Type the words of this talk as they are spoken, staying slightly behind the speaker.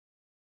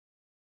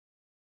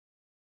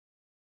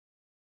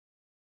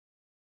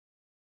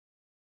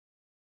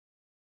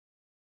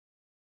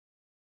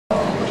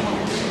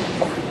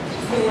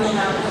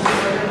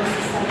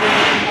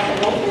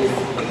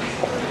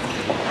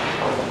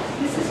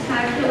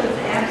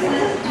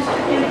Absent. Mr.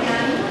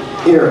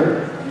 Campiani.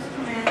 Here. Mr.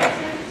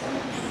 Matheson.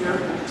 Here.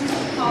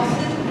 Mr.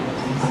 Paulson.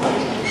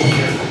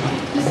 Here.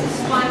 Mrs.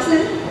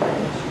 Swanson.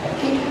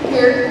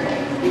 Here.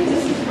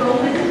 Mrs.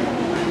 Roman.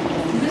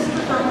 Mr.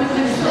 Roman,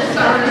 I'm so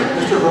sorry.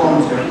 Mr.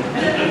 Roman's here.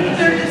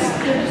 They're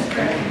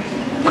distracted.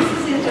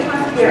 Mrs.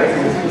 Ingemark. Here.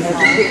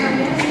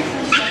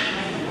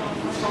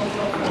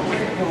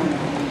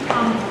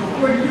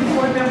 For new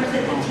board members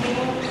at the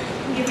table,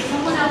 if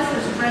someone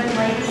else's red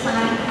light is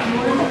on,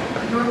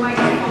 your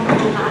microphone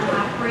will not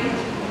operate.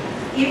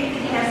 If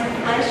it has a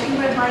flashing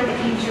red light, it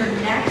means you're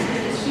next,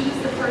 and as soon as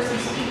the person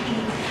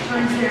speaking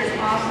turns theirs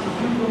off,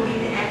 you will be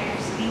the active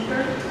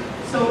speaker.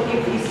 So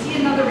if you see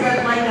another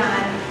red light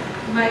on,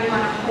 you might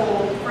want to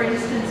hold. For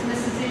instance,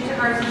 Mrs.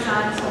 Ingehardt is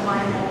on, so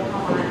mine won't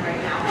come on right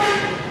now.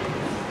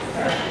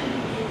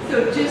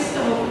 So just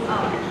so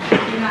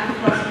you're not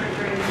flustered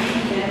during the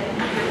meeting,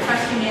 you're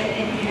pressing it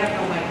and you have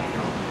no microphone.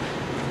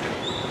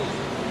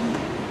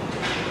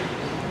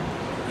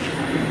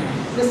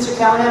 Mr.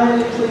 Callahan,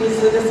 would you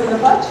please lead us in the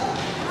pledge?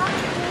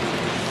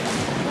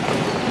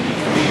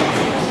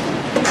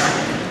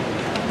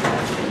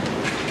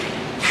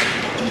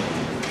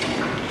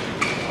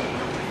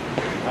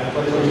 I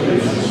pledge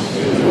allegiance to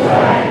the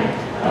flag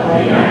of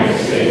the United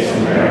States of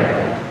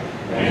America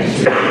and to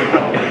the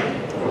republic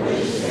for which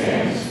it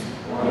stands,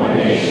 one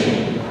nation,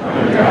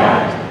 under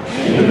God,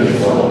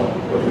 indivisible,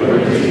 with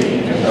liberty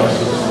and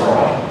justice for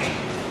all.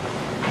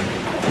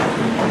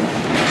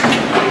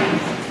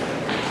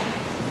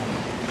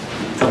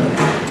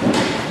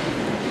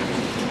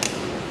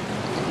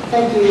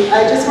 Thank you.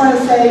 I just want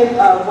to say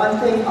one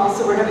thing.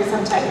 Also, we're having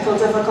some technical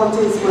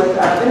difficulties with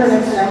our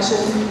internet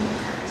connection.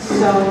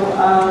 So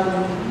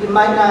you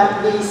might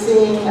not be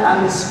seeing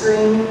on the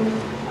screen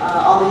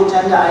all the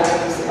agenda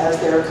items as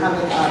they're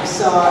coming up.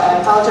 So I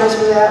apologize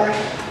for that.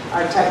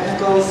 Our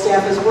technical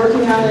staff is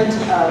working on it,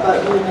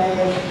 but we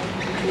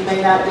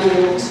may not be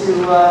able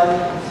to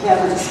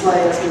have the display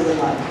as we would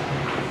like.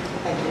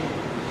 Thank you.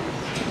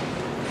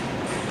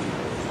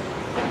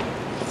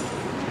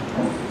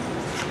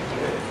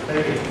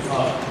 Thank you.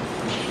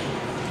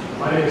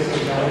 My name is Tim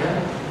Callahan.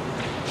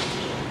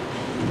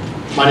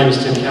 My name is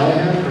Tim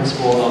Callahan,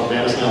 principal of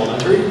Madison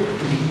Elementary.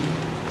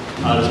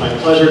 It is my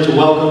pleasure to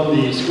welcome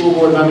the school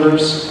board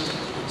members,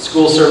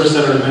 school service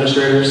center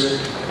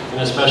administrators, and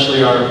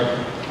especially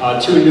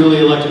our two newly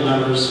elected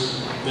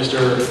members,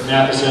 Mr.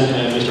 Matheson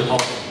and Mr.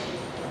 Paulson.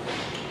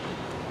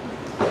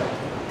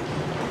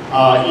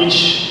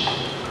 Each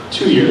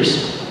 2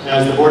 years,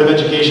 as the Board of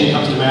Education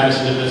comes to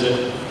Madison to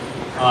visit,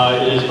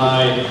 it is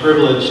my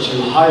privilege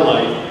to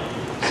highlight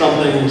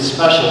something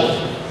special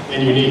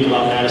and unique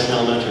about Madison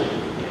Elementary.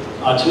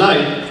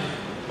 Tonight,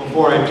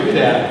 before I do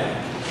that,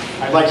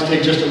 I'd like to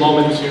take just a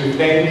moment to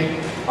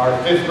thank our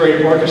 5th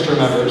grade orchestra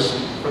members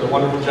for the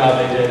wonderful job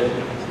they did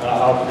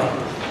out front.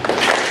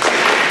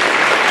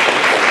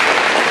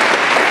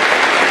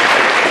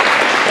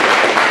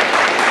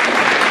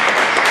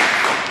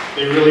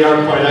 They really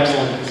are quite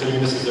excellent,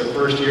 considering this is their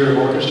first year of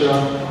orchestra.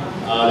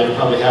 They've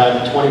probably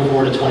had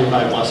 24 to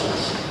 25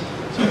 lessons.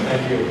 So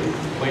thank you.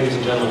 Ladies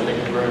and gentlemen,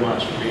 thank you very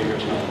much for being here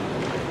tonight.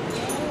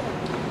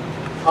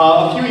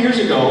 A few years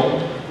ago,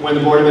 when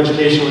the Board of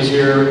Education was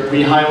here,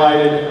 we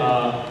highlighted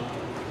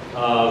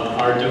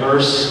our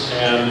diverse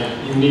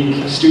and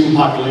unique student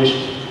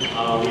population.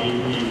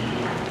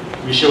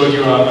 We showed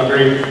you a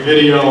great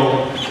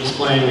video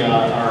displaying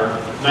our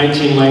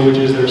 19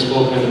 languages that are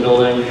spoken in the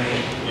building,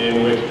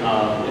 and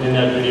in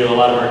that video, a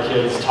lot of our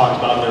kids talked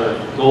about their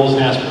goals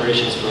and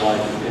aspirations for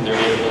life in their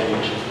native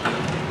language.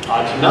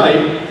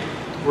 Tonight,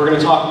 we're going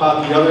to talk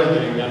about the other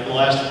thing that for the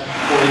last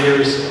 4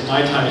 years of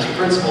my time as a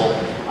principal,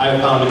 I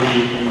have found to be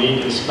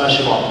unique and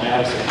special about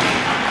Madison,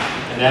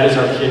 and that is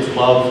our kids'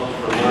 love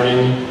for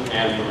learning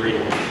and for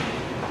reading.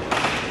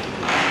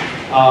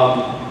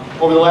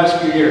 Over the last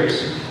few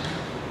years,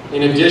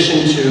 in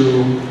addition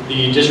to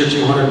the District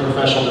 200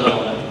 professional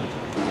development,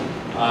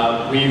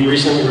 we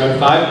recently read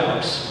 5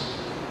 books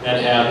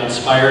that have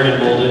inspired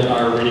and molded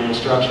our reading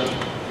instruction.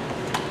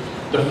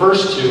 The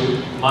first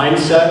 2,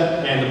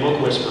 Mindset and The Book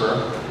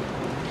Whisperer,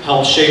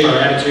 helped shape our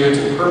attitudes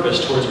and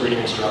purpose towards reading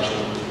instruction.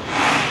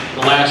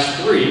 The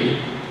last 3,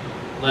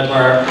 led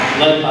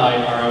by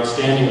our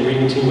outstanding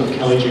reading team of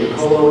Kelly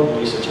Giacomo and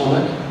Lisa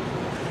Tomek,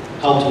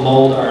 helped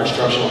mold our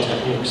instructional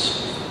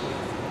techniques.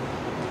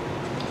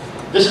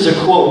 This is a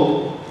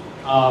quote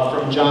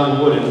from John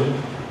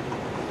Wooden,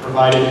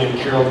 provided in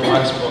Carol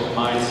Dweck's book,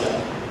 Mindset.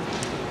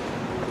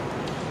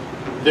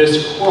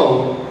 This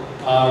quote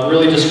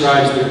really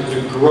describes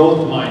the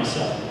growth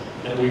mindset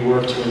that we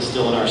work to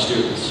instill in our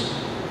students.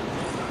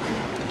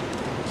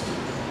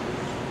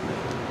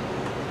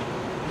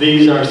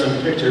 These are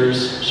some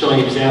pictures showing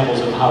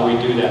examples of how we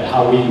do that,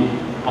 how we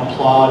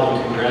applaud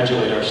and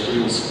congratulate our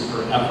students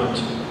for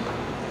effort.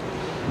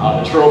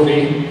 The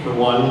trophy, for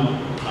one,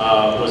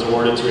 was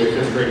awarded to a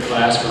 5th grade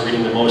class for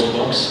reading the most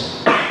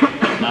books,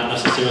 not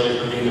necessarily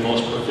for being the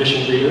most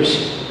proficient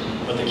readers,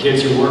 but the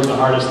kids who worked the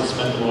hardest and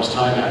spent the most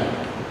time at it.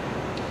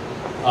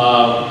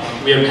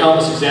 We have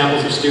countless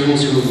examples of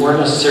students who weren't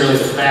necessarily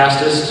the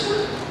fastest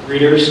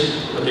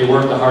readers, but they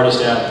work the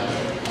hardest at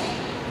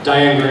it.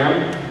 Diane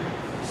Graham,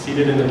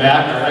 seated in the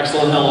back, our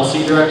excellent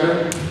LLC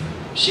director,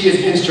 she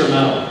is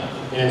instrumental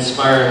in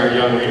inspiring our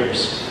young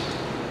readers.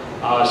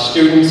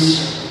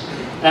 Students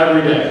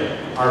every day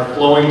are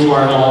flowing to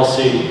our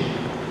LLC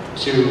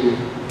to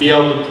be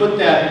able to put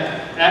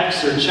that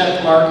X or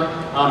check mark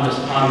on their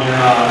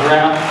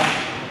graph,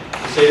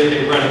 to say that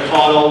they've read a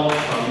Caudle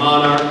or a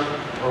Monarch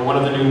or one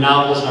of the new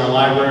novels in our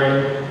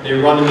library. They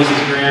run to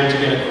Mrs. Graham to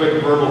get a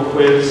quick verbal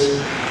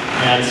quiz,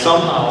 and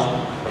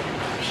somehow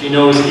she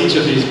knows each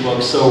of these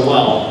books so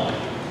well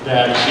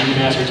that she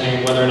can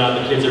ascertain whether or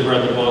not the kids have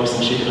read the books,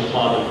 and she can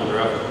applaud them for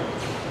their effort.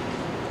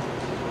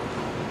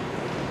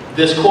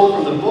 This quote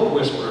from the Book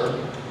Whisperer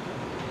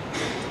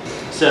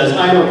says,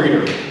 "I am a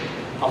reader.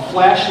 A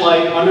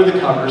flashlight under the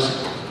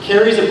covers,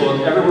 carries a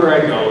book everywhere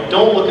I go.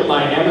 Don't look at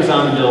my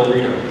Amazon bill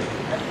reader.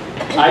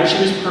 I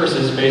choose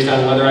purses based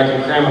on whether I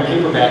can cram a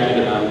paperback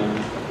into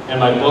them, and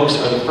my books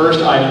are the first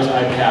items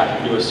I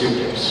pack into a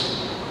suitcase."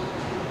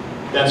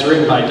 That's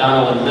written by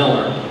Donald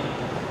Miller.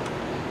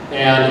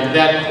 And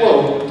that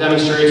quote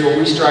demonstrates what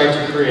we strive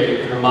to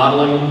create through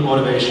modeling,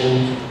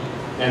 motivation,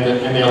 and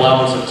the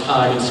allowance of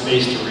time and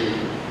space to read.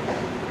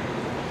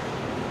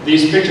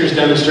 These pictures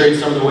demonstrate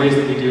some of the ways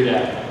that we do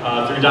that.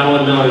 Through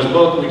Donald Miller's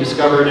book, we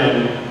discovered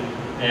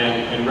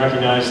and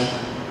recognized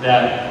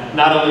that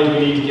not only do we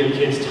need to give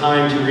kids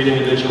time to read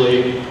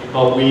individually,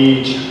 but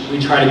we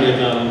try to give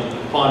them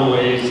fun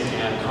ways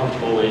and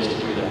comfortable ways to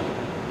do that.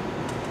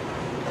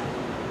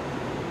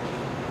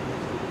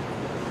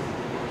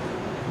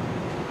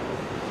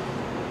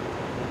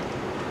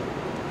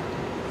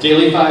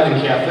 Daily 5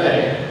 and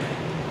Cafe,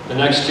 the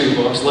next two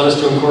books, led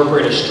us to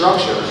incorporate a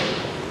structure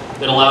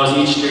that allows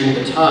each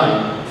student the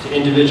time to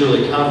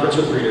individually conference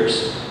with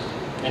readers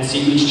and see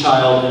each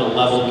child in a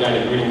leveled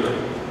guided reading group.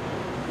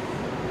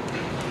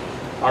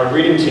 Our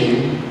reading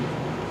team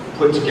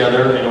put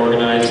together and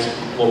organized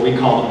what we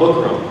call the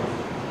book room.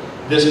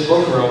 This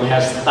book room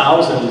has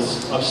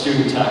thousands of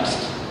student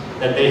texts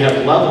that they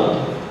have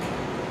leveled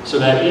so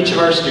that each of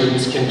our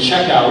students can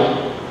check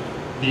out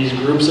these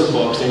groups of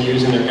books and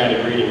use in their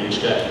guided reading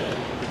each day.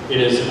 It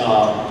is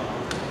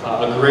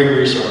a great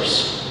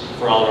resource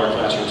for all of our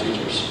classroom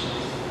teachers.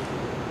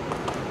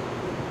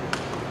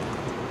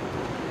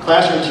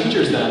 Classroom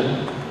teachers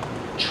then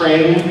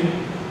train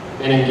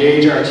and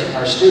engage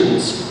our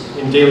students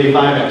in daily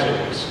 5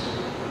 activities,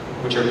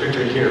 which are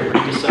pictured here.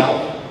 Read to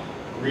self,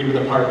 read with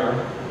a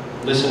partner,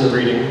 listen to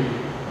reading,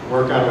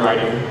 work on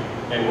writing,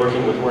 and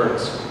working with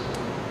words.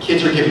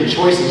 Kids are given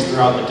choices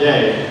throughout the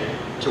day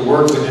to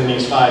work within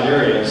these 5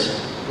 areas,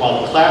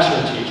 while the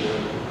classroom teacher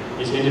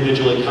is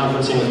individually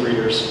conferencing with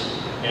readers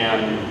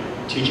and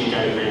teaching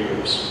guided reading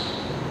groups.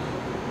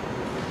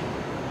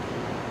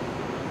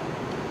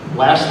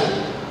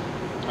 Lastly,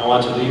 I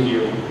want to leave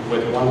you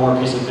with one more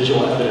piece of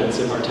visual evidence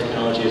if our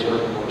technology is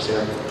working for us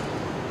here,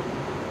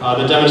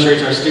 that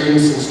demonstrates our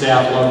students and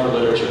staff love for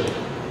literature.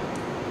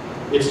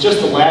 It's just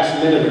the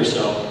last minute or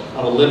so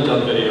of a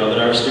lived-up video that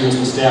our students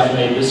and staff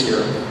made this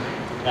year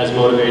as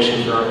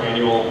motivation for our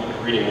annual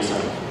reading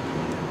assignment.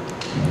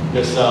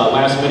 This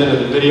last minute of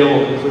the video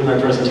will conclude my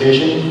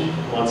presentation.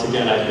 Once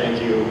again, I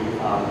thank you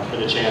for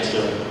the chance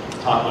to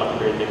talk about the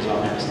great things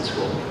about Madison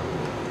School.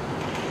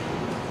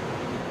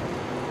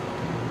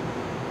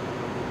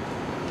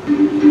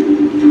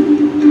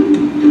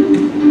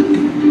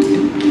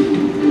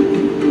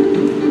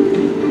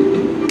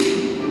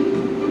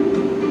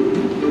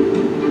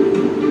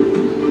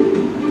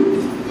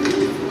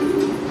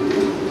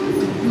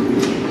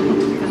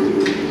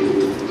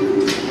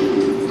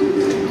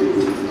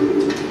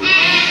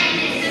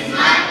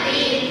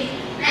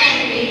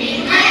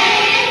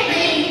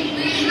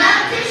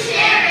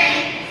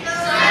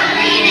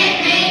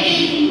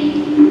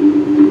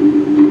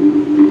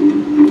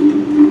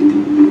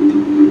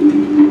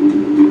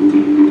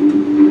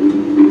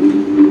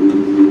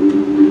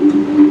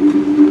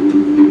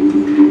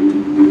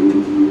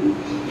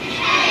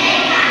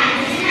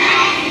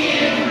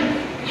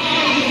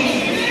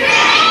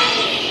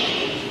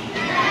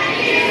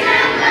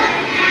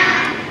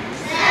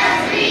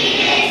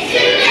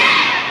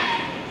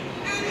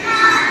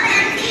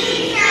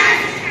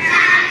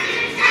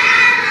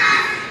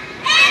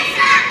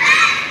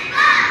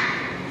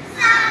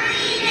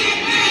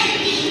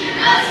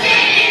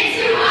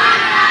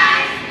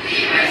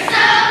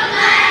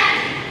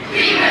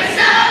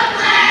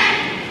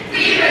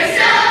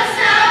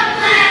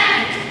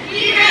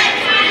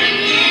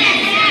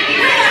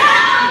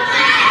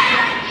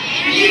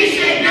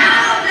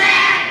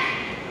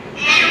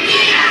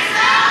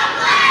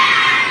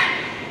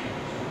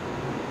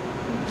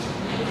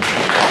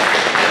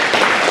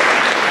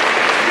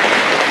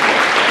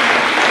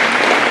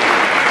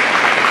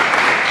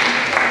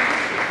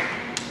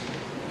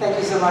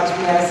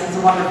 Madison's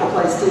a wonderful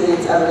place to be.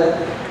 It's evident.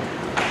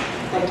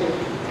 Thank you.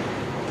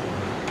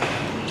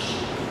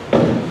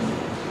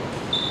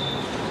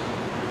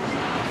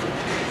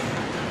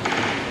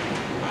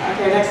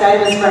 Okay, next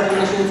item is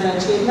recognitions and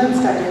achievements.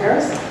 Dr.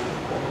 Harris.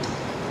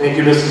 Thank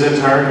you, Mrs.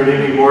 Intern. Good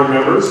evening, board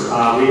members.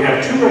 We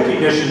have 2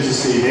 recognitions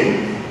this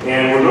evening,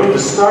 and we're going to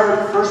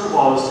start, first of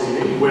all, this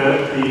evening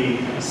with the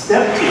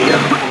STEP team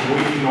from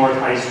Wheaton North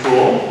High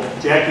School.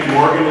 Jackie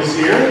Morgan is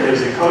here as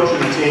the coach of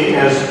the team.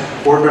 As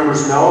board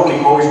members know, we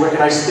always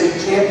recognize state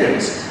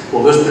champions.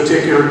 Well, this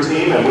particular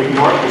team at Wheaton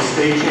North is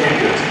state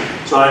champions.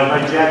 So I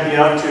invite Jackie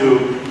up to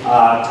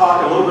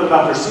talk a little bit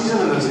about their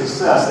season and the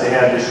success they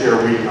had this year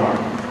at Wheaton North.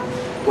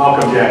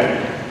 Welcome,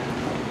 Jackie.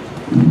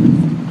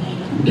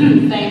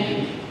 Thank you.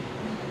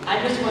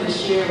 I just want to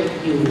share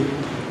with you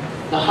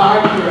the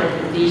hard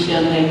work that these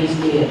young ladies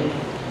did.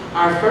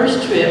 Our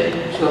first trip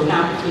to a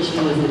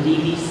competition was the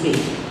DVC.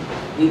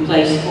 We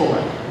placed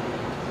 4th.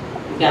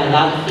 We got a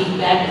lot of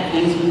feedback and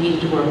things we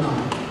needed to work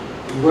on.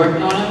 We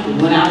worked on it. We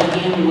went out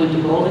again. We went to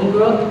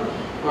Bolingbrook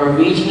for a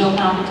regional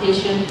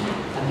competition.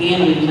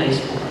 Again, we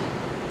placed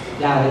 4th.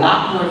 Got a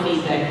lot more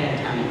feedback that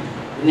time.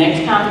 The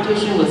next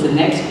competition was the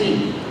next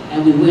week,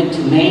 and we went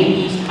to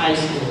Maine East High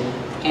School,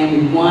 and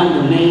we won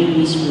the Maine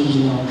East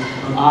Regional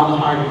from all the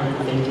hard work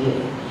that they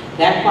did.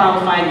 That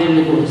qualified them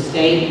to go to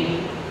state,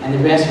 and the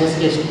rest was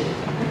history.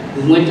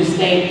 We went to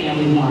state and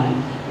we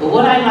won. But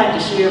what I'd like to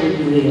share with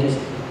you is,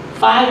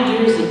 5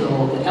 years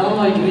ago, the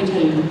Illinois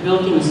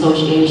Realty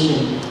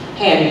Association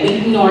had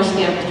Wheaton North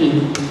Step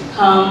Team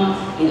come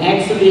in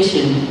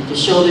exhibition to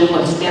show them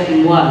what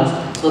stepping was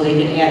so they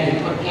could add the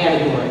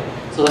category.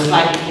 So it's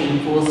like it came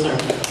full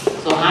circle.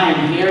 So I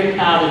am very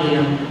proud of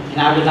them, and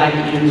I would like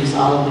to introduce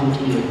all of them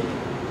to you.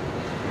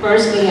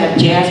 First, we have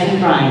Jasmine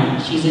Bryan.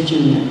 She's a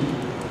junior.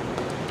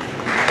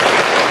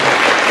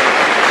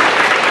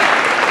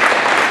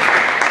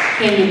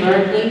 Kenya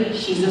Berkeley.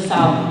 She's a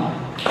sophomore.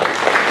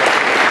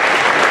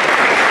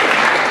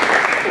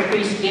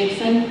 Caprice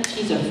Dixon.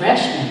 She's a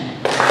freshman.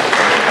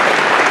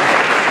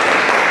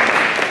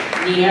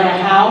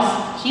 Niera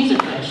House. She's a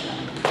freshman.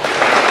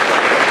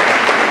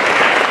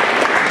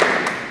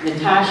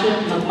 Natasha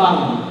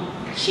McMullen.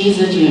 She's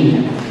a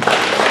junior.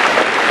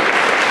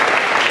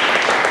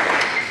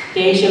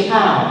 Deja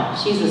Powell,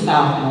 she's a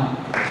sophomore.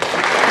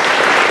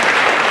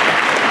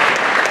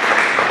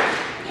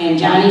 And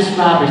Janice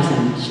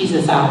Robertson, she's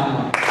a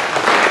sophomore.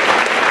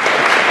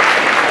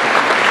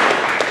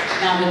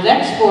 Now the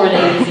next 4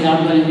 ladies that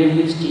I'm going to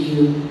introduce to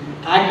you,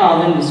 I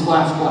call them the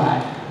Squat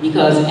Squad,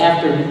 because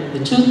after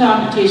the 2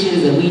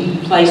 competitions that we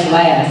placed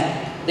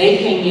last, they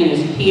came in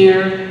as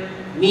peer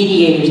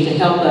mediators to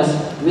help us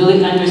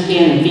really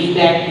understand the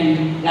feedback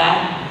we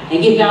got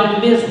and get down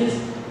to business.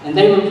 And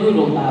they were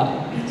brutal about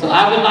it. So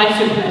I would like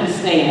for them to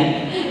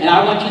stand, and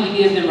I want you to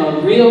give them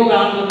a real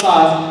round of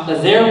applause,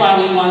 because they're why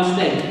we won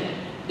state.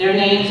 Their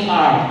names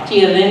are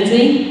Tia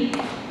Lindsay,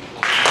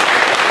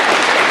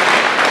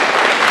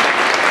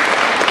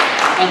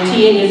 and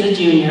Tia is a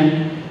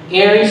junior.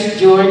 Aries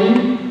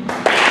Jordan,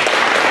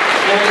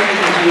 Aries is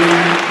a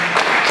junior.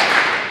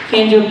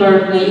 Kendra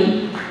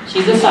Berkeley,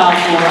 she's a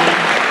sophomore.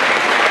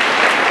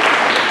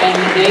 And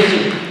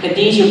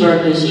Khadijah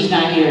Berkeley, she's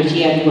not here,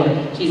 she had to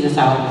work. She's a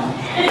sophomore.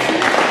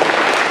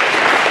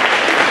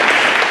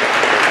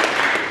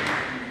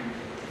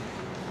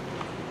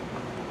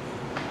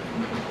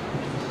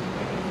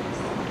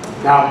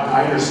 Now,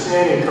 I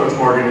understand, Coach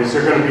Morgan, is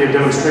there going to be a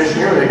demonstration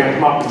here, or are they going to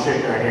come up and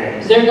shake their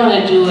hands? They're going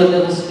to do a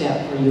little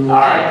step for you. All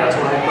right, that's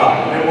what I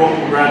thought. And then we'll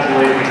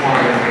congratulate each one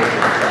of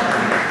them.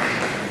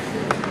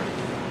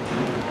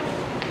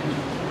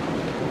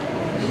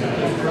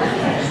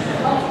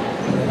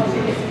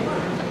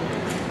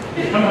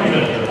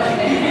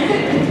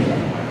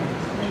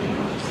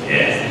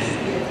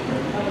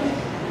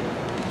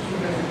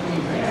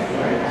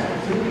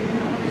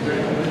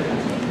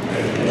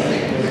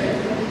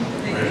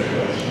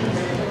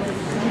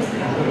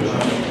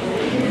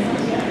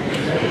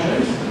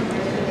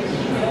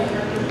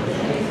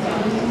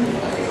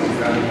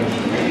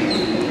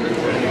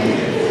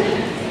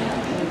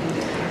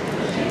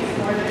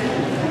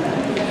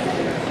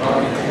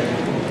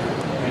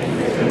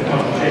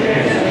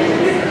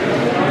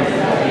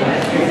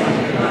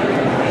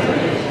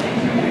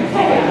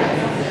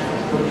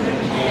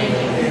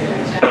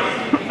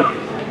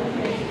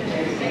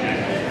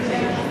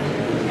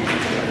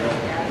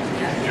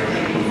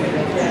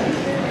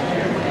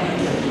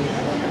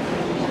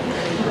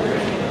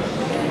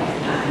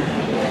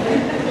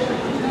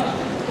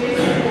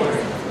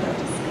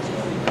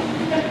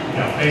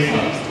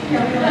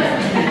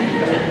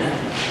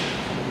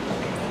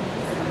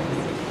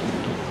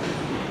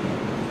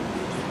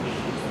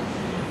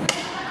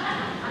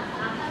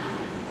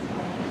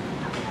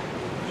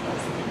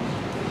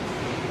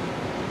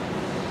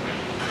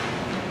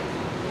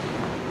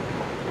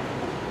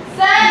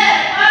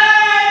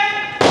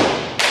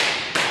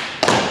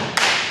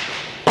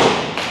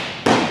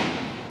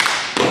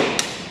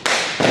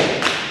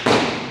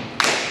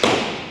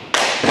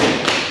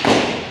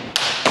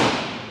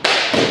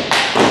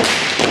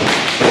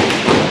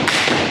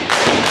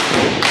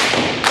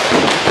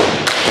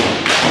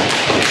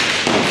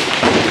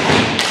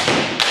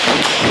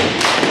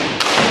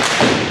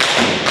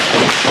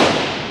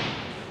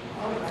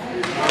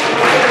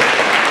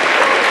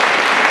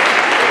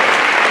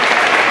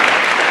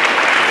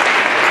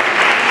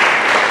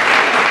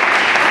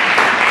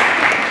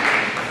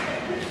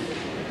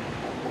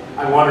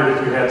 I wondered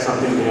if you had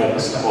something to add,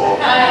 Mrs. Paul.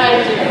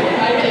 I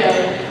do.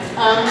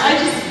 I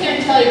just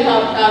can't tell you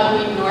how proud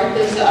Wheaton North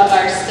is of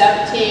our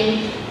STEP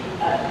team.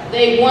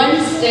 They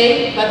won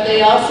state, but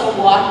they also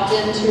walked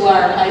into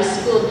our high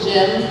school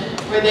gym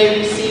where they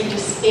received a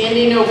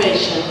standing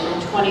ovation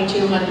from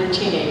 2,200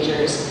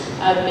 teenagers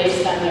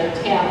based on their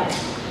talent.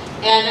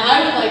 And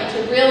I would like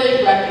to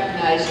really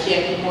recognize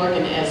Jackie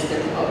Morgan as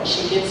their coach.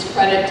 She gives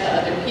credit to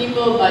other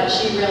people, but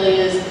she really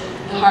is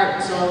the heart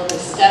and soul of the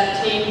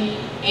STEP team.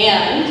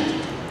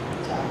 And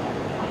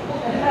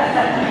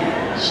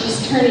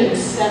she's turning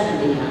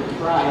 70 on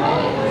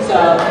Friday.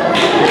 So.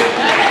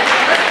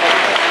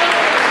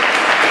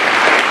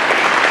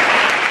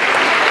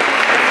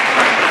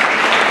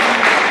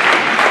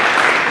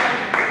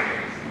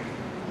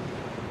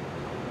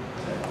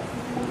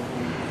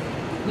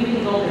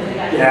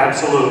 Yeah,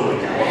 absolutely.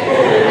 All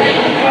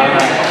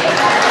right.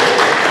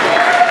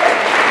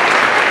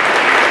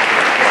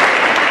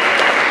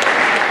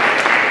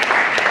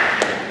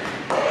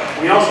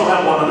 We also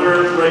have one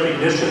other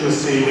recognition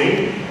this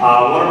evening.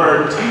 One of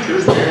our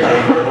teachers,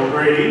 Mary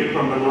O'Grady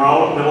from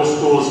Monroe Middle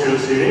School, is here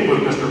this evening with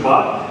Mr.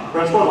 Buck.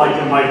 Principal, I'd like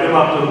to invite them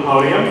up to the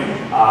podium.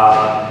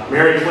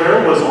 Mary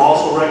Claire was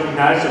also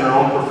recognized in her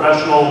own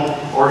professional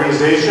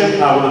organization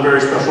with a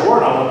very special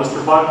award. I'll let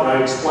Mr.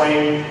 Buck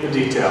explain the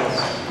details.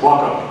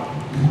 Welcome.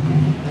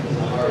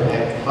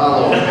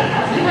 Follow.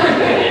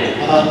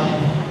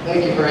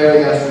 Thank you for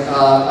having us.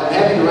 I'm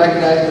happy to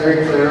recognize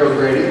Mary Claire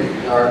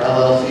O'Grady, our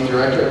LLC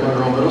Director at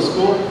Monroe Middle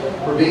School,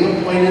 for being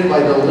appointed by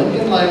the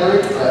Lincoln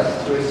Library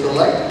Press to a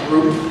select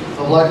group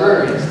of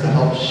librarians to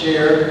help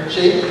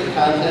shape the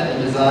content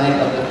and design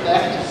of the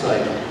FACT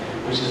site,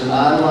 which is an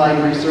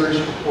online research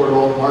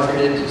portal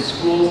marketed to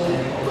schools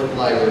and public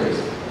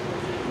libraries.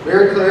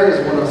 Mary Claire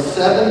is one of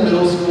 7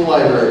 middle school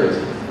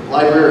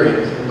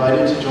librarians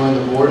invited to join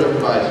the Board of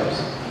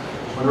Advisors.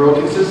 Monroe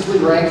consistently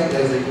ranks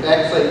as a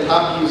FactSite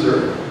top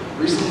user.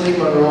 Recently,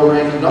 Monroe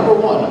ranked #1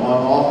 among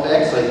all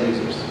FactSite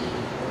users.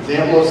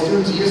 Example of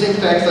students using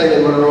FactSite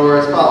at Monroe are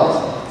as follows.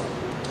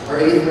 Our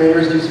 8th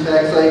graders use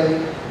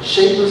FactSite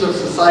Shapers of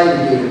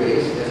Society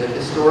database as a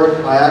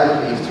historic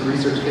biographies to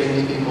research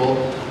famous people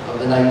of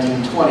the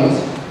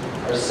 1920s.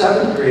 Our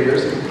 7th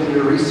graders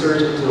completed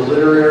research into the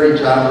literary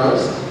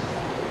genres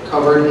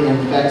covered in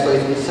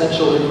FactSite's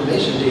Essential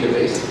Information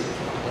database.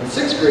 And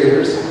 6th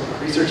graders,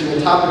 researching a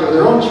topic of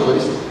their own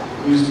choice,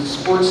 used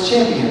Sports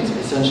Champions,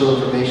 Essential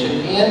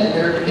Information, and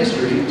American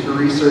History to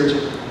research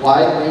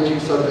wide-ranging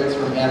subjects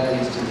from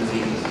athletes to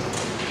diseases.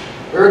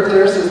 Mary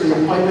Claire says the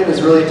appointment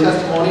is really a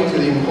testimony to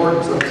the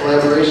importance of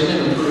collaboration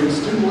in improving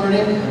student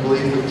learning, and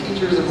believes that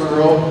teachers at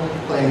Monroe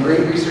plan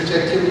great research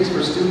activities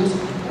for students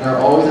and are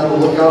always on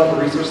the lookout for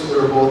resources that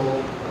are both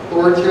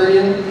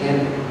authoritarian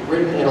and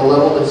written at a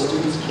level that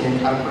students can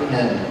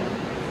comprehend.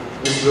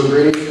 Mrs.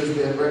 O'Grady says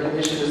that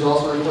recognition is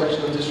also a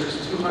reflection of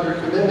District's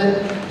 200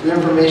 commitment to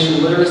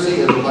information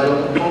literacy as a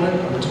vital component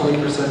of the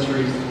 21st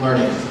century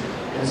learning.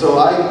 And so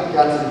I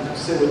got to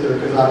sit with her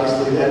because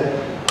obviously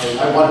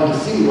I wanted to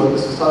see what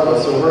this was talking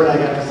about. So her and I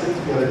got to sit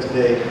together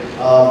today.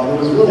 And it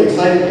was really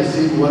exciting to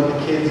see what the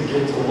kids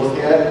get to look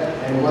at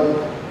and what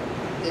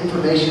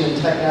information and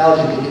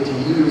technology they get to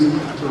use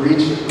to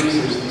research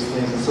these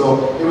things. And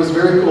so it was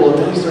very cool. And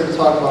then we started to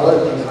talk about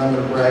other things, and I'm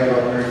going to brag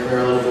about Mary Claire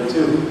a little bit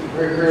too.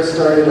 Mary Claire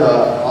started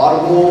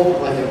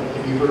Audible, like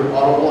if you've heard of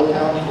Audible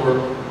account for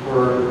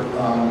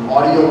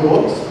audio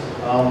books.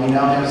 We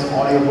now have some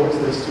audio books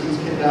that students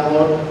can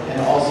download,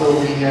 and also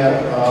we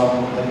have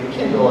like a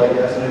Kindle, I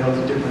guess, and I know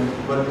it's a different,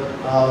 but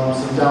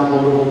some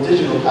downloadable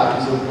digital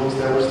copies of books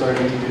that we're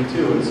starting to do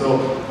too. And so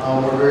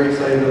we're very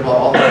excited about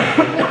all that,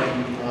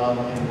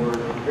 and we're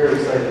very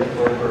excited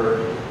for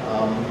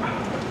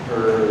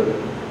her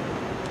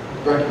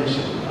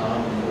recognition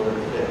for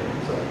today.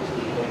 So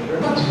thank you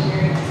very much.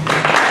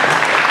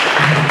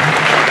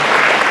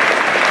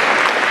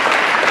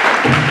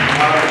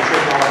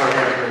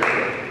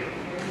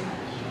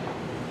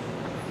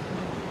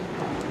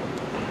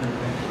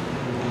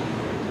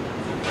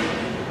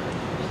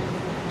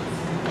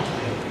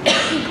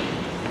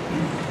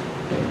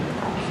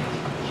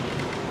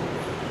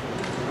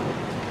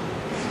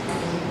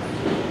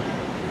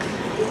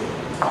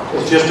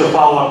 It's just a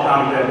follow-up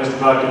comment that Mr.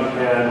 Buck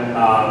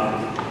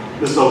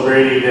and Ms.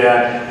 O'Grady,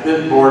 that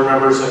the board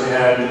members have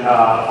had,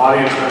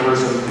 audience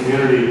members in the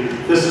community.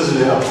 This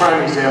is a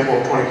prime example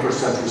of 21st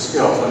century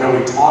skills. I know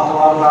we talk a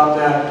lot about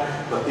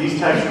that, but these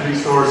types of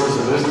resources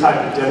and this type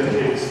of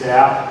dedicated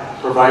staff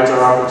provides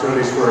our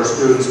opportunities for our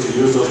students to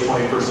use those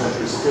 21st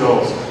century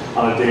skills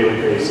on a daily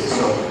basis.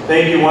 So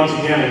thank you once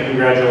again and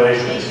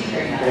congratulations.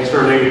 Thanks for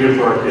everything you do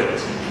for our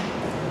kids.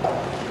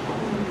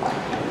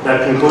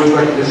 That concludes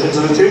recognitions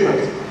and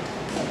achievements.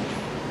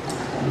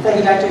 Thank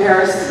you, Dr.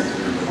 Harris.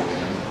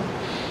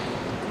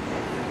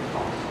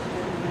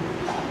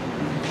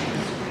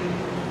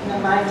 No,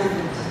 mine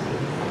didn't.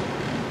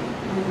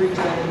 Let me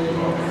rejoin the meeting.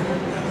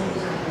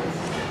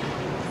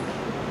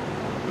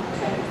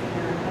 Okay.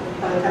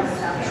 Public comment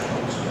stop.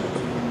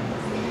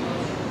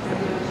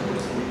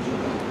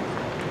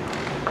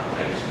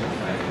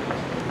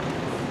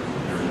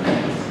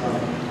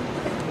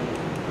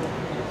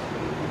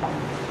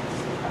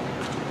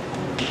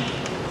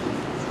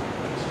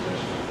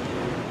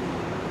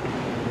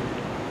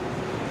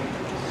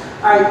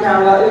 right,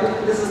 now,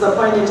 this is the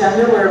point of the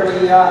agenda where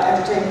we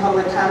entertain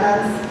public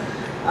comments.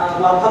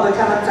 While public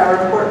comments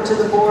are important to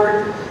the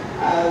board,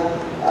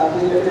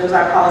 there's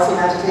our policy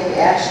not to take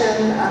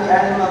action on the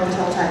item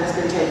until time has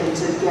been taken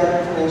to gather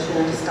information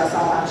and discuss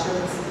all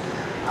options.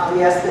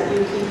 We ask that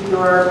you keep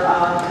your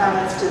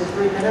comments to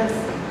 3 minutes.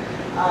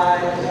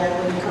 And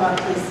when you come up,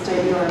 please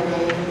state your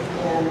name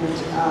and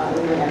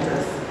your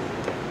address.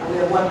 We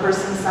have one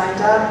person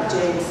signed up,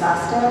 Jade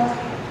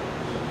Sostak.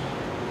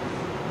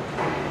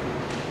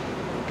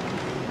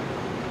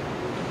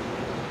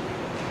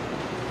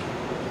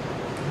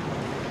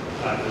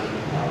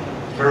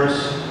 Harris,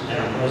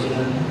 Madam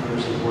President,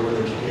 members of the Board of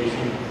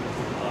Education,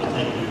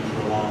 thank you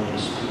for allowing me to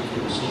speak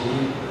here this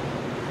evening.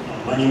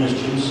 My name is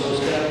Jim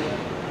Sostak.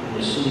 I'm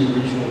the Senior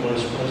Regional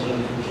Vice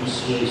President for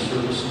GCA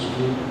Services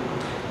Group.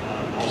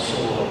 I'm also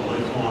a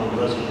lifelong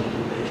resident of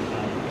DuPage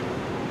County.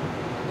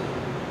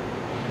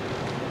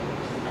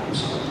 I'm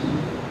sorry.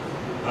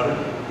 Better?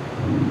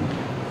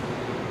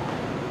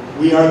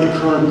 We are the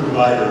current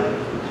provider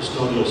for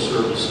custodial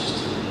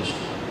services to the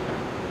district.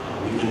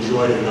 We've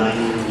enjoyed a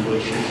 9-year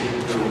relationship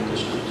here with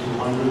District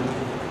 200.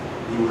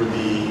 We were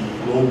the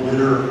low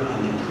bidder on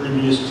the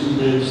previous 2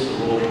 bids, the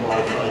low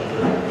qualified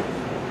bidder.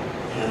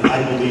 And I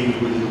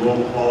believe we're the low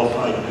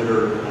qualified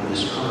bidder on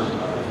this current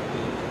RFP.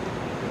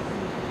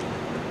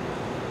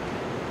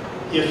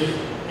 If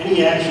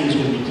any action is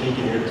going to be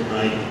taken here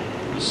tonight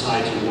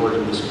besides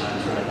awarding this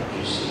contract to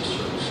GCA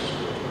Services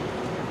Group,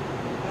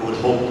 I would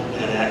hope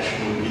that action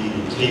would be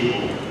to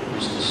table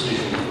this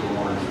decision for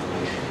more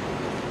information.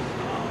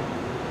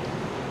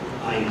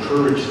 I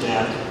encourage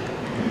that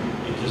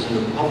because in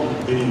the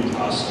public bidding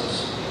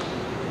process,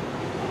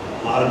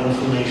 a lot of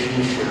information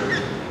is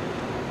shared,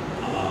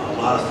 a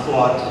lot of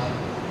thought,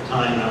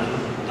 time,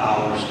 effort,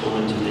 dollars go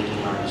into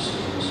making our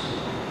decisions.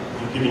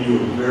 We've given you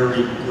a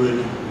very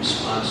good,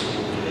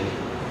 responsible bid,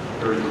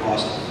 very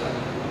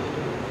cost-effective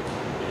bid.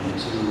 And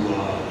to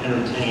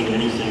entertain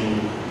anything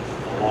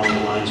along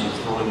the lines of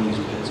throwing these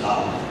bids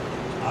out,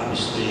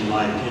 obviously, in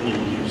my opinion,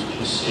 gives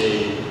GCA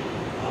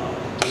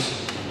a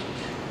disadvantage.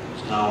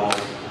 It's now all the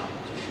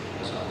competition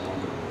has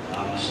outnumbered.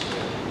 Obviously,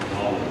 we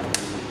all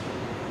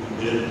we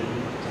bid,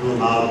 threw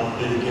them out,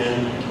 bid again,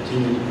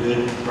 continued to bid,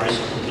 price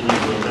continued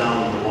to go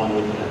down along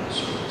with that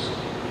service.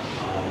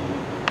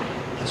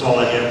 That's all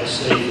I have to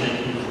say.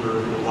 Thank you for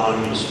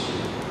allowing me to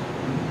speak.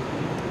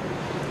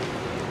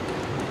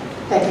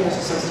 Thank you,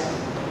 Mr. Sostak.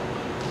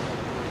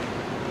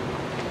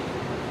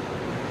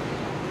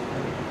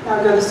 Now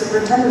we go to the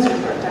superintendent's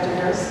report. Dr.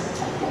 Harris.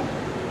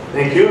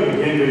 Thank you, and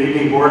again, good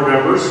evening, board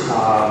members.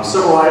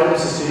 Several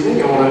items this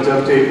evening I wanted to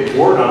update the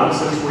board on.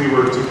 Since we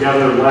were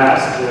together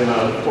last in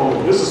a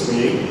formal business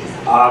meeting,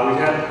 we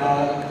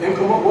had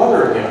inclement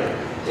weather again.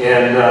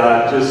 And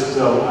just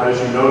as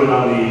you noted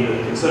on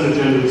the consent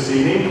agenda this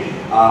evening,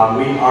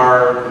 we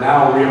are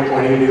now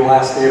reappointing the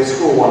last day of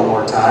school one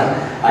more time.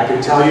 I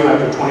can tell you,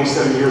 after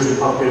 27 years in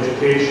public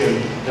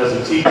education, as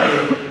a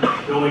teacher,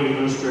 building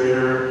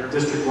administrator,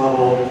 district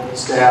level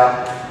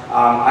staff,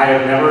 I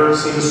have never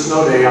seen a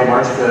snow day on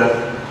March 5th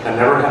and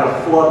never had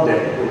a flood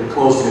day where we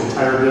closed the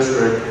entire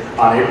district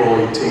on April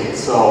 18th.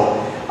 So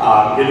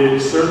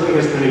it certainly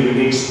has been a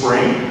unique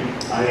spring.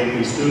 I think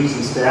the students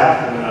and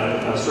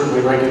staff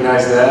certainly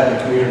recognize that, and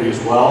the community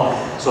as well.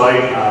 So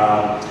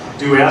I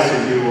do ask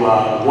that you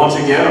once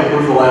again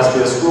approve the last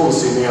day of school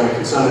this evening on the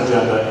consent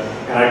agenda.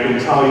 And I can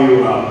tell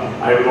you,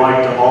 I would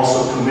like to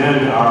also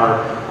commend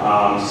our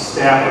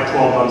staff, our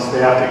 12-month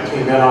staff that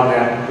came in on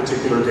that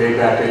particular day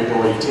back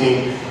April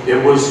 18th.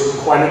 It was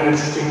quite an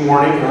interesting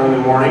morning, early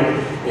morning,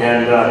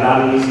 and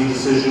not an easy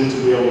decision to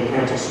be able to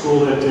cancel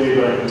school that day,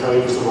 but I can tell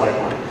you it was the right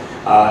one.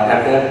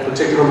 At that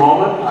particular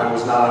moment, I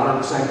was not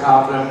 100%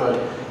 confident,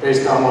 but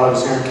based on what I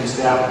was hearing from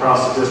staff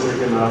across the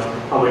district and the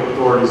public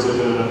authorities, it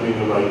ended up being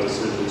the right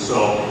decision.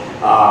 So,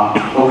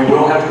 but we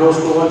will have to go to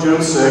school on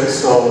June 6th,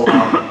 so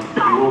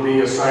we will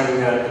be assigning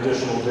that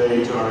additional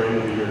day to our end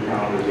of the year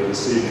calendar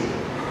this evening.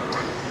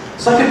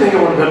 Second thing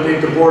I wanted to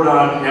update the board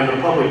on and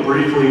the public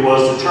briefly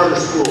was the charter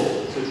school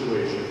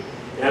situation.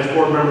 As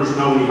board members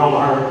know, we held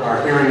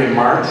our hearing in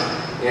March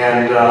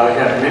and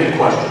had many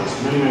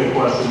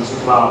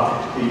questions about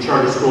the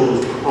charter school that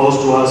was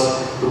proposed to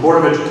us. The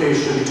Board of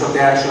Education took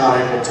action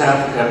on April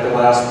 10th at the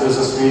last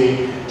business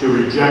meeting to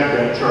reject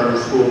that charter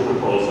school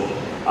proposal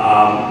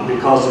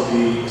because of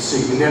the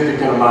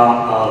significant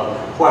amount of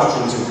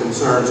questions and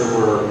concerns that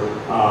were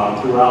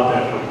throughout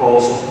that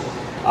proposal.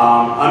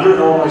 Under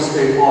Illinois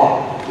state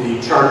law,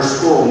 the charter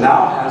school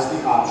now has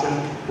the option,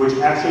 which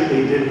actually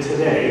they did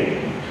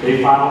today.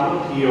 They filed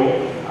an appeal.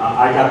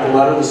 I got the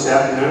letter this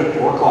afternoon at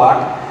 4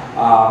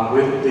 o'clock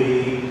with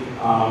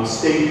the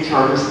State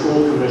Charter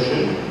School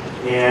Commission,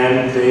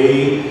 and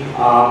they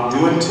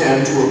do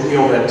intend to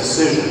appeal that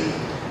decision.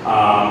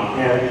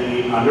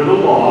 Under the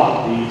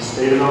law, the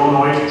State of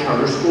Illinois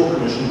Charter School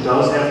Commission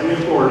does have the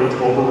authority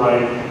to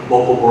override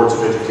local boards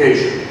of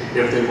education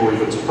if they believe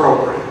it's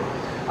appropriate.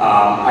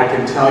 I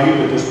can tell you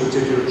that this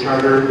particular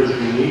charter is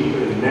unique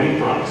in many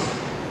fronts.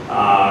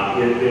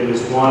 It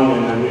is one,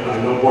 and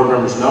I know board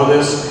members know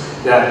this,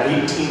 that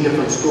 18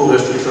 different school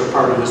districts are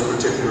part of this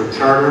particular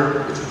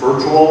charter. It's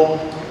virtual,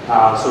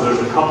 so there's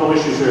a couple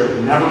issues there that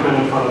have never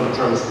been in front of the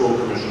Charter School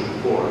Commission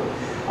before.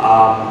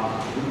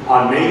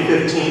 On May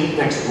 15th,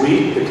 next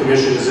week, the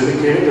commission has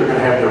indicated they're going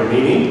to have their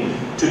meeting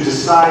to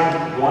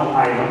decide one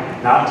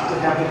item, not to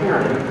have the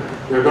hearing.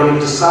 They're going to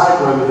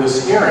decide whether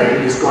this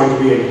hearing is going to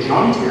be a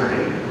joint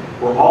hearing,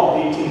 where all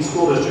 18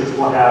 school districts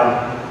will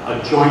have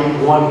a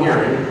joint one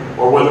hearing,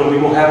 or whether we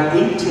will have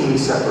 18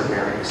 separate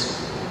hearings.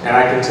 And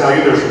I can tell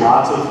you there's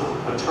lots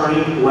of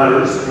attorney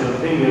letters and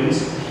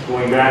opinions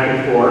going back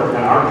and forth,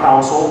 and our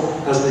council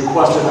has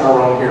requested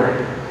our own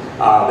hearing.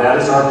 That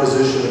is our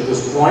position at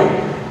this point.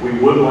 We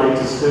would like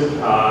to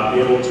be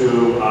able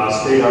to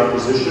state our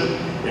position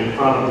in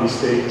front of the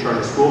State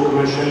Charter School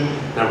Commission.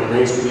 That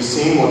remains to be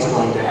seen what's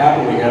going to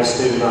happen. We have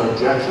stated our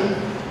objection,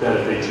 that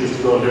if they choose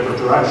to go a different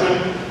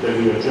direction,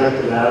 then we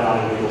object to that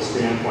on a legal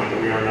standpoint,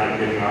 that we are not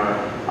getting our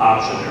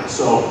option there.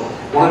 So,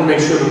 wanted to make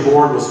sure the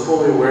board was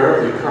fully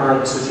aware of the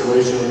current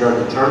situation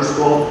regarding the charter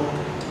school.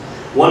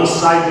 One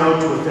side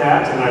note with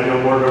that, and I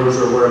know board members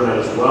are aware of that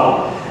as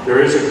well, there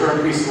is a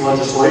current piece of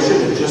legislation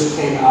that just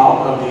came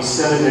out of the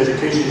Senate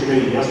Education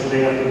Committee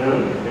yesterday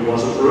afternoon. It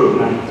was approved,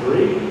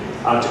 93,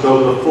 to go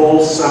to the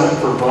full Senate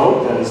for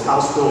vote. That is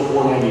House Bill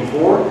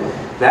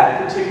 494.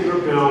 That particular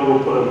bill will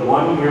put a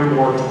one-year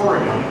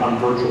moratorium on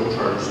virtual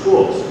charter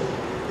schools.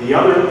 The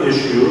other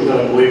issue that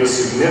I believe is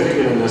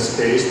significant in this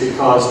case,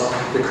 because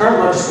the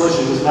current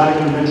legislation does not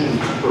even mention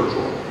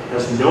virtual. It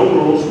has no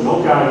rules, no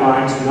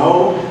guidelines,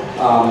 no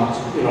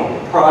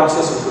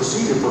process and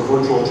procedure for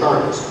virtual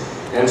charters.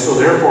 And so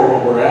therefore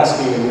what we're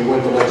asking, and we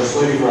went the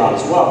legislative route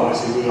as well, and I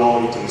see we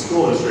all 18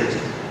 school districts,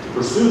 to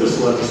pursue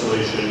this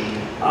legislation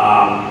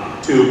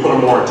to put a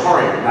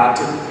moratorium, not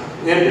to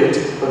end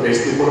it, but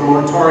basically put a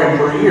moratorium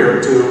for a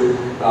year to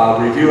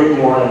review it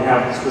more and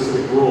have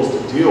specific rules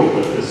to deal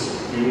with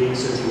this unique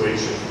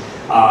situation.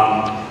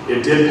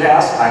 It did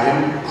pass. I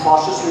am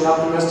cautiously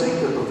optimistic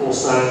that the full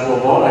Senate will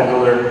vote. I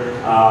know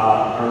there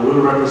are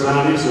LUTA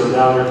representatives who are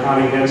down there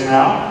counting heads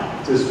now.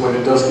 This is when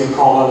it does get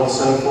called out of the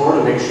Senate floor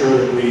to make sure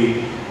that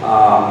we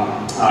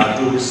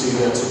do receive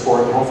that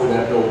support, and hopefully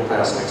that bill will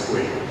pass next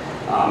week.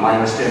 My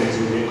understanding is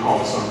we'll get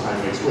called sometime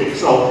next week.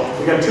 So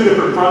we've got two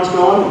different fronts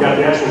going. We've got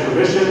the actual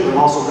commission. We've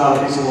also got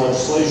a piece of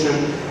legislation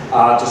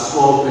to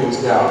slow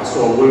things down.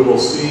 So we will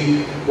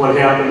see what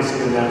happens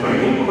in that.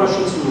 Any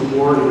questions from the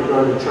board in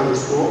regard to charter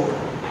school?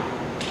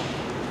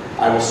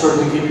 I will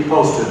certainly keep you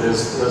posted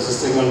as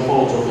this thing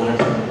unfolds over the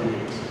next couple of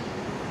weeks.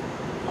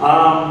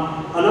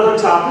 Another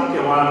topic,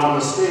 and while I'm on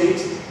the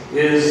state,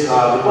 is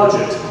the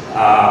budget.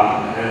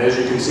 And as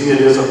you can see,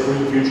 it is a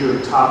future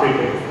topic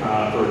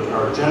for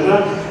our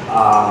agenda.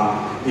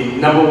 The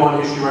number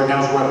one issue right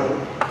now is revenue.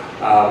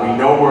 We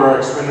know where our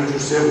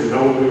expenditures sit. We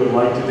know what we would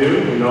like to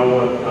do. We know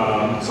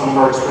what some of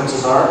our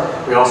expenses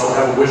are. We also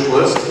have a wish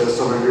list, as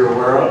some of you are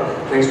aware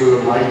of, things we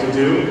would like to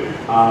do.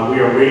 We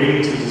are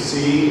waiting to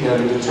see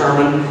and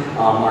determine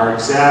our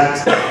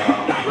exact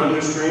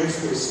revenue streams,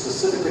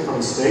 specifically from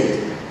the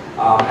state.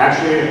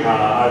 Actually,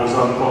 I was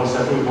on the phone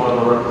second with one of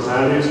our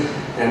representatives,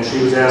 and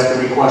she was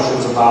asking me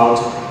questions about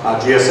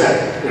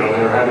GSA. You know,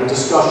 they were having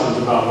discussions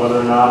about whether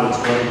or not it's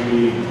going to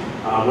be,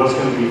 what's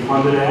going to be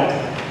funded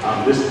at.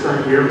 This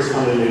current year is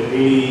funded at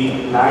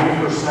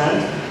 89%,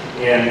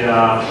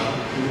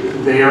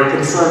 and they are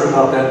concerned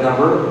about that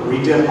number.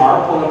 We did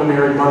our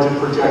preliminary budget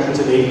projections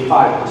at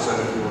 85%,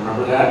 if you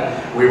remember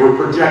that. We were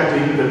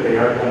projecting that they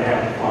are going to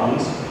have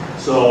funds.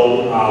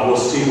 So we'll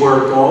see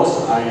where it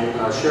goes.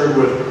 I shared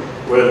with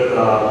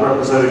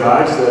Representative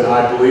Ives that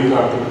I believe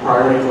the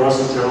priority for us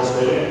is general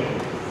state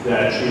aid,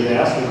 that she had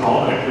asked and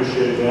called, and I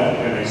appreciated that,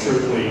 and I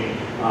certainly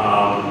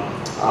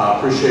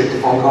appreciate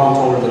the phone call and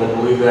told her that I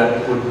believe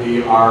that would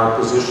be our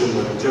position,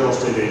 that general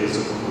state aid is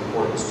of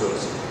importance to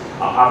us.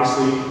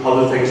 Obviously,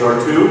 other things are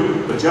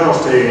too, but general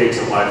state aid is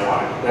a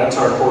lifeline. That's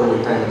our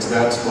quarterly payments.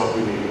 That's what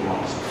we need the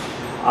most.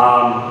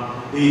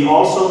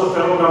 Also, the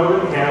federal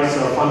government has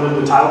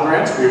funded the title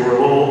grants. We were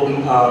a little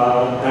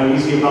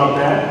uneasy about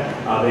that.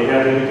 They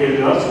have indicated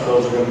to us that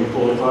those are going to be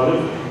fully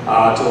funded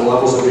to the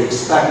levels that we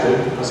expected.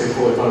 I say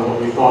fully funded, what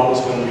we thought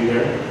was going to be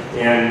there.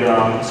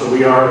 And so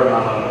we are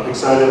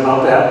excited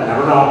about that.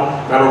 Never know.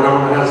 Federal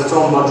government has its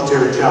own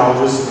budgetary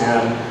challenges,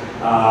 and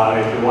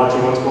if you're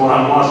watching what's going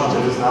on in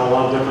Washington, it's not a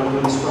lot different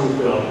than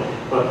Springfield,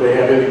 but they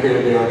have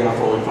indicated they are going to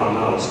fully fund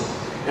those.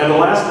 And the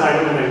last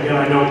item, and again,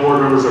 I know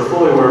board members are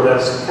fully aware of,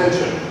 that's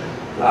pension.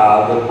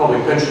 The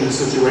public pension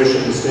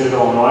situation in the state of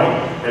Illinois.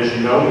 As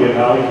you know, we have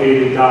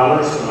allocated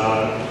dollars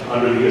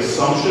under the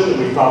assumption that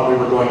we thought we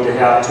were going to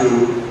have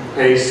to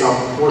pay some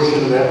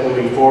portion of that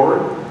moving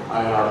forward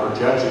in our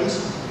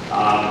projections.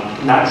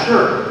 Not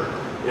sure.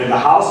 And the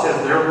House has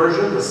their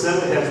version, the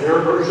Senate has their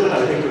version.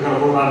 I think they're going to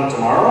vote on it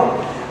tomorrow.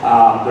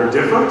 They're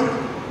different.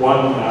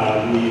 One,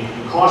 the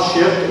cost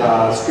shift,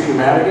 Speaker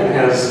Madigan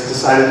has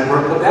decided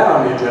to put that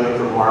on the agenda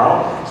for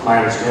tomorrow. It's my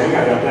understanding.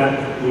 I got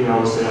that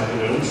email this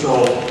afternoon.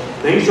 So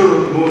things are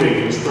moving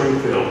in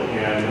Springfield,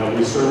 and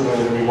we certainly are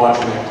going to be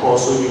watching that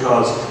closely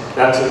because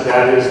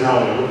that is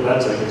not only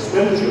that's an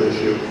expenditure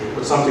issue,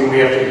 but something we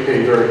have to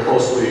pay very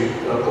close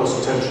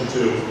attention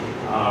to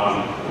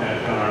on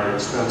our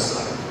expense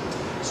side.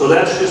 So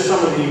that's just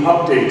some of the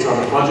updates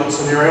on the budget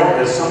scenario.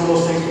 As some of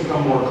those things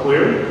become more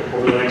clear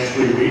over the next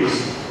 3 weeks,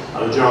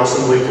 the General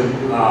Assembly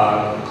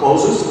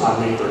closes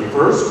on May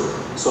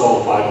 31st.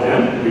 So by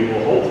then, we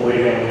will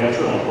hopefully have an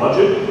answer on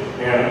budget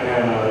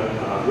and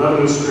a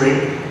revenue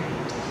stream.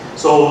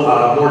 So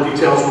more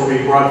details will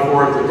be brought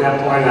forth at that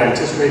point. I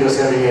anticipate us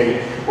having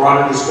a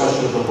broader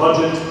discussion of the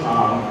budget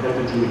at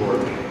the June board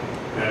meeting.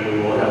 And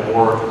we will have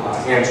more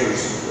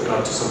answers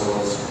to some of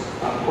those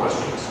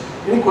questions.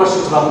 Any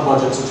questions about the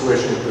budget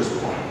situation at this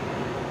point?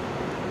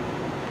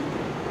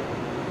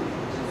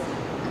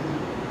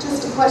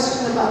 Just a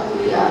question about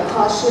the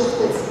cost shift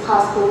that's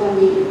possibly going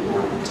to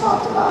be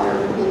talked about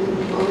or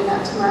maybe voted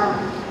on tomorrow.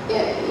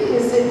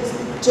 Is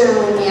it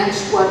generally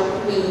matched what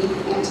we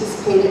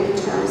anticipated in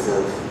terms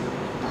of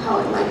how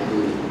it might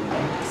be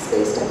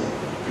spaced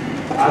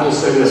out? I will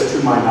say this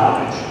to my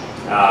knowledge.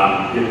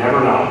 You never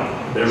know.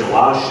 There's a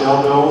lot of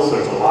shell bills.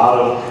 There's a lot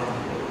of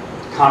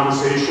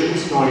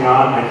conversations going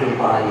on, I think,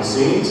 behind the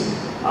scenes.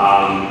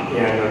 And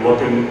they're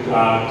looking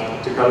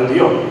to cut a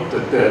deal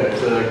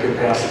that could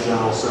pass the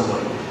General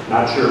Assembly.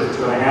 Not sure if it's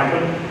going to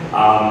happen.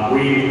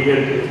 We had,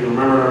 if you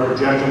remember our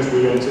projections,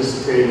 we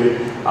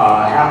anticipated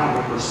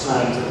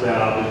 0.5% of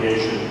that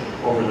obligation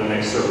over the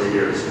next several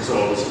years. And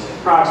so it was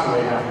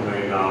approximately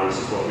 $500,000 is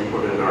what we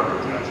put into our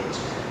projections.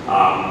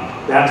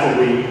 That's what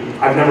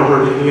I've never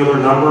heard any other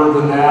number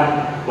than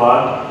that,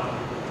 but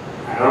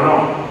I don't know,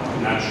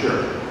 I'm not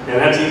sure. And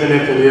that's even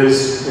if it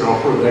is,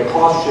 that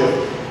cost shift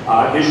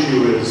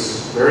issue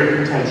is very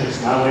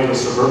contentious, not only in the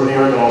suburban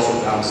area, but also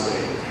downstate.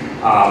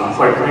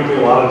 Quite frankly,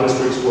 a lot of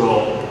districts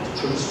will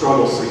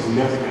struggle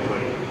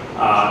significantly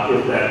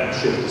if that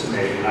shift is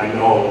made, and I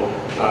know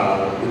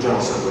the General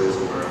Assembly is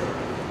aware of it.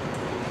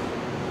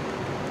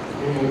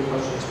 Any other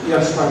questions?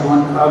 Yes, I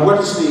want. What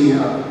is the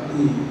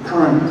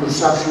current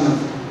perception of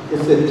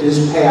if it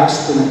is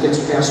passed and it gets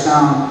passed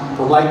down,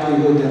 the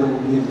likelihood that it will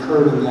be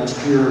incurred in the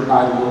next year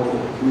by the local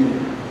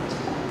community?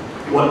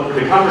 What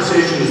the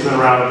conversation has been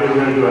around, if they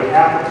were going to do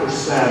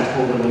 0.5%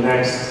 over the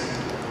next,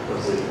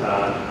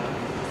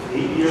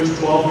 8 years,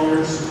 12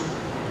 years?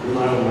 I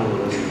don't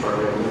remember this part.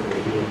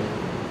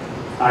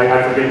 I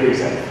forget the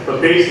exact. But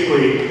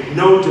basically,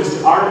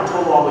 our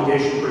total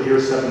obligation per year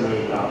is $7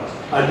 million.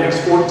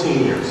 Next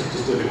 14 years,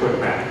 just did a quick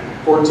math.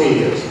 14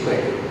 years,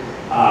 thank you.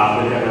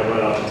 I have that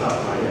right off the top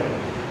of my head.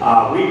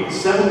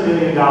 $7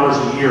 million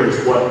a year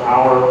is what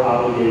our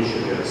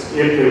obligation is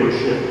if they were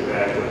shifted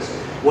back to us.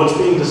 What's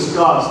being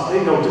discussed,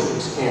 they know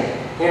districts can't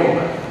handle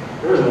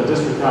that. There isn't a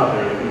district out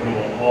there that can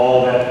handle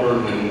all that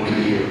burden in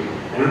 1 year.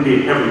 And it would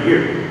be every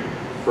year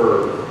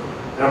forever.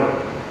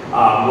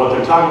 What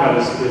they're talking about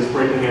is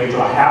breaking it into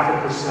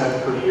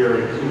 0.5% per year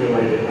and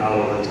accumulated out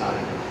over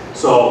time.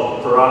 So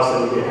for us, it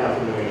would be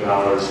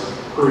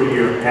 $500,000 per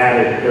year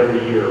added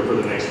every year for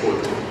the next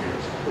 14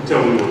 years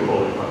until we were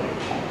fully funded.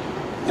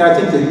 Yeah, I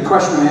think the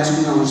question I'm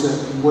asking though is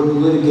that would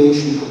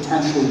litigation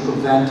potentially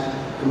prevent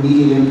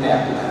immediate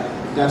impact of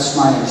that? That's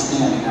my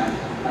understanding.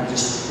 I'm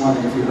just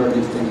wondering if you heard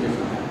anything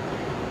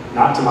different.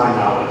 Not to my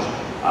knowledge.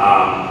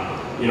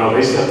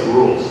 They set the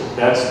rules.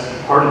 That's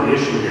part of the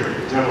issue here.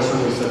 The General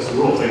Assembly sets the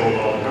rules. They hold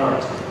all the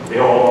cards. They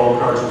hold all the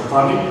cards for the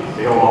funding.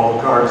 They hold all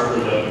the cards for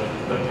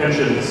the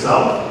pension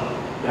itself.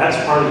 That's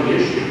part of the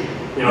issue.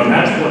 And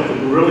that's what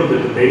really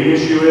the debate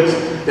issue is.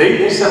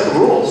 They set the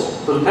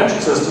rules for the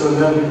pension system,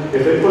 and then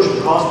if they push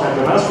the cost back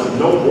on us with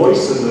no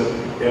voice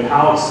in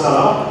how it's set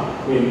up,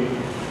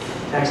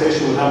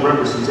 taxation without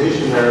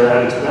representation there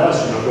at its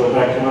best, go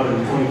back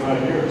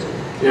 225 years.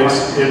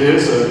 It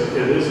is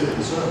a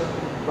concern.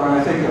 But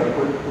I think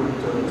what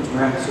Mr.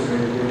 Matt said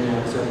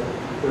is that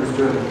there's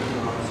been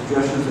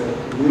suggestions that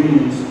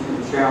unions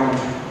can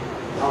challenge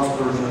the House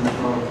version of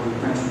the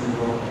pension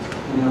bill.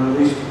 And there are at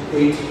least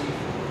 8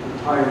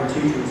 retired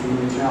teachers who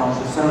may challenge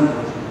the Senate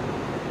version.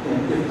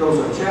 And if those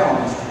are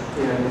challenged,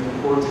 and the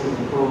court should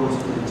impose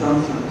an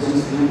injunction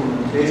against the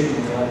implementation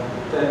of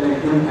that may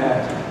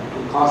impact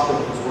the cost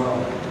shift as well.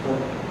 But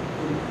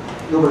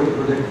nobody can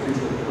predict the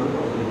future of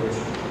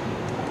litigation.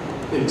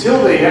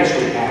 Until they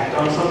actually act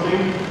on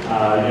something,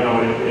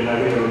 and I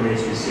think it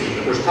remains to be seen.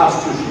 But there's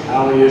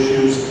constitutionality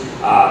issues.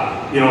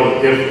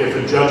 If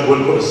a judge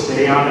would put a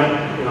stay on it,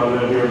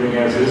 then everything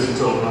as is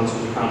until it runs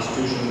through the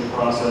constitution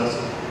process.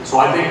 So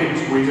I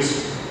think we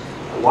just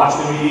watch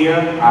the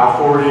media. I'll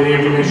forward any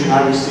information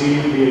I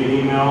receive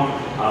via email.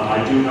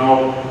 I do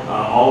know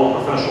all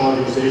the professional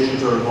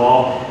organizations are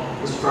involved.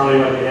 Mr. Farley,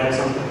 would you like to add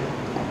something?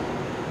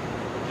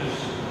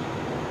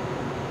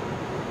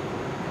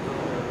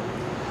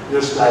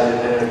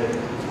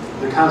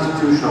 The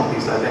constitutional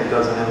piece, I think,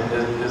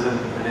 isn't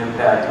an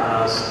impact on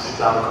us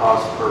on the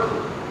cost per,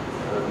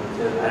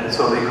 and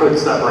so they could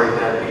separate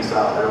that piece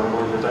out. I don't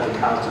believe there's any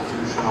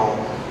constitutional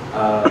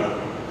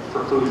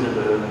preclusion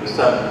to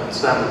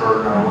send the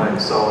burden our way.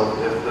 So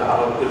if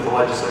the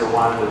legislature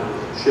wanted to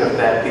shift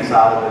that piece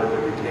out of it,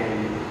 if it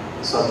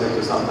became subject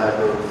to some type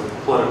of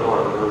political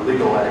or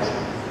legal action,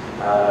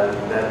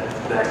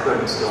 that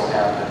couldn't still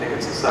happen. I think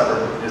it's it's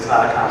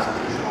not a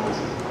constitutional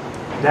issue.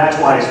 That's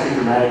why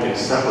Speaker Madigan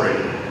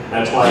separated it.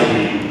 That's why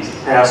he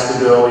passed the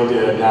bill he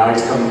did. Now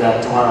he's coming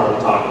back tomorrow to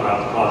talk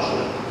about the cost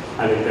shift.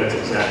 I think that's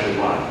exactly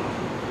why.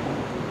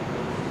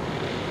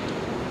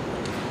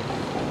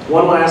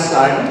 One last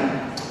item.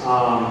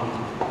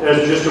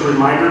 As just a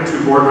reminder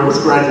to board members,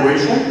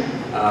 graduation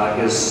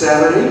is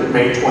Saturday,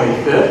 May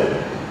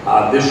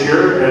 25th. This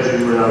year, as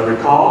you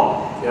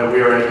recall,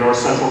 we are at North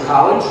Central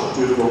College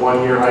due to the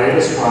one-year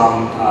hiatus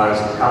from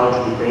College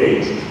of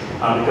DuPage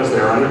because they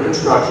are under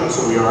construction.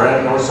 So we are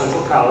at North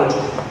Central College.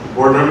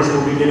 Board members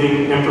will be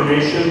getting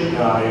information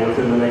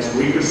within the next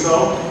week or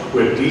so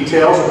with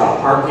details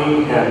about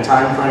parking and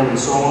time frame and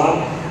so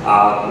on.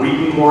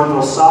 Wheaton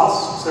Moorville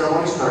South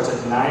ceremony starts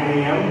at 9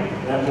 a.m.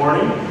 that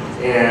morning,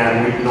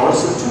 and Wheaton North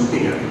at 2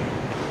 p.m.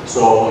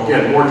 So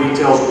again, more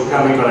details will be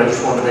coming, but I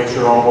just wanted to make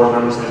sure all board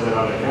members have that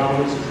on their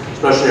calendars,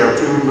 especially our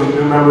 2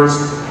 new members.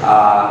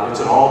 It's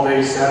an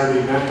all-day Saturday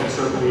event, and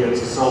certainly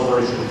it's a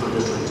celebration for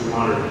District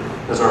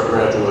 200 as our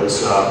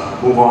graduates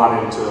move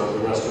on into the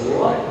rest of their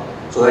life.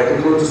 So that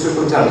concludes the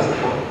superintendent's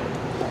report.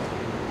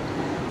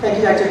 Thank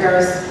you, Dr.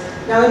 Harris.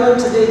 Now we move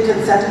to the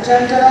consent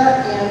agenda,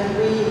 and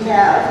we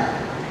have,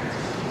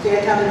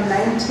 I counted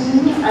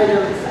 19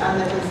 items on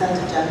the consent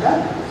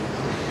agenda.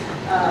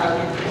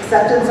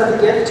 Acceptance of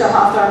a gift to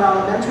Hawthorne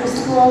Elementary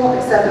School,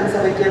 acceptance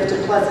of a gift to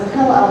Pleasant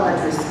Hill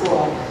Elementary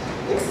School,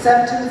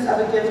 acceptance of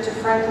a gift to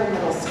Franklin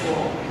Middle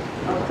School,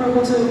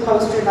 approval to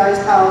post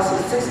revised policy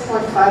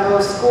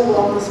 6.50 school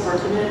wellness for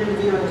community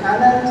review and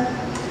comment,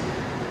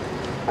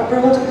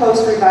 approval to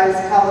post revised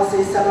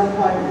policy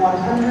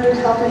 7.100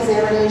 health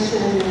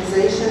examination,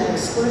 immunization, and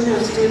exclusion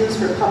of students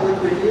for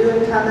public review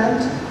and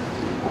comment,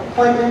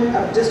 appointment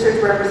of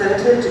district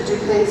representative to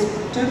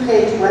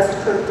DuPage West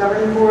Cook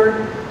Governing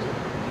Board,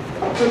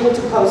 approval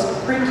to post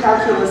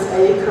pre-calculus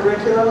A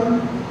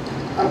curriculum,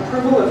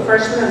 approval of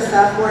freshman and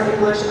sophomore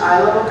English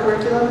I-level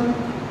curriculum,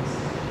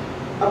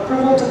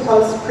 approval to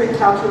post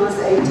pre-calculus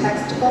A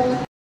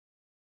textbook,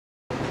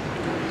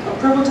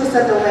 approval to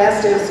set the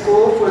last day of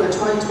school for the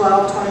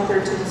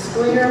 2012-2013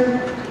 school year,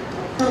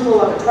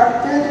 approval of a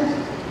truck bid,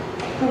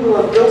 approval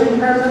of building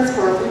permits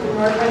for Wheaton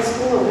North High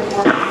School and Wheaton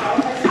North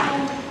South High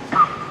School,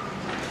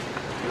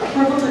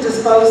 approval to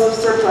dispose of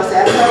surplus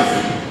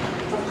assets,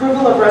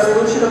 approval of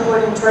resolution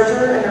appointing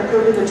treasurer and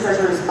approving the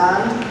treasurer's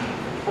bond,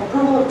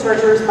 approval of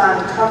treasurer's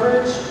bond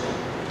coverage,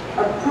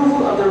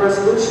 approval of the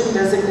resolution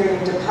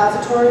designating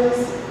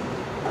depositories,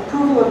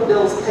 approval of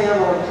bills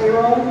payable and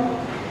payroll,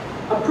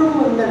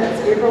 approval of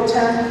minutes April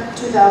 10,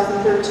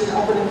 2013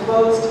 open and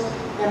closed,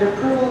 and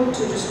approval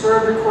to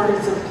defer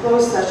recordings of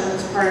closed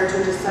sessions prior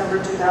to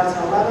December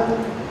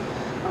 2011,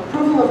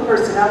 approval of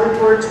personnel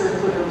report to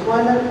include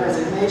employment,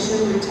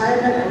 resignation,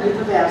 retirement, and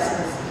leave of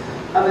absence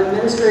of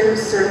administrative,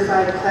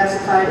 certified,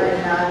 classified,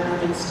 and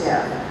non-union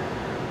staff.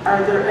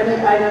 Are there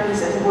any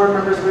items any board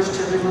members wish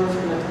to remove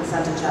from the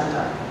consent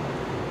agenda?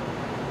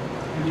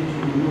 I need to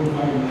remove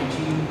item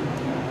 19.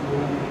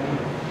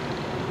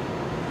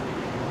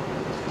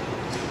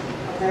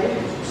 Okay.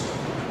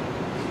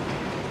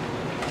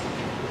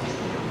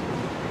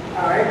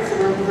 All right, so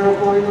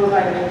we'll remove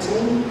item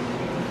 18.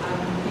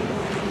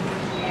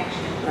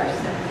 Right.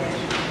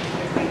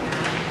 Okay.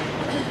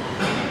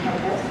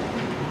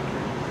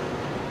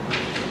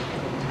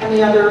 Any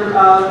other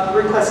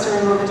requests to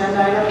remove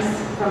agenda items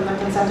from the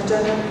consent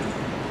agenda?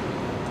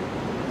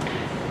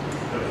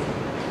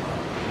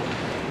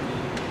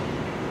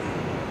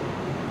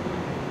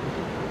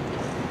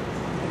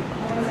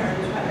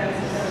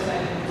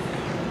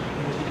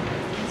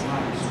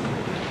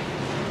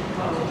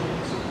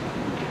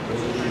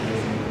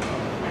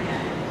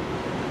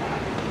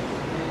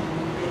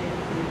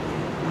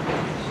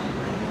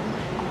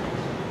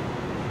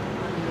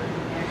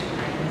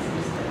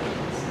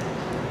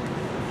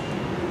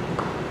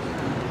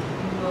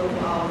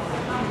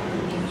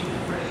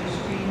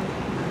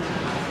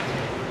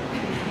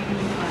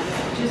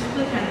 Just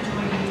click on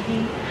join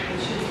meeting, it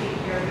should take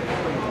care of it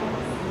for you.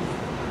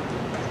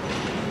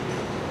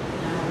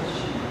 Now it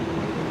should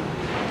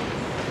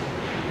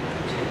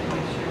check to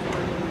make sure it's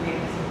working.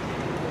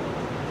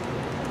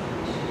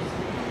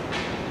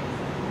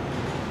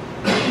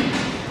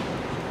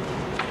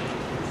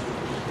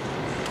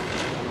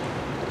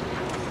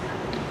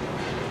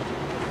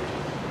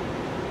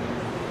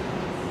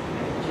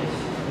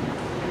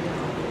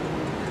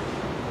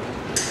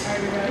 Are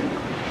you ready?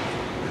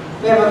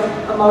 We have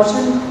a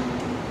motion.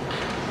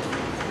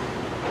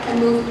 I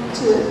move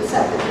to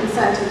accept the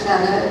consent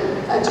agenda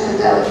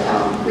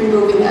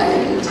removing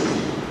item 18.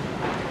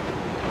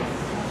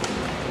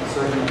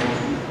 Second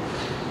motion.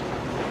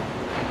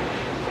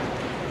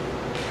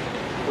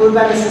 Moved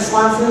by Mr.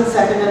 Swanson,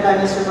 seconded by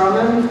Mr.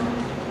 Roman.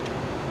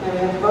 May we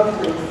have a vote,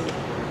 please?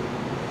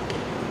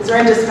 Is there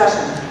any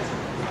discussion?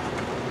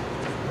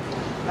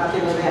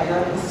 Nothing, we have the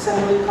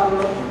assembly call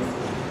roll, please.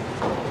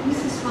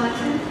 Mrs.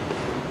 Swanson?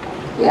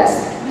 Yes.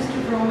 Mr.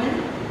 Broman?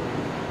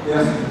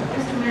 Yes.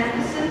 Mr.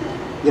 Matheson?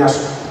 Yes.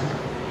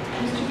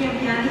 Mr.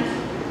 Gambiani?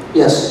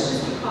 Yes.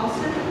 Mr.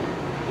 Paulson?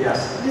 Yes.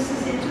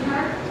 Mrs.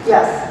 Interhart?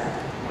 Yes.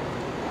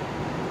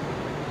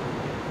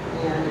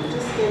 And it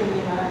just gave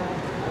me my...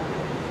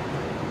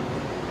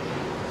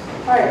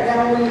 All right,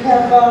 now we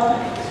have, okay,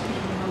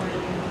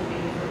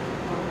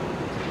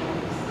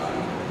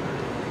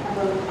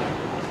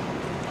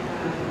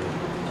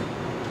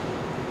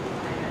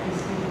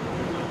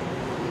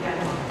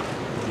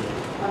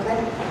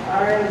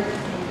 all right.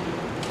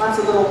 Lots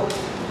of little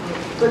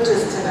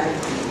glitches tonight.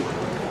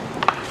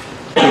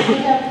 We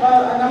have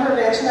a number of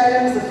action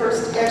items. The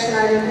first action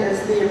item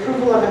is the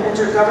approval of an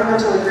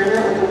intergovernmental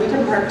agreement with the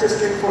Weekend Park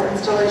District for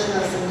installation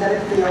of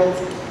synthetic fields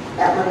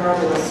at Monroe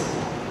Middle School.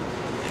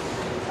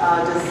 Do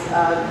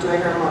I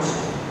hear a motion?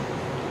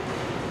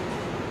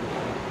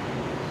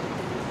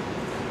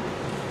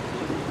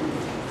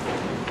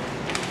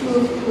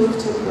 Move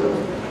to approve.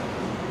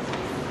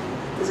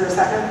 Is there a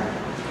second?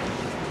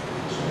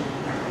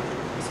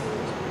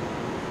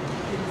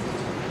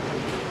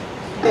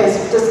 Okay, so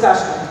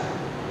discussion.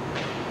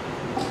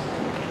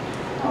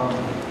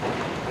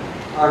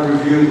 I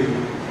reviewed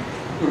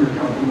the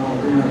intergovernmental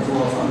agreement as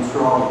well as I'm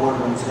sure all board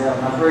members have,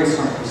 and I've raised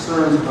some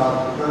concerns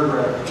about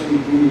paragraph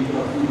 3B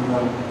of the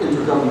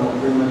intergovernmental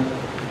agreement.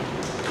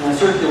 And I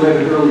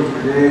circulated earlier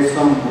today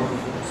some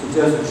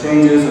suggested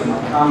changes and my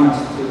comments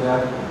to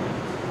that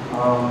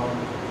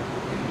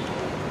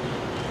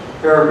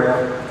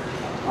paragraph.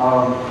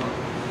 I'm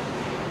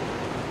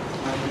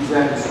not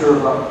exactly sure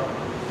about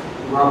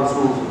Robert's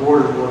Rules of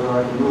Order, whether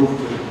I can move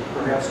to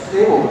perhaps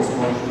table this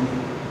motion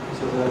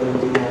so that it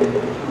will be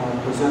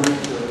presented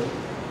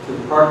to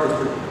the Park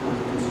District with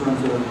the concerns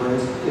that are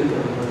raised, if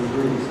everybody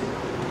agrees.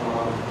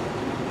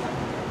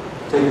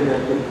 Take it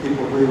that if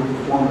people agree with the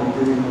formal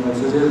agreement as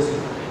it is,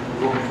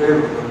 we'll vote in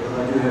favor of it.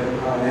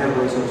 But I have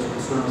raised those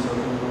concerns, so I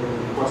don't know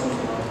any questions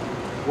about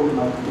what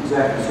my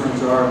exact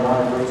concerns are and why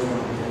I raised them.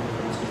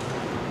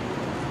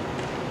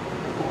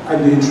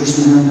 I'd be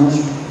interested in hearing those.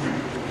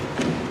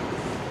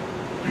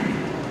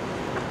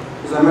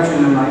 As I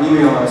mentioned in my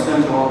email I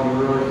sent to all of you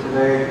earlier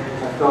today, I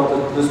felt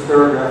that this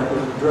paragraph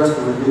would address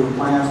the review of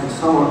plans was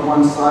somewhat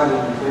one-sided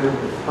in favor of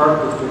the Park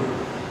District,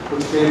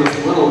 which gave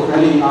us little, if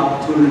any,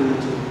 opportunity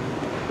to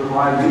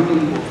provide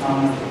meaningful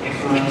comments or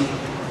concerns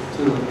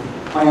to the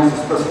plans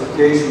and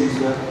specifications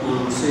that were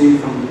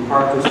received from the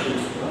Park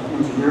District's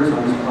engineers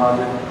on this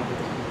project,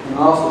 and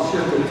also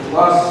shifted to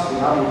us the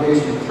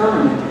obligation to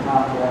terminate the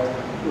contract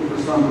if for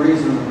some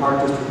reason the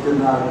Park District did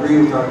not agree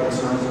with our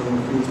concerns and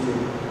refused to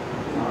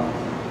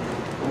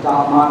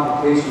adopt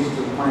modifications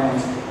to the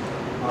plans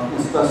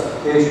and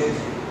specifications.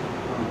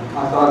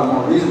 I thought a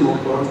more reasonable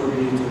approach would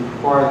be to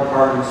require the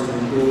parties to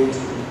engage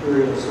in a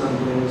period of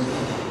 7 days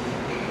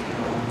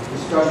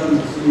discussion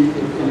to see if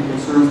any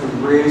concerns that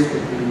were raised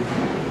could be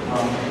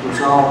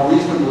resolved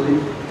reasonably.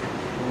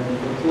 And if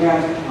they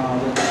can't,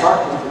 then the Park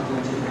District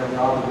then should have the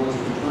obligation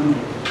to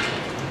terminate.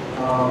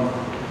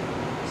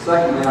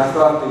 Secondly, I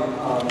thought the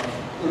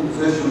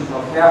imposition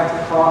of half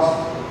the cost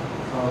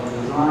of the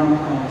design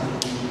plans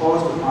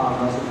imposed upon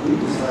us if we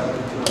decided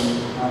to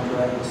terminate the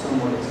contract was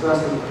somewhat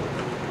excessive. I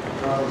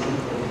thought we should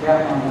put a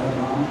cap on that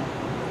amount.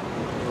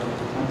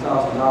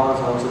 $10,000,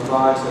 I was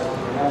advised that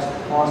perhaps the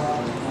cost of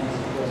these plans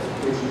and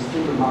specifications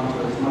could amount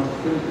to as much as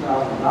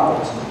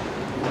 $50,000.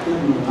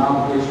 Including an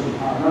obligation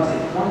upon us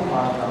of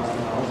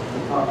 $25,000 if we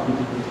thought we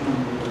needed to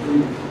terminate the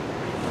agreement.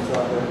 I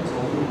thought that was a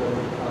little bit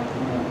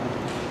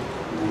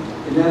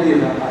in any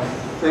event, I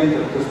think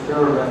that this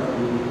paragraph can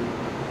be,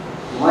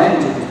 the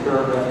language of this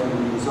paragraph can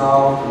be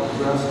resolved and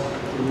addressed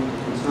the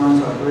concerns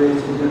I've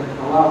raised and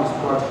allow this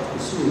project to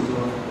proceed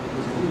or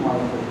as we want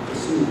it to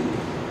proceed.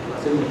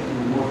 I think it can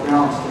be more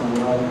balanced than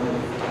what I could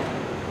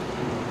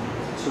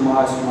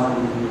surmise from my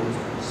review of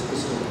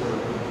specific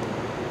paragraph.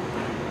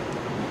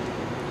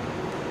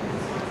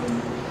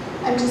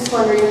 I'm just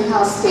wondering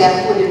how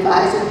staff would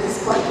advise at this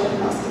point, Kevin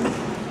Nelson.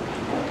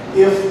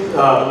 If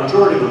the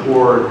majority of the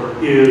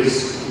board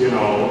is, in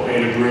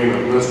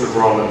agreement with Mr.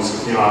 Broman's,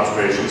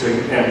 observations, and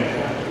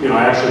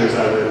actually as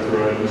I read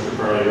through it, Mr.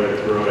 Farley read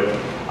through it,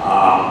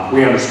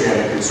 we understand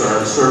the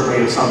concerns. Certainly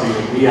it's something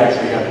that we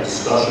actually had a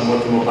discussion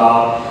with him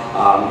about.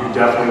 You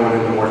definitely went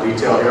into more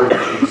detail here,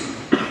 which is,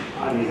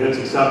 it's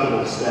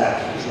acceptable to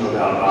staff, there's no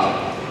doubt about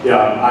it.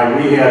 Yeah,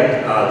 we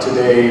had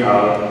today,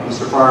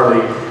 Mr.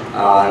 Farley,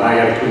 and I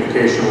had a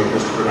communication with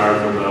Mr. Bernard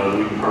from the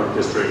Weekend Park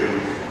District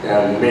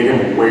and made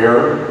him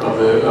aware of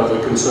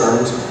the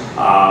concerns.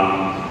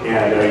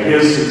 And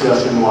his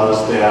suggestion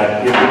was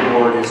that if the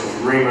board is in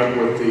agreement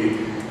with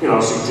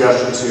the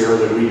suggestions here,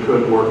 that we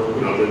could work,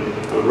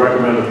 that I would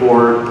recommend the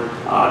board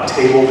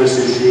table this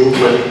issue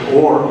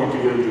or you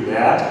could either do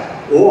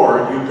that,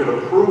 or you could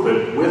approve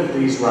it with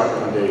these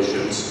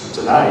recommendations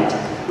tonight.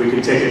 We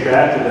could take it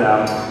back to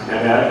them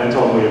and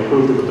tell them we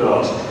approved it with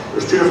those.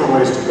 There's two different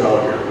ways to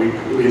go here.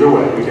 Either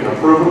way, we can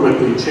approve it with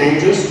the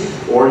changes,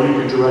 or you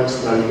could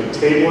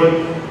table it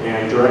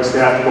and direct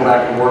staff to go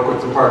back and work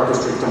with the Park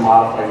District to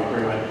modify the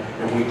agreement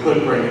and and we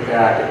could bring it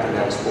back at the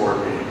next board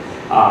meeting.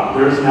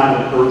 There's not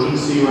an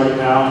urgency right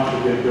now.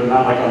 They're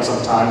not like on some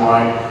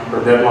timeline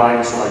or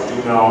deadline, so I do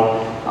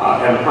know.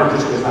 And the park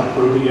district has not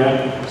approved it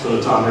yet, so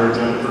it's on their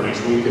agenda for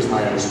next week, is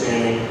my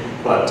understanding.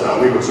 But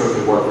we would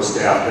certainly work with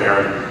staff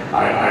there.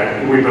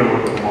 We've been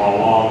working with them all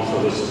along,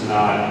 so this is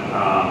not,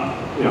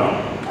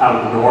 out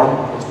of the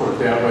norm, let's put it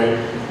that way.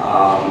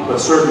 But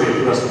certainly, if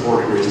the rest of the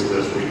board agrees to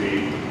this, we'd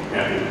be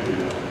happy to do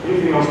that.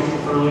 Anything else, Mr.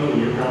 Furley, in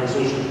your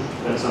conversation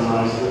that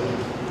summarizes it?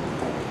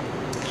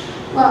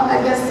 Well,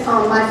 I guess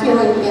my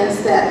feeling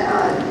is that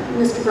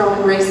Mr.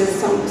 Broman raises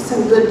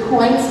some good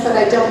points, but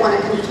I don't want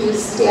to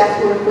confuse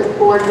staff work with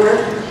board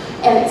work.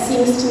 And it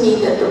seems to me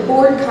that the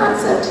board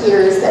concept here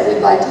is that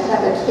we'd like to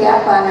have a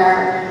cap on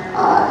our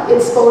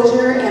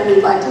exposure, and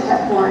we'd like to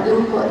have more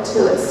input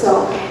to it.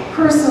 So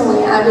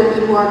personally, I would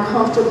be more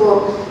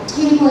comfortable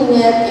tabling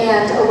it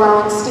and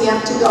allowing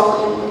staff to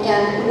go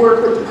and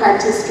work with the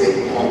park district,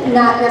 and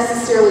not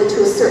necessarily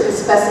to a certain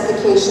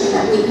specification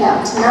that we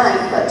have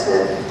tonight, but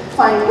to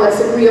find what's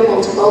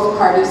agreeable to both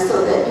parties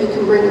so that you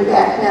can bring it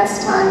back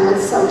next time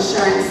with some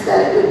assurance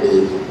that it would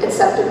be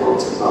acceptable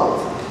to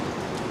both.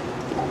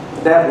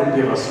 That would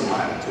give us some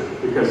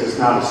latitude, because it's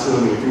not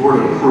assuming if you were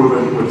to approve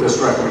it with this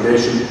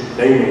recommendation,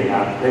 they may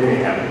have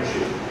an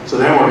issue. So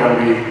then we're going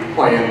to be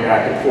playing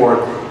back and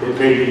forth. It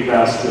may be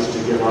best just to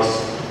give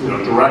us,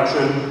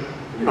 direction,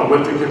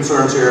 with the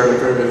concerns here.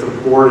 If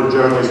the board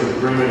generally is in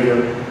agreement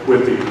here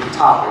with the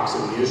topics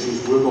and the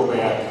issues, we'll go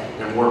back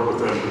and work with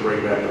them to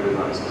bring back the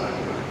revised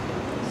document.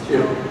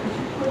 Yeah.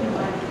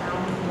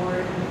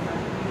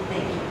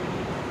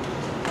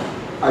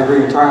 I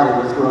agree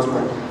entirely with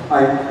Rosemary.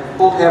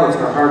 Old habits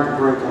are hard to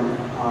break, and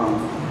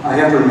I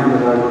have to remember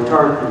that I worked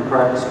hard in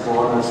practice of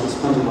law, and I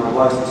suspended my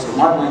license. So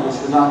my language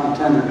should not be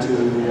tendered to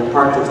the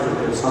park district.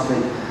 It's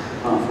something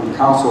from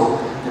council,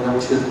 and that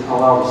we should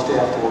allow the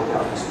staff to work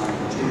out this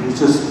language. It's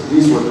just,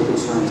 these were the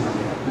concerns I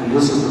had, and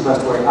this is the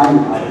best way I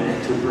knew how to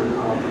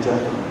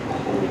project them.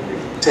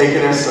 Take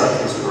it as such,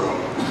 Mr. Rowe.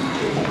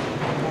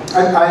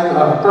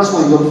 I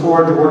personally look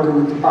forward to working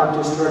with the park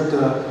district in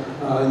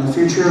the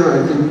future.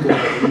 I think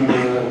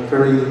we're a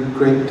very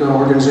great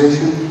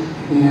organization,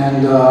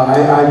 and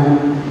I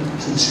would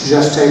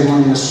suggest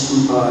tabling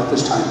this at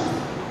this time.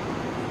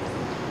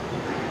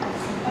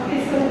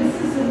 Okay, so this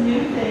is a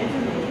new thing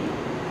for me.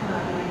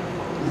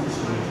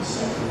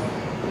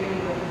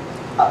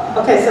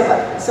 Okay,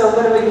 so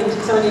what do we need?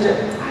 So we need to.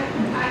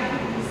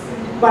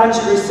 Why don't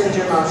you rescind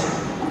your motion?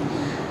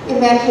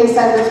 In that case,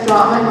 I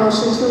withdraw my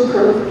motion to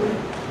approve.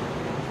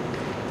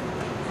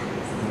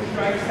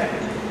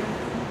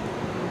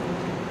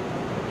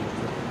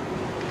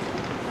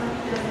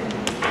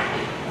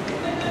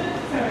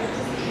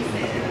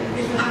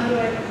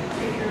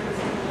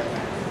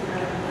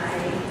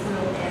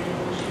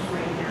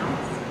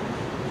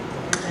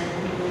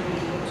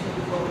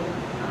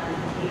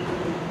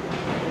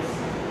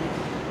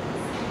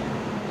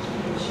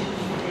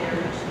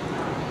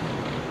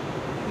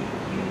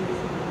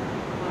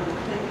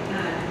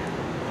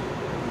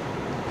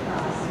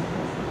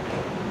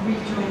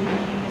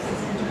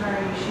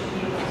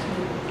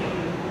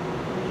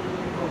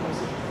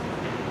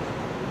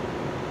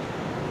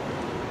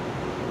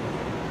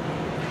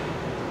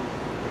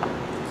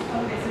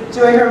 Do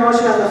I hear a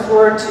motion on the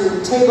floor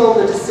to table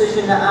the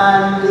decision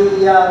on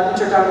the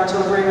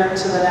intergovernmental agreement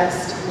to the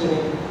next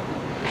meeting?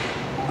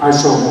 I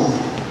so move.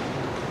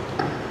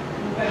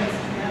 Moved by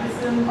Mr.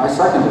 Madison. I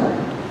second it.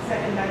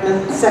 Second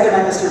by Second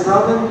by Mr.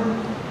 Broman.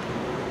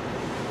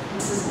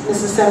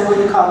 Mrs. Sen, will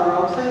you call the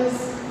roll, please?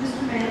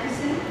 Mr.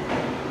 Madison.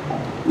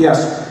 Yes.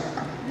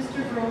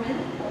 Mr. Broman.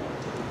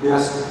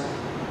 Yes.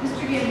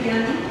 Mr.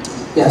 Gambiani.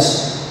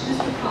 Yes.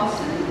 Mr.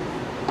 Paulson.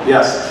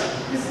 Yes.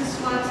 Mrs.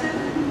 Swanson.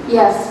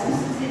 Yes.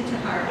 Mrs.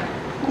 Intihar.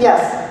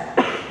 Yes.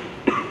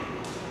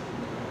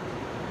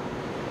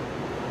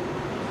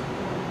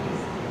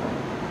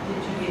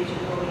 Did you get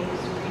your voting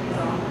screen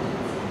on?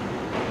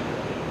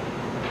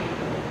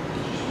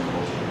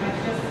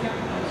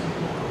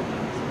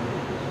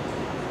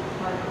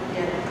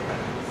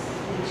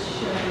 It's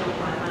showing on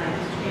my mind.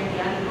 Mr.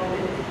 Gambiani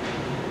voted.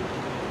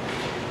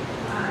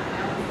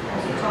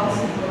 Mr.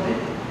 Paulson voted.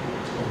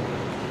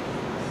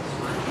 Mrs.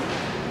 Swanson.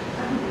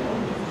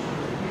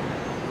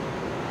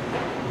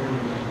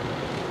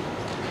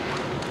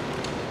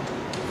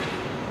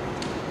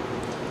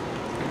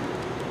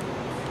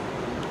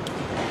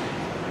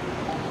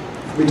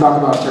 We talk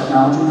about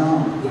technology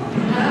now?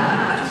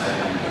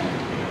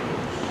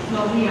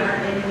 Well, we are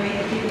anyway,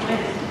 if you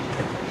went.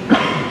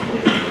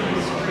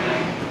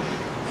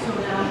 So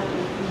now,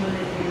 you want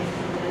to advance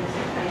to the next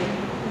item,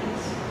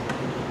 please?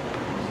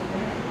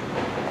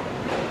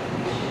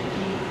 It should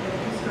be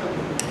the stroke.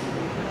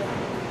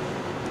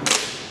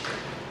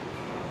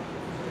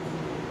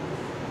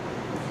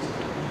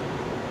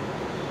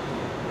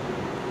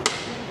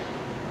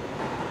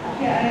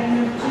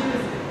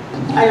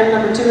 Item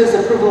number 2 is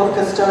approval of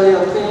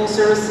custodial cleaning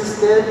services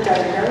bid.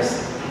 Dr. Harris?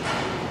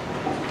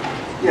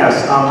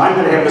 Yes, I'm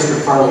going to have Mr.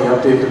 Farley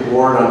update the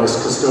board on this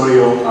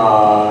custodial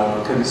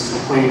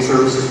cleaning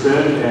services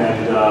bid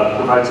and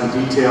provide some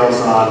details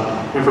on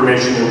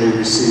information that we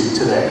received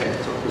today.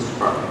 So, Mr.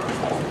 Farley.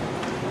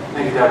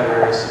 Thank you, Dr.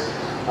 Harris.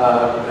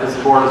 As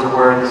the board is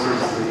aware, this is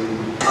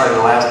probably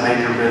the last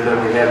major bid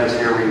that we had this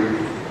year. We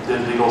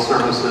did legal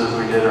services,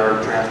 we did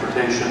our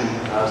transportation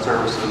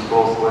services,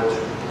 both which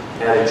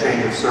had a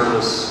change of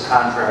service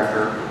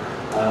contractor.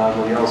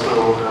 We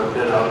also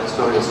bid out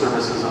custodial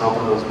services and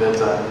opened those bids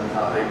on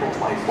April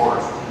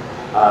 24th.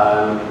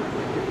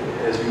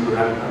 As you,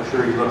 I'm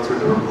sure you looked through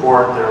the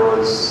report, there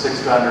was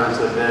 6 vendors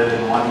that bid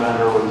and 1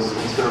 vendor was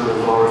considerably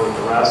lower than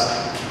the rest.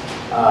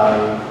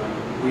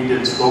 We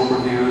did scope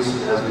reviews,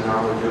 as we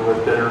normally do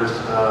with bidders,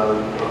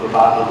 of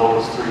about the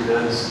lowest 3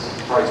 bids,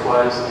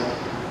 price-wise.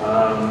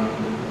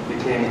 It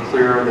became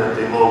clear that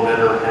the low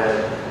bidder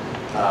had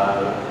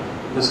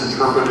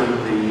misinterpreted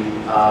the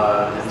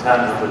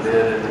intent of the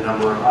bid and the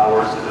number of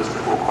hours the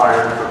district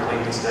required for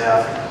cleaning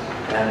staff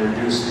and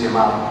reduced the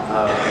amount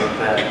of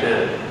that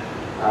bid.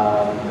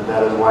 And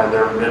that is why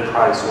their bid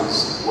price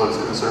was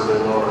considerably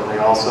lower. They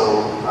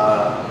also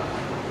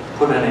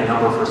put in a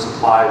number for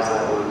supplies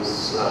that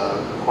was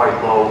quite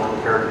low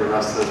compared to the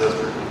rest of the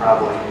district and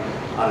probably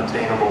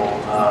unattainable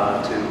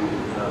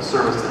to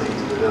service the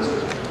needs of the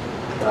district.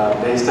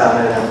 Based on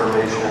that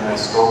information and that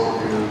scope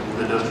review,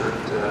 the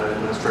district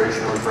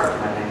administration was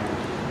recommending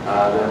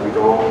that we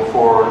go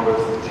forward with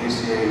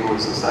GCA, who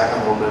was the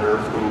second low bidder,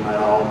 who met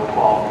all the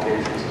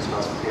qualifications and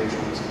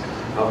specifications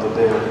of the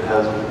bid,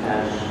 as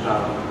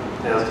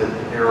did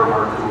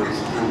Aramark, who was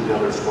doing the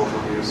other scope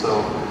review.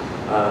 So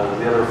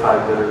the other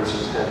 5 bidders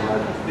had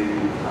met the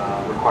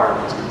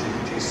requirements, but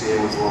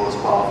GCA was the lowest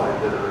qualified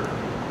bidder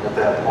at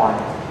that point.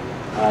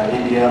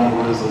 ADM,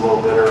 who is the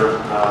low bidder,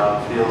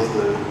 feels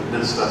the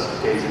bid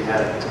specification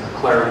had a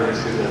clarity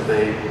issue that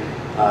they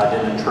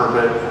didn't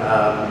interpret.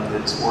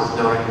 It's worth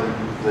noting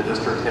that the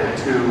district had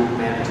 2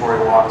 mandatory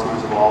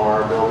walkthroughs of all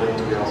our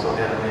buildings. We also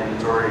had a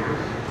mandatory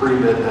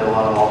pre-bid that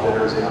allowed all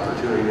bidders the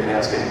opportunity to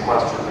ask any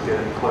questions to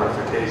get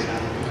clarification.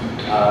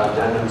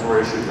 Addendums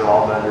were issued to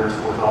all vendors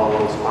with all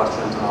those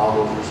questions and all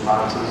those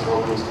responses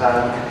over this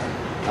time.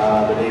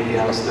 But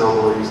ADM still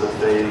believes that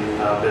they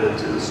bidded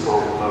to the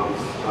scope of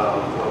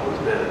what was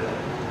bid.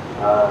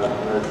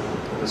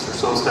 Mr.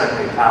 Sostek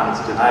made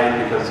comments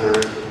tonight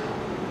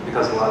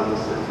because a lot of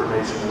this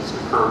information has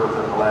occurred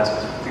within the last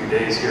few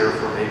days here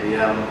from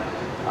ADM,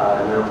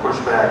 and their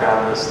pushback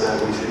on this that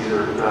we should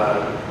either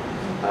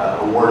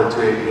award it to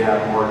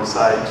ADM or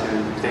decide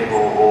to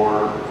table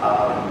or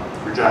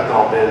reject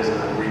all bids and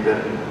then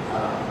rebid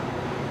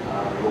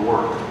the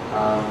work.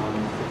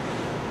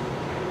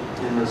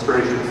 The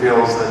administration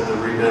feels that the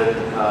rebid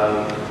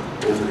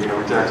is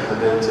rejecting the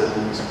bids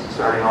and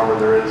starting over.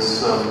 There is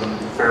some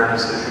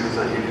fairness issues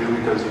that you do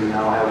because you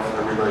now have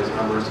everybody's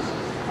numbers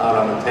out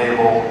on the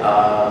table.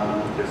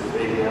 If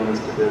ADM is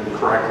to bid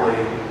correctly,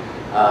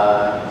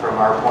 from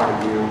our point of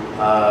view,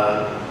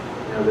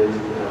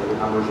 the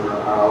numbers are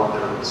out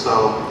there.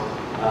 So,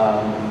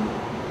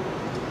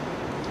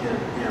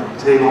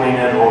 tabling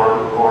it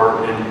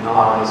or in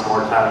allowing us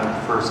more time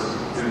for some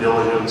due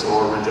diligence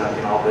or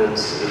rejecting all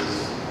bids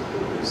is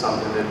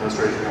something the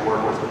administration can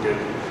work with. We could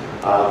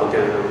look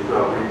at it or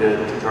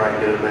rebid to try and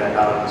get it back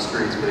out on the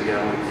streets, but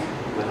again,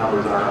 the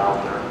numbers aren't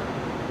out there.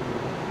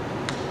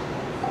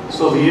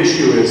 So the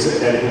issue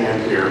is at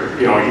hand here.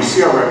 You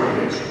see our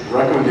recommendation. The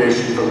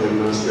recommendation from the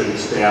administrative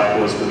staff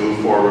was to move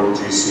forward with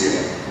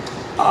GCA.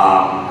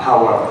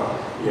 However,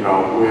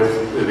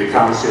 with the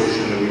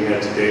conversation that we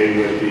had today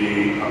with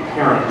the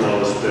apparent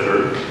lowest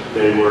bidder,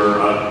 they were,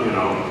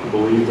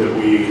 believe that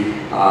we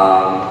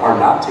are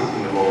not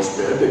taking the lowest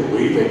bid. They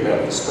believe they've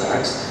met the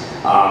specs.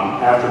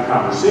 After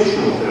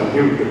conversation with them,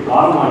 here, the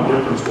bottom line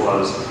difference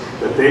was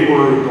that they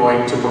were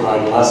going to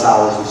provide less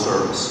hours of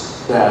service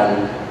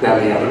than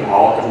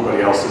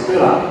everybody else had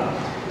bid on,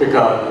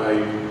 because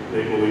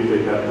they believe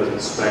they met the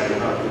spec of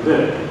the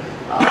bid.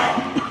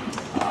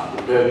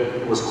 The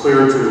bid was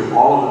clear to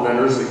all of the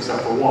vendors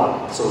except for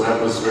one, so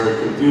that was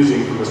very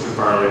confusing for Mr.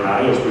 Farley and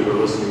I as we were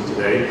listening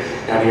today.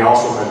 And he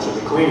also mentioned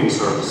the cleaning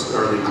service,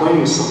 or the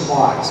cleaning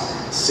supplies.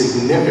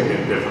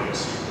 Significant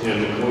difference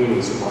in the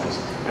cleaning supplies.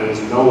 And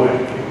there's no way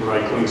you can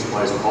provide cleaning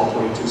supplies on all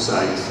 22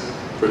 sites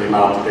for the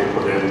amount that they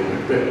put into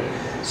their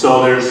bid.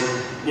 So there's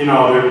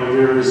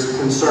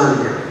concern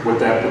here with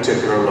that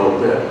particular low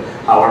bid.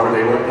 However,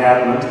 they were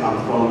adamant on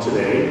the phone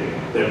today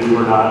that we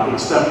were not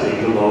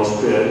accepting the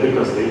lowest bid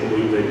because they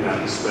believe they met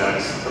the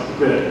specs of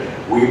the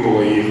bid. We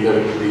believe that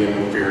it would be an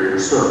inferior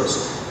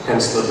service,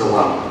 hence the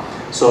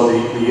dilemma. So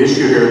the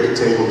issue here at the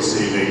table this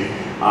evening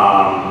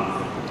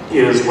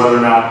is whether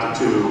or not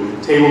to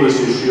table this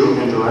issue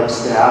and direct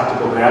staff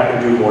to go back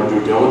and do more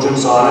due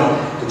diligence on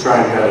it to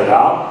try and vet it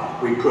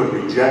out. We could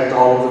reject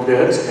all of the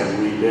bids and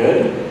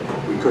rebid.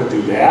 We could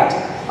do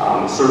that.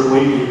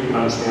 Certainly, you can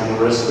understand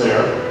the risk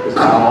there, because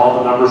not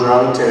all the numbers are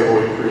on the table.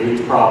 It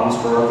creates problems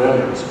for our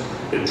vendors.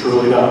 It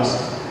truly does.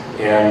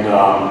 And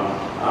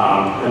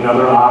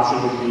another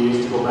option would be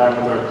is to go back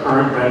with our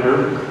current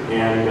vendor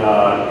and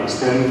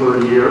extend for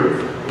a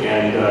year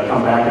and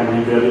come back and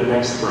rebid it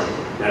next spring.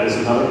 That is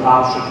another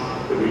option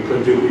that we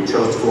could do. We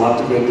chose to go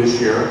out to bid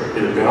this year.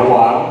 It had been a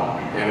while,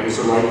 and it was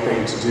the right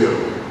thing to do.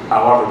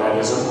 However, that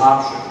is an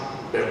option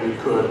that we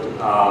could,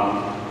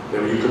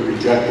 that you could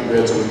reject the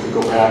bids and we could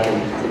go back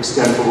and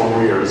extend for 1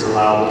 more year. It's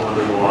allowable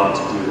under the law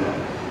to do that.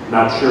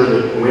 Not sure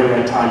that we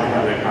haven't had time to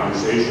have that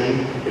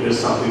conversation. It is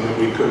something that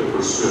we could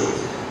pursue.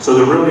 So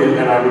there really,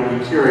 and I would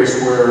be curious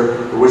where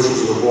the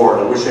wishes of the board.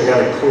 I wish I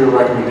had a clear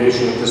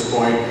recommendation at this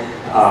point.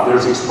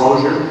 There's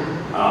exposure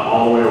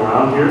all the way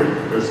around here.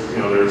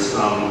 There's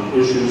some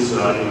issues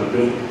in the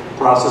bid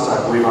process.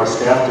 I believe our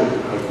staff did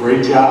a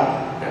great job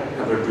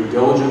at their due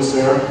diligence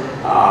there.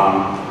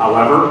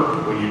 However,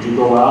 when you do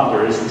go out,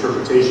 there is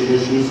interpretation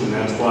issues, and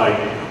that's why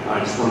I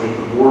just want to make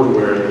the board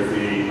aware that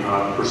the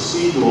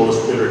perceived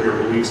lowest bidder here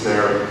believes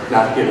they're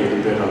not getting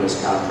the bid on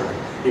this contract,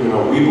 even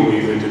though we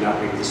believe they do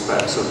not meet the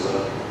specs of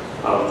the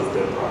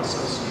bid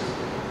process.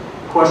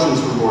 Questions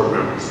from board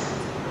members?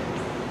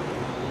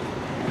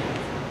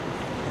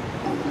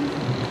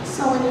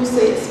 So when you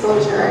say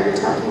exposure, are you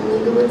talking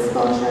legal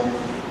exposure?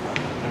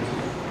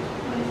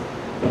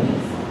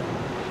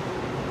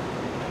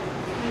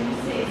 When you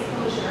say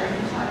exposure, are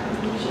you talking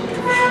legal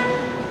exposure?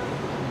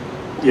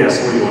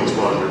 Yes, legal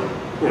exposure.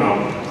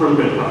 For the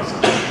bid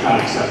process, not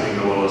accepting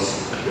the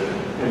lowest bid.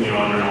 And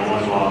under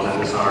Illinois law, that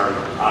is our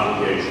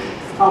obligation.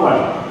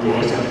 However, we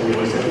always have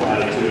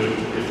latitude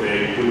if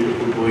we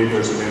believe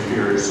there's an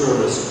inferior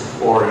service,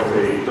 or if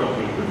they don't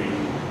meet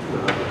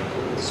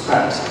the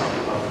specs of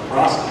the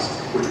process,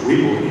 which we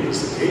believe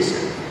is the case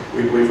here.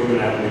 We believe we're going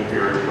to have an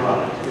inferior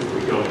product if we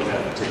go with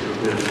that particular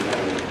bid in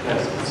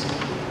essence.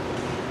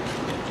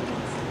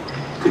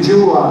 Could you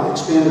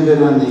expand a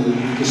bit on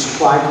the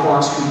supply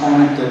cost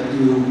component that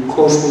you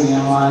closely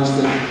analyzed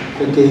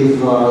that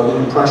gave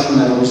an impression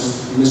that it was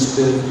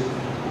misbid?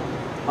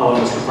 I'll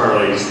let Mr.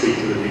 Farley speak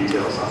to the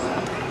details on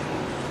that.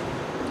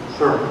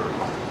 Sure.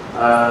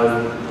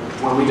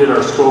 When we did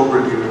our scope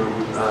review,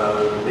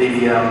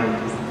 ABM,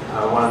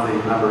 one of the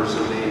members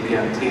of the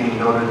ABM team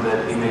noted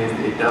that he made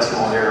a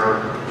decimal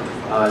error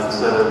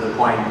instead of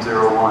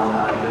 0.01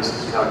 on his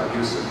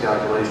use of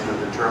calculation of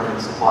determining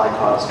supply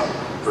cost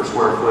per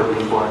square foot.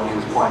 He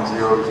used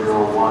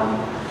 0.001.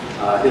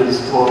 His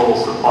total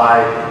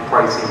supply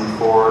pricing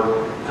for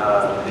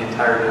the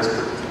entire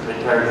district,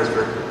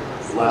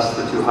 less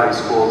the 2 high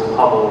schools in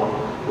Hubble,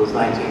 was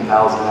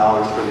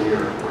 $19,000 for the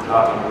year. We're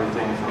talking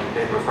everything from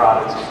paper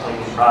products to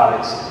cleaning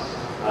products.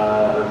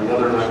 The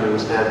other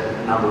vendors had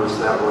numbers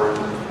that were in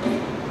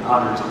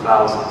hundreds of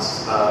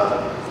thousands.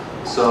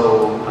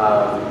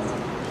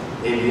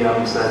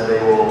 ABM said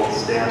they will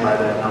stand by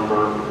that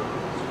number,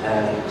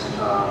 and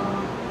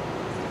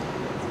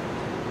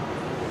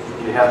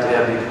you have to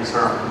be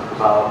concerned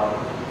about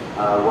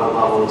what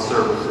level of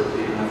service,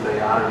 even if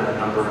they honor that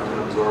number and can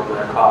absorb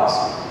that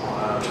cost.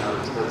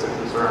 That's a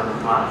concern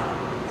of mine.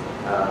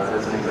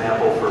 As an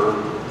example,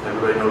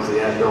 everybody knows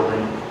the ad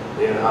building,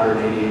 they had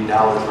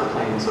 $188 for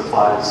cleaning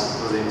supplies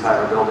for the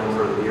entire building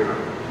for the year.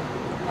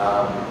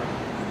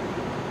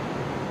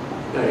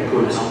 That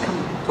includes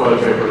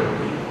toilet paper,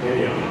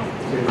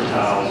 paper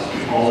towels,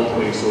 all the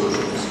cleaning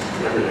solutions,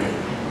 everything.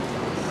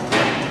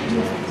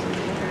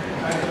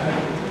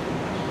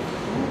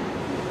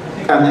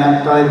 On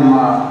that item, I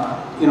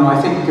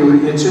think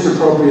it's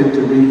inappropriate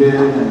to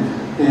rebid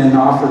and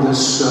offer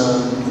this,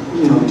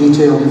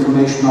 detailed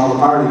information to all the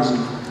parties.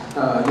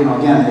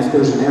 Again, if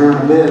there's an error in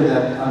a bid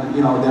that,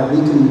 that we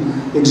can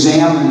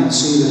examine and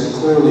see that it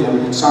clearly,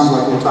 it sounds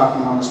like we're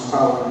talking almost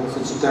about, if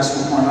it's a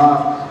decimal point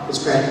off, it's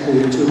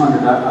practically a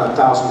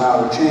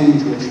 $200,000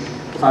 change, which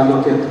if I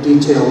look at the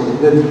detail of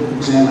the bid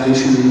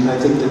examination, I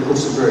think that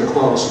puts it very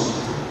close.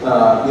 I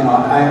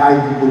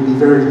would be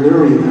very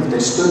leery if they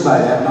stood by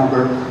that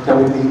number,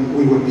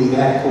 we would be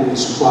adequately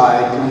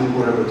supplied, clean,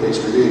 whatever the case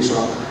may be.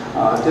 So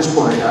at this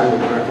point, I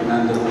would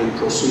recommend that we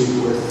proceed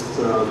with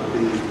the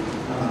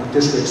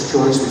district's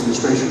choice, the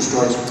administration's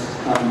choice,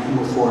 and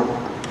move forward.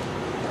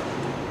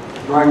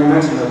 Brian, you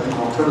mentioned that an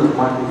alternative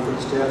might be for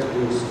the staff to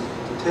do is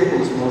to table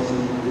this motion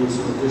and do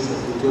some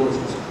additional due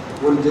diligence.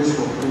 What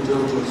additional due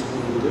diligence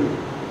would we do?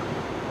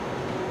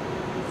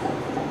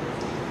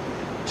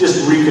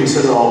 Just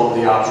reconsider all of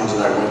the options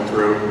that I went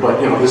through, but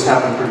this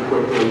happened pretty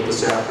quickly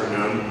this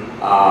afternoon.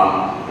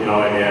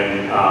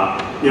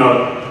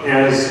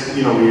 As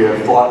we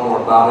have thought more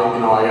about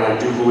it, I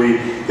do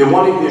believe the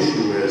one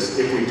issue is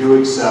if we do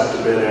accept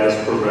the bid as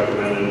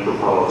recommended and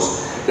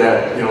proposed,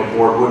 that the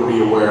board would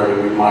be aware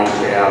that we might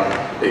have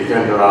a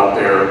vendor out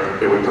there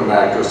that would come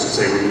back to us to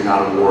say we did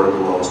not award the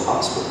lowest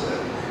possible bid.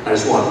 I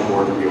just wanted the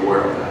board to be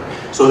aware of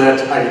that. So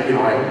that I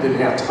didn't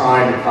have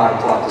time at 5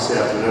 o'clock this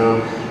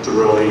afternoon to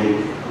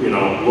really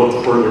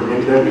look further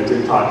into that. We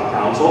did talk to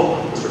council.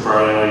 Mr.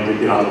 Farley and I did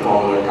get on the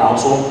phone with our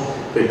council.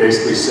 They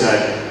basically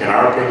said, in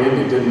our opinion,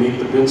 they didn't meet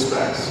the bid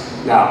specs.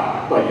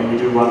 Now, but you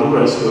do run the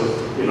risk of,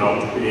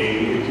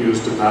 being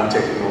accused of not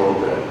taking a little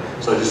bit.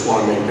 So I just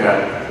want to make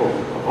that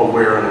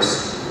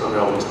awareness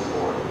available to the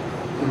board.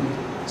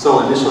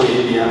 So initially,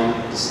 ABM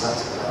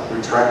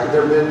retracted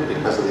their bid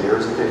because of the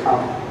errors that they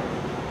found?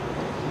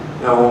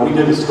 Now, when we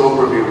did the scope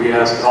review, we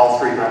asked all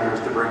 3 vendors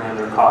to bring in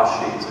their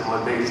cost sheets, and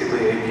what basically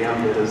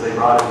ABM did is they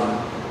brought in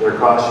their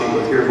cost sheet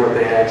with here's what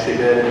they actually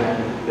did, and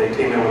then they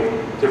came in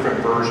with different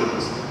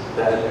versions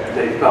that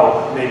they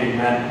felt maybe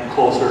meant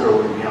closer to,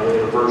 you know, they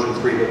had a version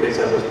 3 that they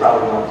said was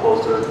probably more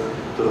closer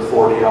to the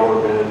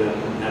 40-hour bid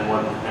and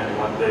what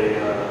they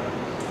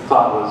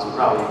thought was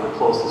probably the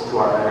closest to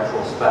our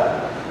actual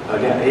spec.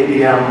 Again,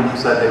 ABM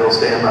said they will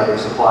stand by their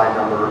supply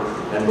number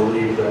and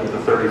believe that the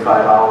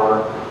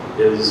 35-hour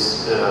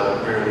is,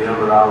 or the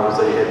number of hours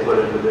they had put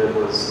in the bid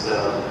was,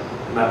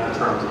 met the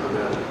terms of the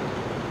bid.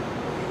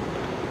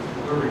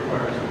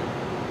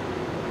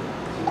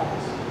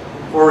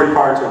 We're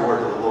required to award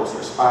to the lowest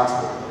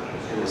responsible,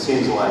 and it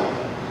seems like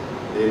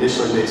they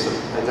initially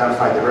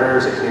identified their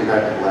errors, it came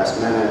back at the last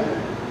minute.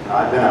 You know,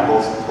 I've been on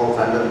both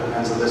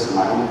ends of this in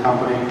my own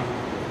company.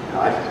 You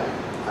know,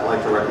 I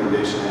like the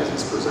recommendation as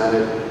it's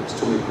presented. There's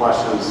too many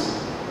questions.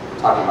 We're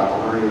talking about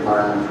the learning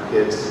environment for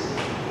kids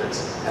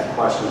that's had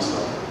questions, so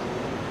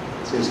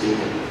it seems to me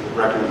that the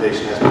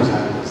recommendation as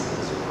presented is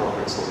the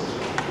appropriate solution.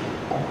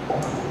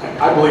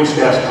 I believe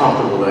staff's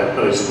comfortable with that,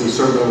 but we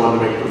certainly want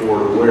to make the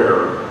board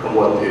aware of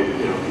what the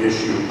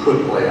issue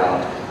could play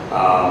out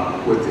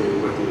with the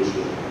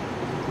issue.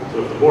 So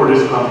if the board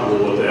is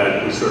comfortable with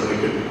that, we certainly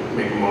could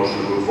make a motion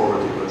to move forward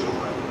with the original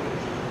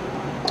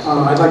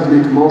recommendation. I'd like to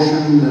make a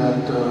motion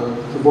that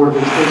the Board of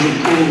Education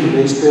approve the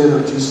base bid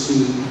of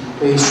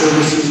GCA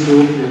Services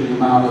Group in the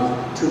amount of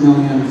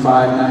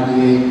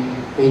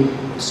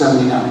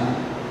 $2,598,879.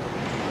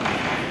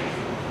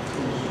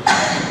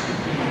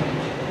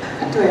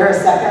 Do we hear a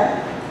second?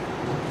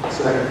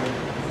 Second.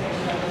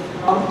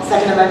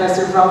 Seconded by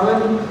Mr.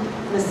 Roman.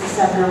 Mrs.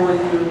 Senator, will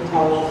you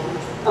call roll?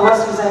 Unless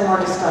there's any more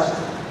discussion.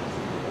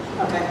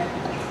 Okay.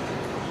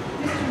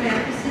 Mr.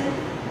 Matheson?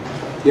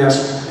 Yes.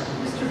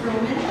 Mr.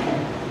 Roman?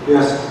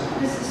 Yes.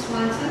 Mrs.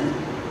 Swanson?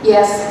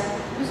 Yes.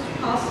 Mr.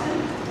 Paulson?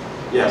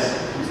 Yes.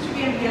 Mr.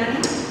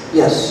 Gambiani?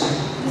 Yes.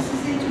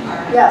 Mrs. Ingemar?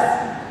 Yes.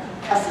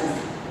 Yeses.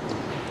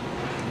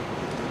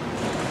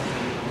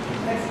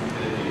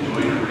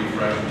 Enjoy your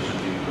refreshments.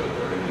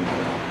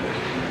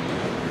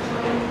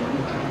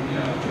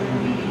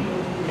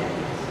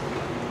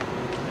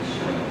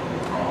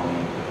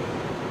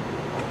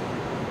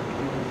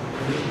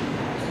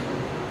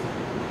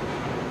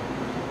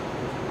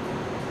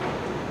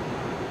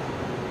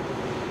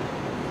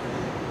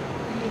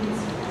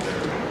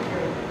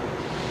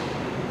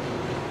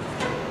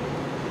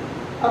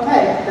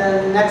 Okay,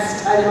 the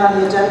next item on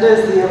the agenda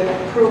is the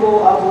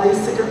approval of a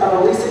lease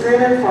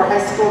agreement for high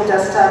school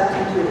desktop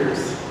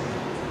computers.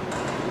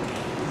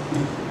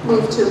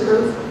 Move to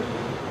approve.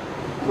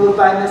 Moved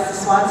by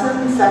Mrs.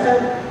 Swanson,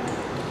 second.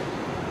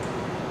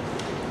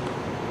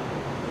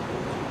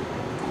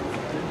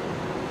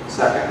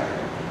 Second.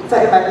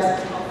 Second by Mrs.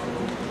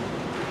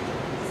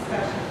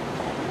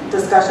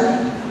 Discussion?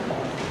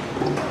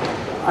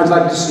 I'd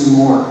like to see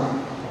more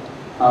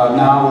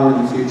now or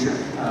in the future.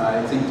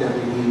 I think that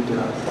we need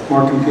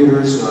more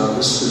computers.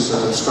 This is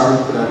a start,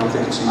 but I don't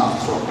think it's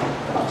enough. So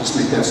I'll just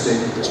make that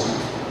statement this time.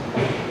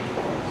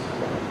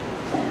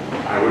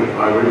 I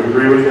would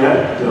agree with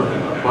that. The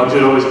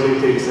budget always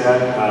dictates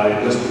that.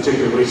 In this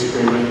particular lease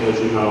agreement, as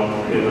you know,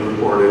 in the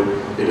report,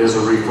 it is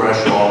a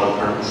refresh of all the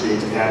current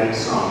machines, adding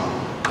some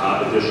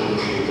additional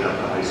machines at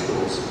the high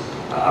schools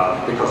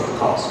because the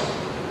cost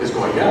is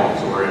going down,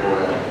 so we're able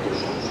to add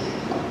additional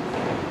machines.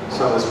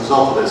 So as a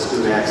result of this,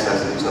 student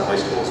access into the high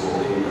schools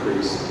will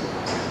increase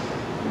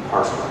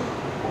partially.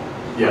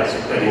 Yes,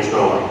 at each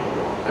building.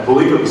 I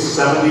believe it was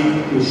 70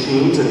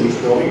 machines in each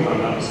building, if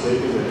I'm not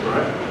mistaken. Is that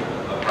correct?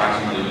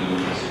 Approximately we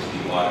moved to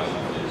 65.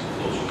 It's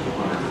closer to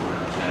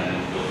 100, 110 in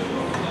each building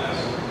over the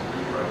last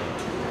refresh.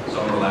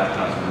 Some are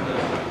laptops, some are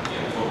desktop.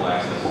 Total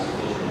access is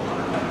closer to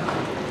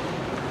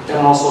 100. And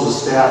also the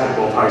staff at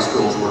both high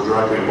schools were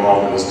directly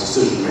involved in this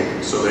decision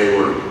making, so they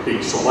were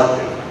being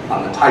selected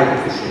on the type of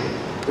machine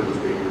that was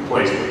being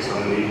replaced based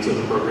on the needs of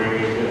the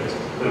programming of kids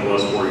than it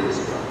was 4 years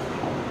ago.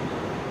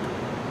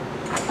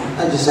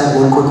 I just have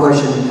one quick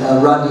question.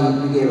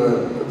 Rodney, you gave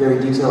a very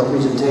detailed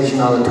presentation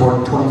on the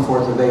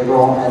 24th of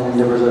April, and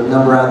there was a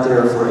number out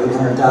there for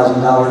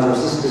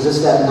 $800,000. Is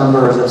this that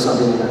number, or is that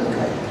something that,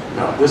 okay?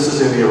 No, this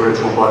is in the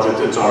original budget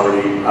that's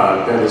already,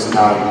 that is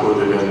not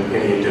included in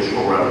any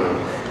additional revenue.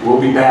 We'll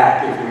be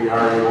back if we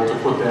are able to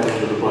put that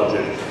into the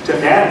budget to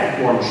add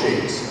more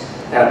machines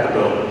at the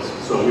buildings.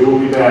 So we will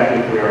be back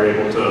if we are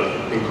able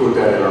to include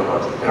that in our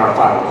budget, in our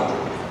final budget.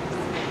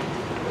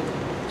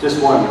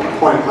 Just one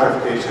point of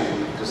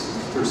clarification, just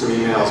through some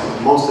emails.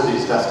 Most of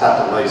these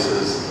desktop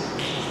devices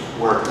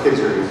where kids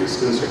are going to be,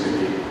 students are going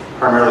to be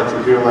primarily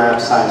computer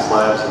labs, science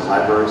labs, and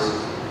libraries.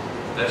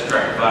 That's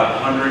correct.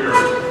 About 100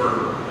 are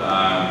for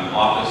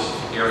office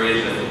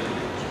areas that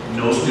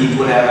no students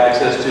would have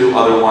access to.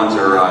 Other ones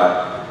are,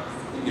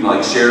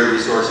 like shared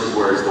resources,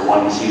 where it's the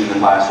one machine in the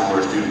classroom where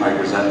a student might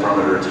present from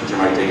it or a teacher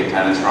might take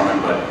attendance from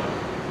it. But,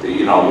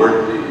 we're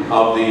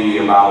of the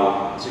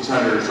about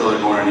 600 or so that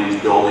are going in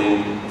each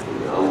building.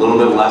 A little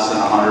bit less than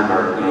 100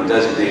 are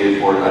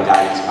designated for a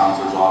guidance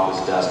counselor's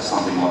office desk,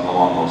 something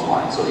along those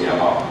lines. So yeah,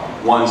 about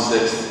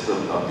 1/6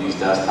 of these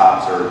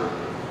desktops are,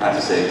 not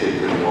to say a kid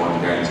couldn't go in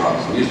the guidance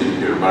office and use the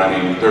computer, but I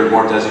mean, they're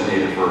more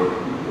designated for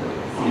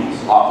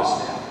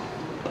office staff.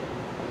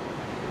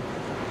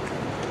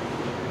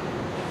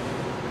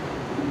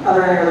 Are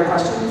there any other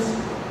questions?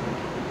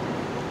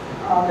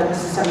 Then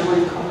Mrs. Sender, will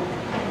you call?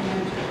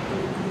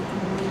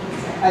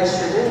 I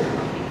sure did.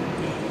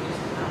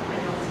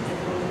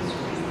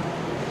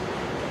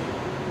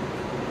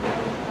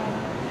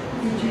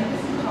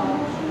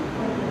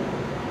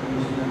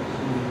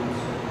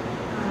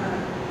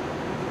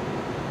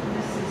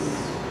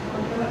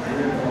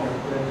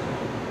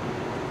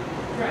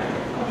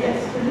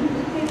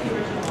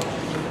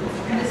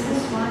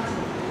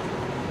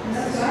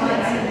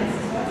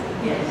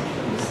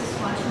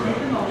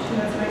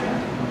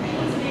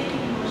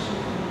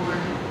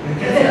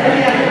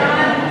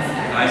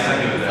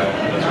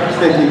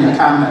 Taking a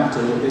comment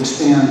to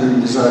expand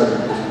the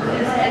desire.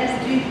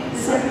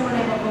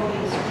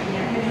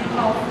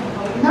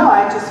 No,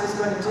 I just was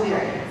going to do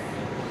that.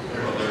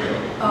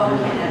 Oh,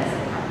 okay, that's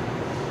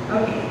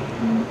okay.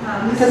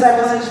 Because I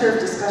wasn't sure if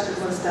discussion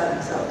was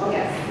done, so, okay,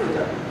 Yes. here we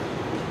go.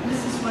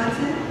 Mrs.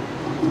 Swanson?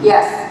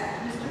 Yes.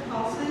 Mr.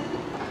 Paulson?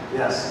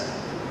 Yes.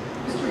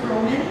 Mr.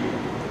 Roman?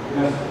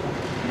 Yes.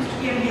 Mr.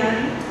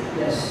 Gambiani?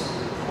 Yes.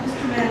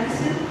 Mr.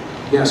 Matheson?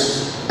 Yes.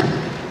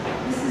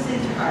 Mrs.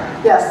 Interhart?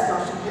 Yes,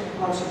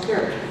 motion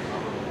carried.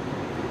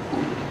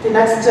 The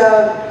next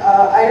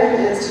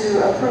item is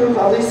to approve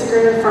a lease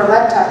agreement for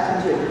laptop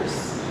computers.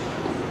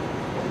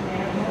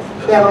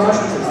 May I have a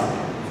motion, please?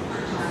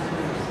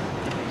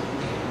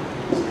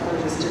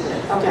 I just did it.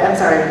 Okay, I'm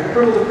sorry.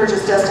 Approval to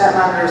purchase desktop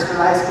monitors for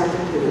high school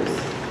computers.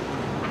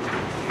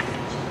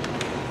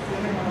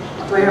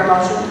 Do I hear a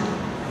motion?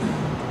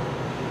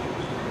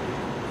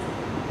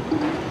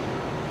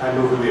 I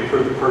move that we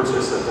approve the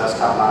purchase of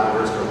desktop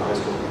monitors for the high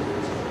school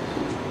computers.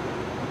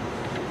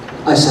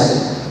 I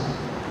second.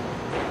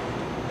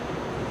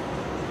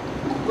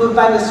 Moved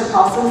by Mr.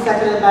 Paulson,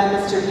 seconded by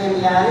Mr.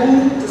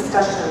 Gambiani.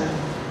 Discussion.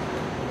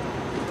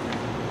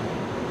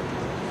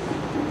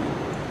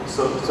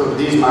 So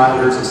these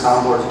monitors and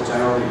soundboards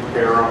generally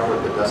pair up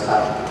with the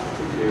desktop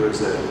computers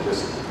that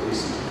just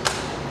lease?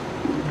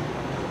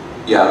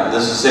 Yeah,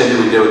 this is the same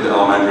thing we did with the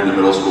elementary and the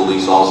middle school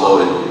lease also.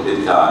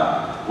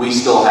 We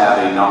still have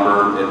a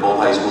number at both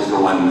high schools for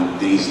when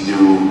these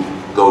do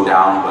go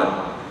down, but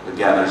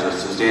again, there's a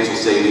substantial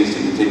savings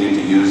to continue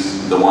to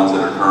use the ones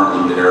that are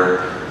currently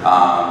there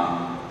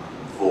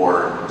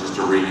for just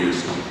a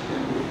reuse.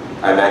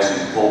 I've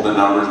actually pulled the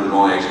numbers. We've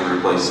only actually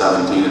replaced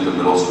 17 at the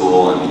middle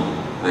school, and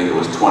I think it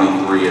was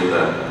 23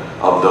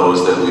 of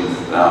those that we've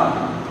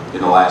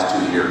in the last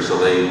 2 years. So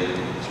they,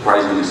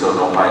 surprisingly so,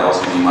 don't buy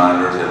LCD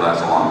monitors. They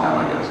last a long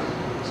time, I guess.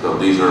 So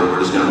we're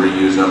just going to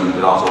reuse them.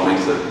 It also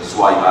makes the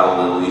swipe out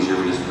a little easier.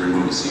 We just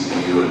remove the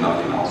CPU and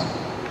nothing else.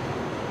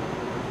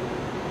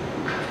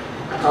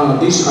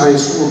 These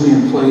items will be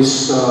in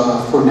place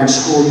for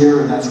next school year,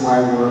 and that's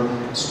why we're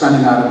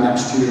spending out of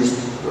next year's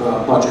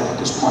budget at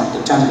this point,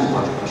 the tentative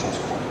budget, I should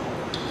say.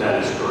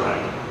 That is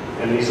correct.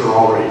 And these are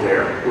already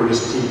there. We're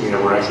just keeping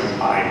them. We're actually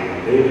buying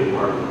them. They didn't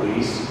part of the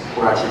lease.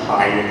 We're actually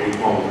buying them the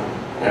owner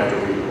after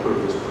we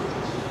approve this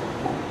purchase.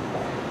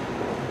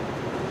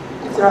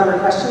 If there are other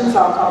questions,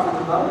 I'll call for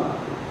the vote.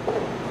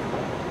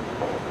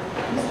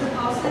 Mr.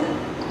 Paulson?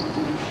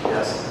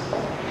 Yes.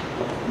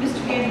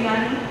 Mr.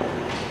 Gambiani?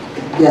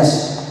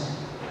 Yes.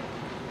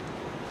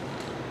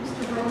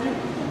 Mr. Roman?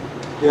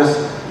 Yes.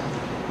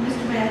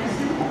 Mr.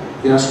 Matheson?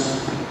 Yes.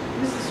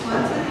 Mrs.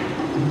 Swanson?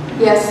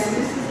 Yes.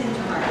 Mrs.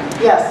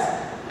 Interhart? Yes.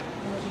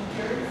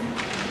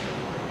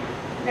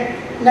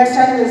 Next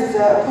item is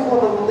approval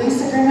of a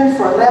lease agreement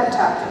for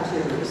laptop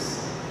computers.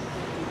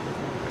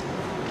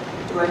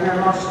 Do I hear a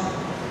motion?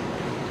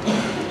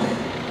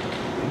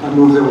 I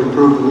move that we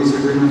approve the lease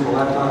agreement for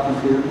laptop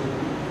computer.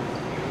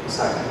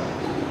 Second.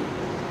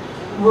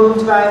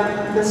 Moved by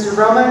Mr.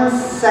 Roman,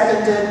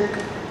 seconded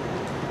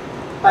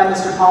by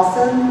Mr.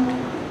 Paulson.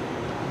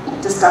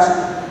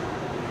 Discussion.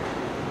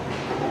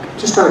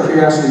 Just out of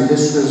curiosity,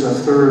 this is a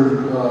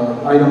third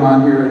item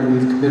on here, and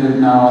we've committed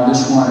now on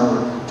this one, or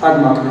we're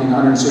talking about committing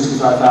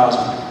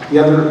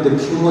 $165,000.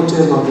 The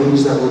cumulative of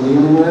these that we're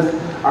dealing with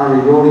are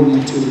eroding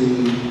into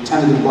the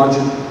tentative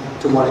budget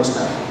to what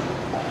extent?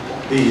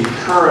 The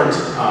current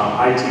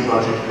IT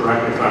budget,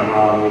 correct me if I'm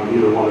wrong,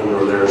 either one of you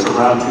are there, is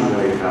around $2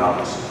 million.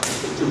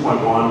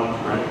 2.1,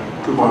 right?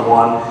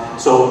 2.1.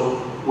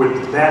 So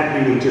with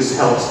that being just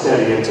held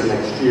steady into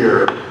next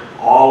year,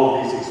 all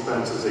of these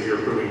expenses that you're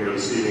approving here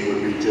this evening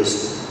would be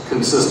just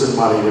consistent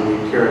money that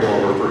we carry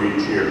over for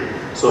each year.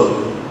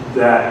 So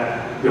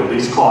that,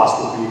 these costs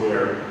will be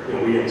there.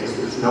 We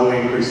anticipate there's no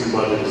increase in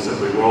budget, it's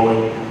simply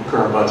rolling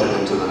current budget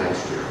into the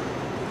next year.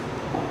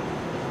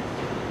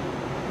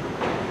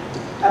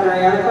 Are there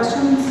any other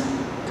questions,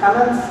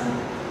 comments?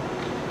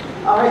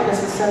 All right,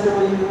 Mrs. Sender,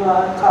 will you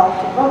call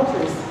for the vote,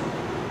 please?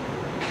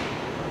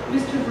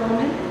 Mr.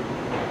 Roman?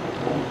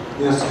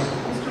 Yes.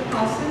 Mr.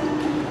 Paulson?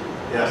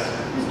 Yes.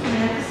 Mr.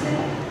 Matheson?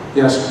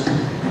 Yes.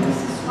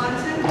 Mrs.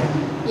 Swanson?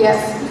 Yes.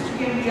 Mr.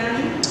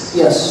 Gambiani?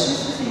 Yes.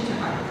 Mrs.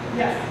 Interhart?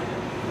 Yes.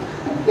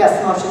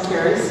 Yes, motion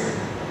carries.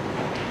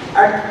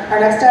 Our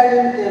next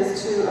item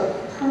is to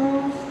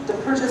approve the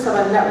purchase of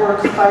a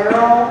network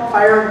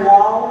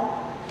firewall.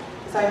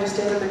 As I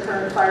understand that the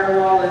current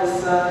firewall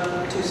is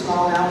too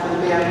small now for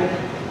the bandwidth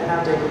and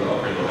outdated.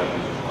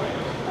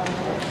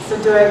 Okay, so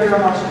do I hear a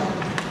motion?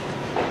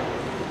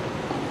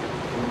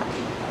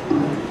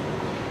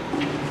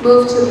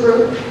 Move to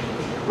approve.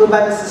 Moved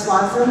by Mrs.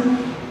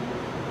 Swanson,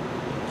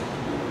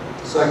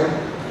 Second?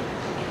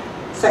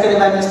 seconded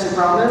by Mr.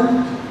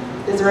 Broman.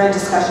 Is there any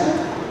discussion?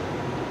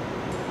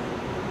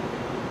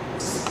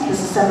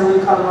 Mrs. Sender, will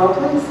you call the roll,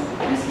 please?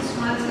 Mrs.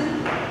 Swanson?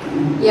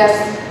 Yes.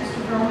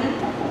 Mr. Broman?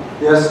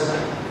 Yes.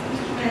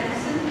 Mr.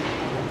 Matheson?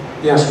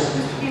 Yes.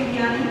 Mr.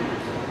 Campiani?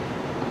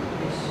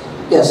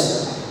 Yes.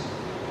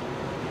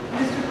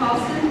 Mr.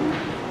 Paulson?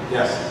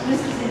 Yes.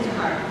 Mrs.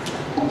 Interhart?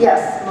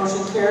 Yes,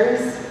 motion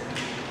carries.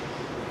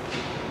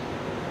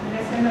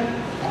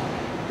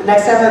 The The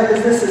next item of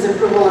business is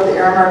approval of the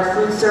Aramark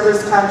Food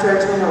Service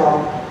contract renewal.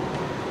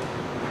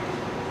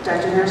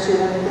 Dr. Harris, do you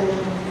have anything?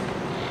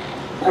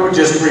 I would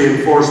just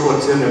reinforce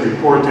what's in the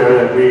report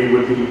there, that we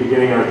would be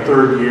beginning our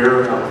third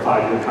year of a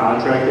 5-year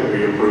contract that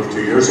we approved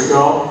 2 years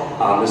ago.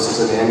 This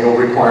is an annual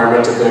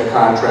requirement of that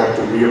contract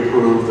to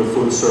reapprove the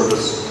food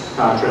service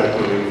contract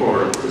moving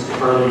forward. Mr.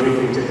 Farley,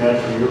 anything to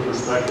add from your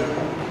perspective?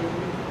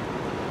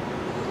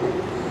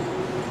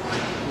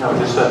 No,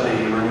 just that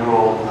the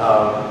renewal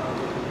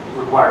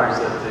requires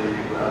that the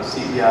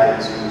CPI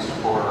is used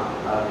for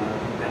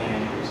any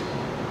increase.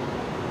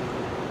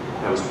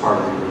 That was part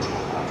of the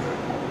original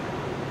contract.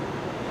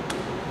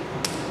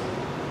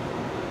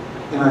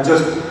 And I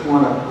just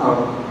want to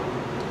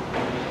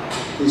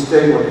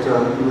restate what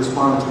you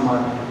responded to my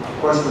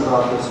question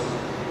about this.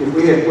 If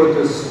we had put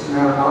this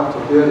matter out to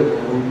bid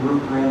and we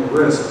ran the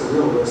risk, the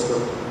real risk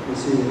of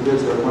receiving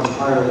bids that are much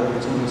higher than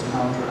what's in this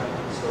contract.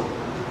 So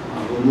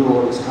renewal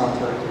of this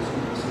contract is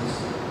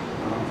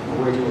a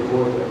way to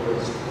avoid that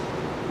risk.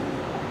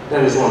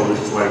 That is one of the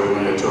reasons why we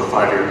went into a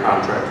 5-year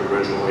contract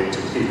originally,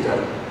 to keep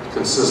that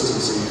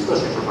consistency,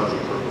 especially for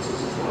budget purposes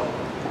as well.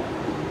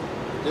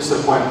 Just a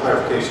point of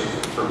clarification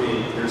for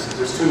me, there's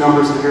two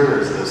numbers in here.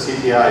 There's the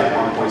CPI at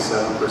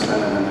 1.7%,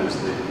 and then there's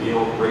the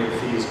meal rate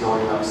fees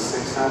going up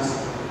 6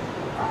 cents.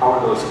 How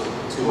are those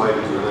two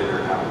items related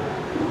or not?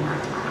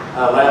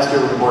 Last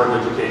year, when the Board of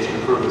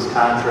Education approved this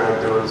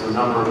contract, there was a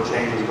number of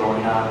changes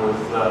going on with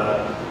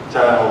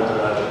child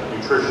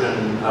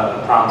nutrition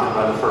prompted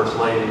by the First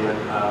Lady that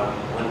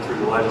went through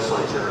the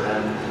legislature.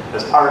 And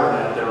as part of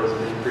that, there was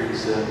an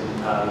increase in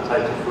the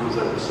types of foods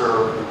that were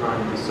going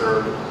to be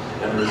served.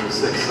 And there was a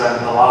 6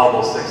 cent,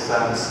 allowable 6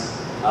 cents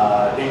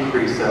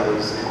increase that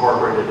was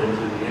incorporated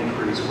into the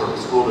increase for the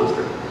school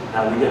district.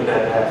 Now, we get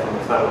that back from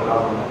the federal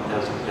government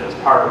as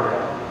part of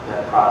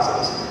that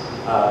process.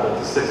 But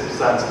the 6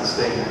 cents is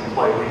staying in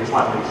place. We just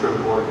want to make sure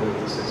the board knew that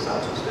the 6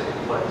 cents was staying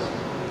in place.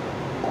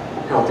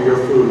 Healthier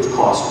foods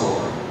cost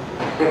more.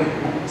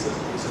 Is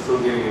the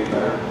food getting any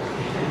better?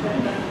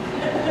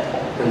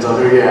 Depends on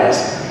who you ask.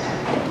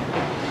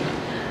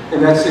 And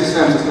that 6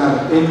 cents is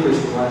not an increase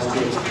from last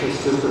year.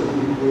 It's just a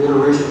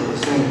reiteration of the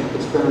same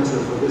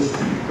expenditure for this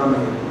coming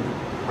year.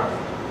 Right.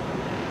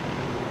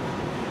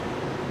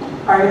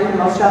 Are you need a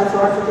motion on the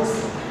floor for this?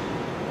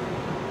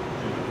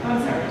 I'm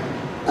sorry.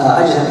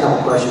 I just have a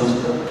couple questions.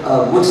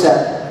 What's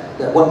that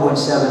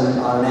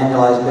 1.7 on an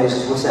annualized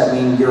basis, what's that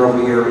mean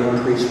year-over-year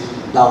increase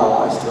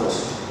dollar-wise to us?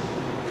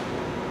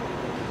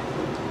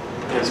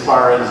 As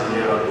far as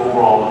the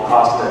overall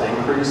cost of that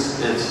increase,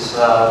 it's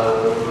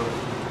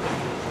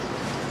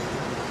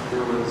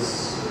there was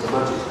as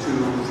much as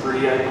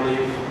 2.3, I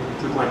believe,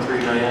 2.3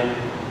 million.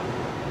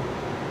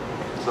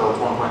 So it's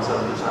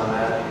 1.7% of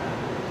that.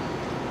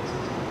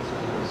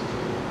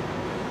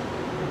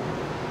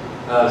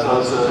 So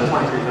it's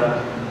 $23,000.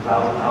 A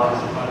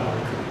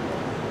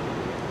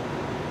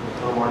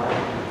little more than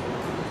that.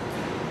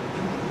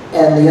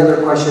 And the other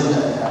question,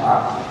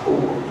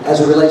 as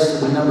it relates to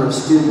the number of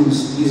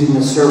students using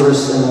the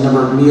service and the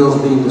number of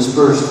meals being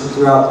dispersed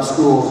throughout the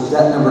schools, is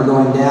that number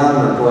going down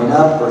or going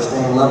up or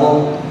staying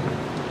level?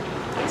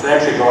 It's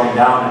actually going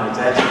down, and it's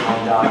actually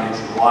going down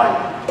nationwide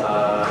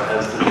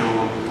as the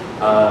new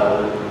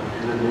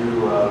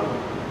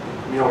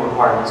meal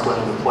requirements went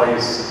into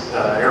place.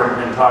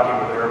 In talking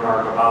with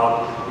Aramark about,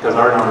 because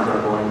our numbers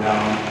are going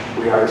down,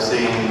 we are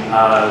seeing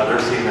they're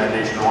seeing that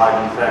nationwide.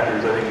 In fact,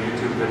 there's I think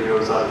YouTube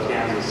videos out of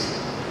Kansas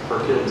for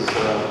kids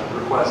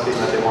requesting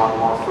that they want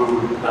more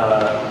food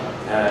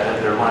at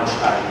their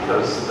lunchtime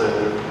because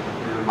the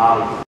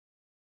amount of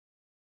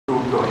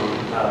food going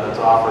that's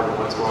offered and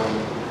what's going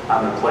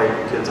on their plate,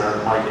 the kids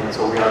aren't liking it.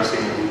 So we are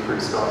seeing a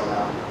decrease going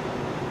down.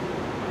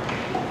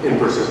 In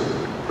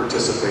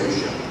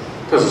participation,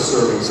 because of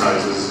serving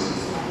sizes.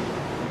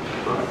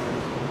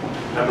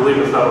 I believe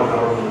the federal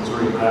government is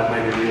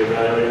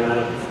reevaluating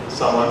that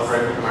somewhat,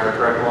 correct? Am I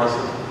correct,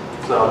 Melissa?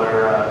 So they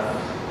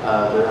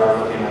are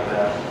looking at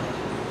that.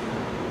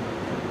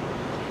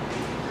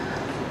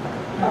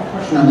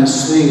 Question on this.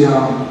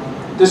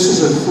 This is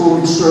a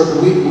food service.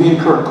 We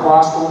incur a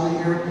cost only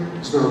here.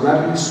 Is there a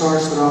revenue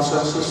source that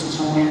offsets this in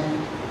some way?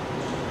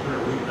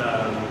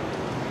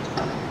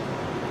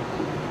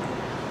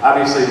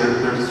 Obviously,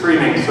 there's three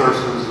main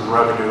sources of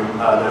revenue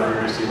that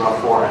we receive, about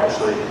four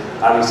actually.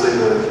 Obviously,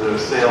 the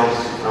sales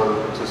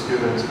to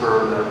students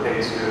for their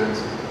paid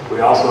students. We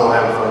also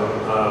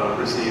have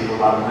received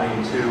about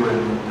 $1.2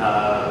 million in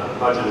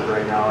budgeted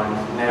right now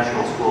in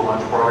National School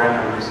Lunch Program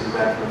that we receive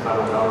back from the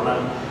federal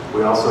government.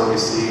 We also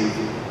receive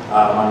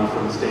money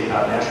from the state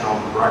National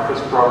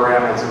Breakfast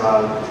Program. It's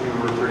about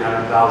 $200,000 or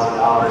 $300,000,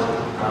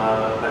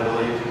 I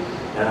believe.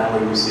 And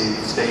then we receive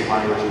state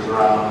money, which is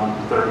around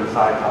 $35,000.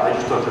 I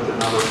just looked at the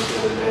numbers the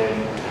other day.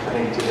 I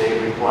think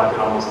today we've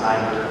collected almost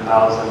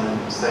 $900,000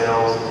 in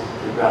sales.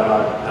 We've got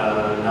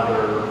about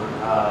another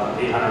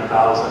 $800,000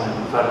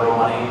 in federal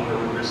money that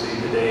we've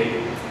received to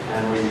date,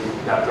 and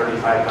we've got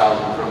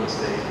 $35,000 from the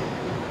state.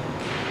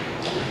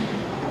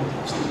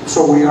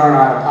 So we are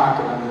out of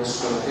pocket on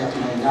this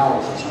 $500,000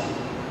 or something?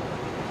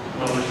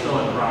 Well, we're still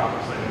in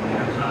progress. I mean, we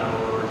have not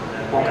over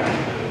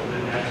the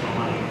national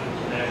money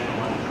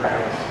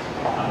tracks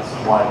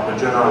somewhat, but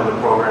generally the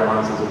program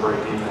runs as a break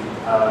even.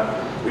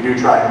 We do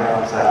try and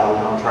balance that out.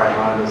 We don't try and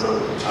run it as a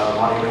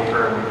money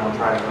maker, and we don't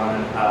try and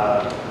run it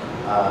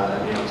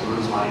to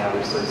lose money,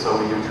 obviously. So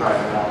we do try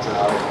and balance it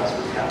out as best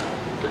we can.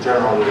 But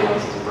generally, it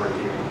runs as a break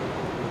even.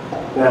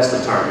 That's the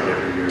target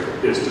every year,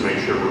 is to make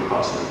sure we're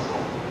cost neutral,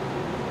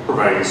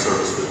 providing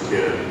service to the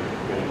kid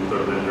and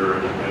the vendor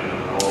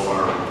and all of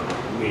our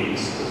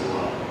needs as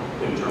well,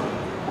 internally.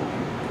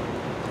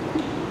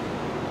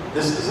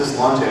 Is this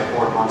lunch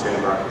or lunch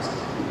and breakfast?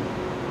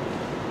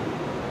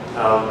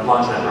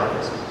 Lunch and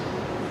breakfast.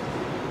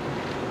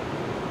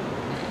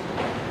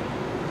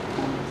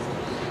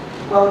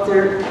 Well,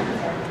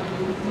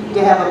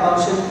 you have a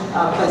motion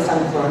placed on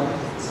the floor,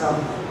 so.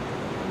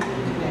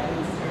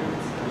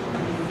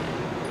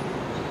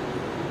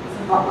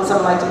 Would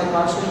someone like to make a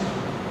motion?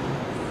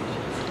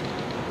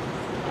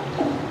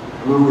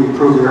 I move we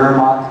approve the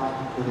Aramark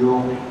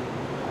renewal.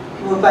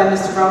 Moved by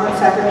Mr. Roman,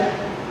 second.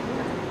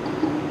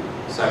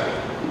 Second.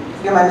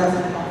 Second by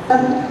Mrs.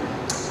 Roman.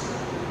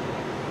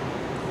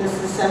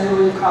 Mrs. Sender,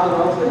 will you call the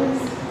roll,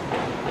 please?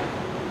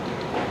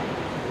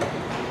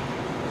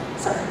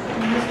 Sorry.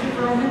 Mr.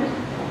 Roman?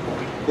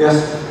 Yes.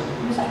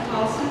 Mr.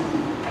 Paulson?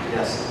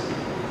 Yes.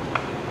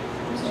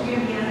 Mr.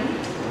 Gambiani?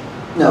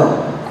 No.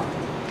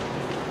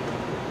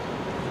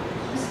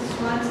 Mrs.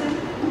 Swanson?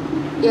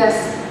 Yes.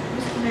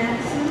 Mr.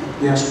 Matheson?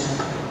 Yes.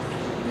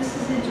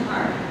 Mrs.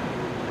 Interhart?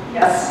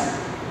 Yes.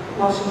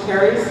 Motion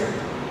carries.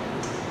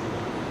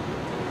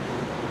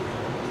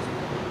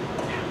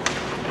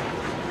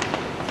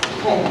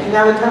 Okay, and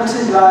now we come to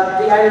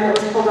the item that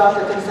was pulled off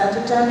the consent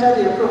agenda,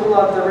 the approval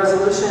of the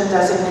resolution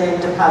designating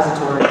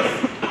depositories.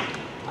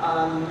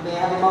 May I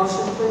have a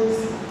motion, please?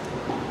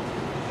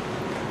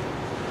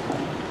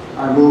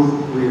 I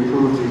move we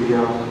approve the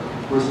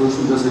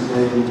resolution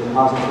designating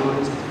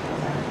depositories.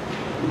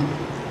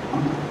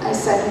 I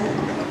second.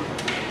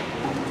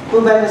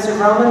 Moved by Mr.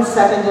 Roman,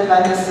 seconded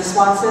by Mrs.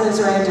 Swanson. Is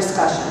there any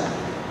discussion?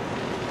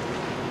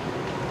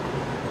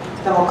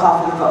 Then we'll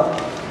call for the vote.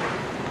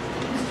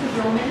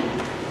 Mr. Roman?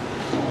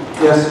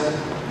 Yes.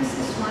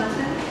 Mrs.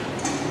 Swanson?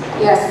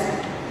 Yes.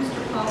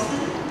 Mr. Paulson?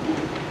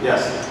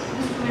 Yes.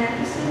 Mr.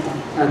 Matheson?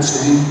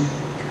 Abstain.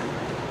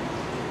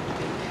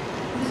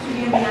 Mr.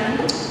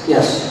 Gambiani?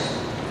 Yes.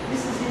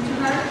 Mrs.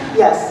 Interhart?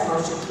 Yes,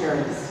 motion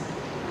carries.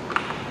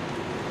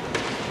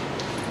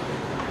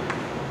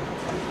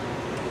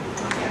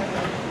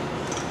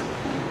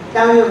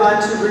 Now we move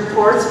on to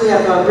reports. We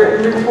have a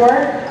written report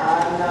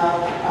on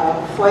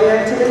FOIA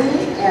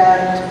activity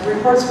and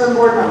reports from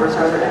board members.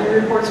 Are there any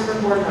reports from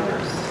board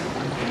members?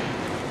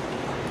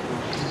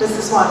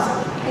 Mrs.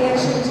 Swanson. I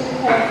actually do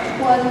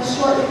have one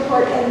short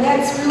report, and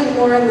that's really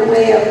more in the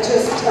way of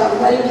just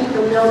letting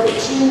people know that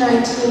June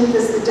 19th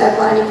is the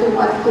deadline if we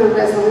want to put a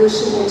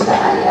resolution into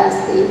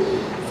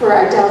IASB for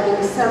our delegate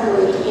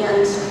assembly.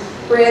 And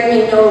Brad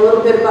may know a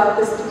little bit about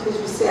this because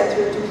you sat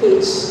through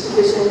DuPage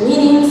division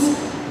meetings.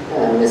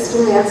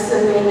 Mr.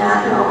 Matheson may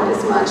not know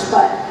as much,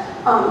 but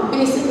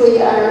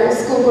basically our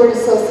school board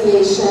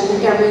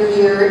association every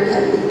year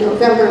in the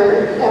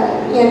November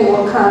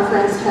annual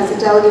conference has a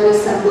delegate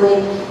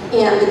assembly,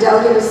 and the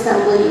delegate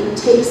assembly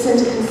takes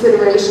into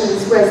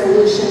considerations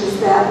resolutions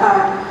that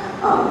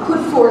are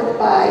put forth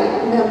by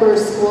member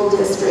school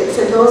districts,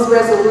 and those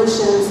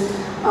resolutions,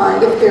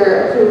 if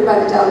they're approved by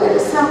the delegate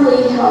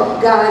assembly,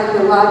 help guide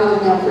the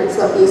lobbying efforts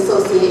of the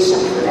association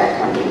for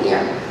that coming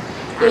year.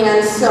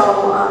 And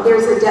so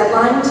there's a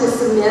deadline to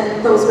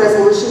submit those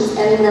resolutions.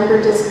 Any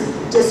member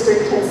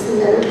district can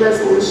submit a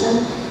resolution,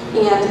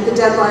 and the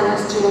deadline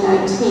is June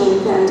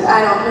 19th. And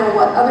I don't know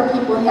what other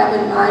people have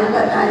in mind,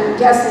 but I'm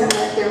guessing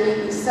that there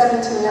may be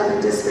 17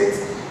 other districts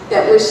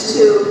that wish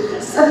to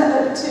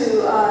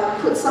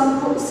put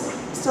some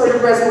sort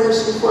of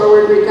resolution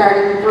forward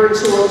regarding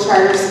virtual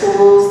charter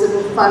schools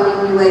and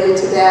funding related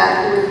to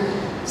that,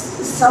 and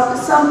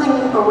something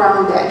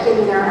around that,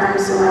 getting their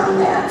arms around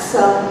that.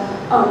 So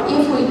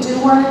if we do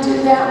want to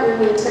do that,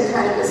 we need to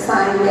kind of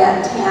assign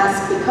that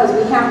task because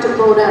we have to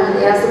vote on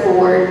it as a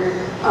board,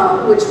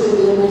 which we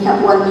mean we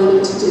have one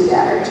meeting to do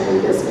that, our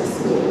June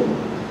business meeting.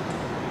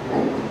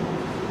 Right.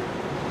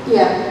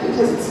 Yeah,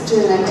 because it's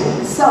June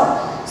 19th.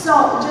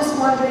 So just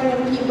wondering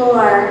if people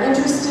are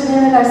interested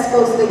in it. I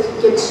suppose they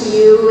could get to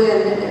you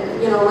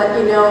and, you know, let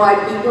you know.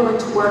 I'd be willing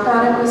to work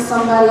on it with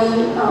somebody,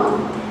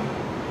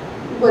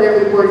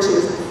 whatever the board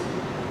chooses.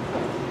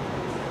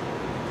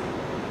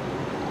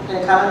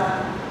 Any comment?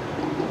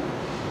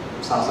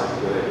 Sounds like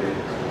a good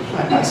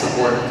idea. I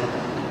support it.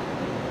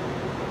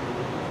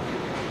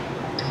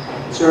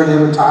 Is there any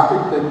other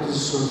topic that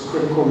is of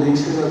critical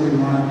nature that we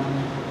want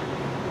to?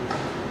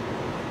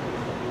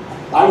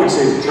 I would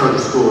say the charter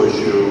school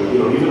issue, you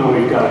know, even though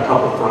we've got a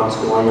couple fronts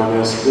going on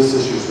this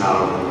issue's not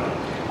over with.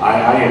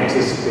 I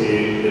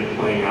anticipate it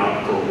playing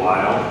out for a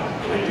while.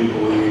 And I do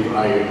believe,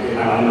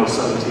 I know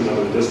 17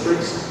 other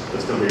districts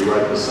that's going to be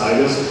right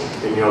beside us.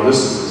 And, you know,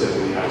 this is the tip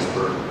of the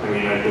iceberg. I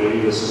mean, I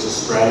believe this is a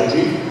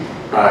strategy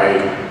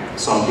by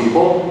some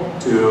people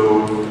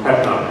to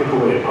pick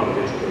away at public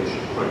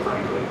education, quite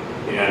frankly.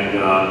 And,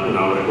 you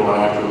know, they're going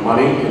after the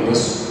money, in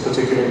this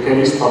particular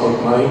case, public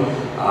money,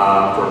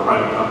 for a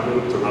private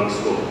company to run a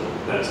school.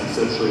 That's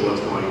essentially what's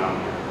going on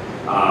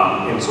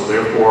here. And so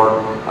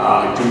therefore,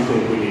 I do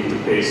think we need to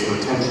pay some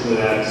attention to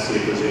that, to see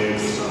if there's any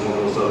interest in one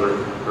of those other,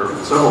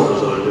 or several of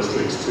those other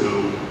districts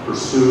to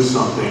pursue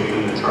something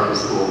in the charter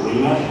school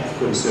arena.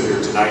 Couldn't sit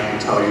here tonight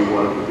and tell you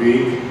what it would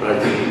be, but I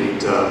think we need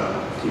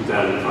to keep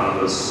that in front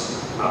of us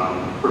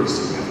pretty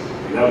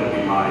significantly. That would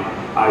be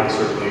I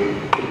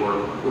certainly could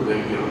work with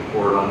the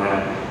board on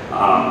that.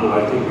 But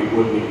I think we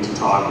would need to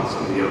talk with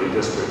some of the other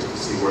districts to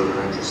see where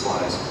their interest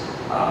lies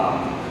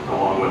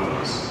along with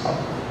us.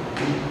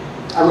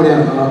 I would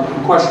have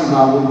a question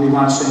about whether we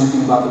want to say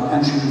anything about the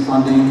pension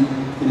funding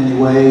in any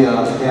way,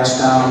 pass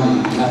down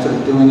the method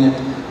of doing it,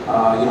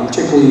 you know,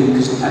 particularly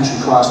because the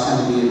pension costs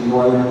tend to be in the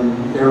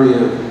northern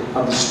area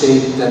of the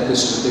state that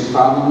this is a big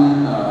problem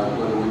in,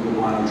 whether we would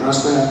want to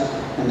address that.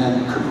 And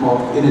then,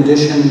 in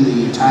addition,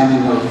 the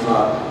timing of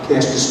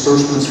cash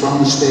disbursements from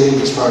the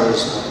state as far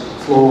as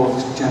flow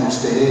of general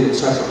state aid,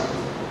 etc.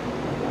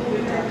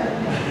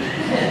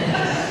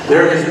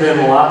 There has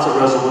been lots of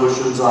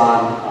resolutions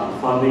on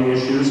funding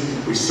issues.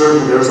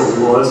 There's a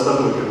list of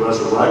them we could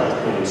resurrect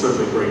and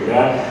certainly bring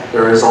back.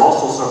 There is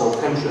also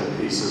several pension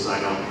pieces,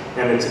 I know,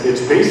 and it's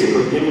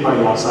basically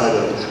anybody outside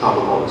of the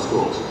Chicago Public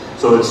Schools.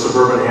 So it's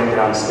suburban and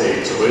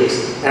downstate. So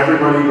it's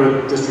everybody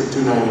but District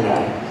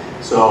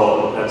 299.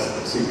 So that's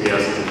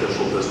CPS's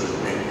official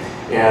district name.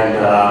 And,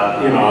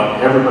 you know,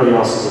 everybody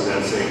else is in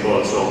that same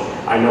boat. So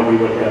I know we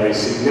would have a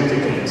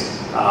significant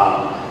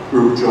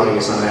group joining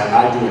us on that.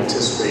 I do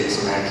anticipate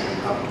some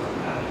action coming from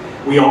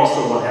that. We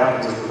also, what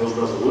happens is with those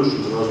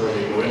resolutions, and those are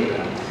going to go into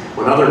that.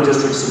 When other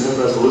districts submit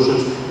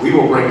resolutions, we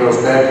will bring those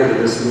back here to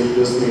this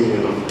meeting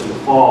in the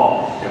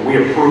fall, and we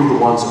approve the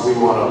ones that we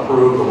want to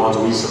approve, the ones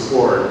we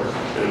support,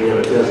 and we have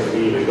a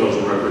designee that goes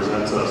and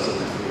represents us in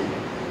that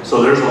meeting.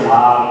 So there's a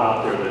lot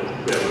out there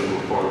that would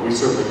move forward. We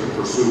certainly can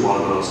pursue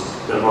one of those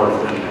that have already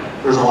been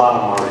there. There's a lot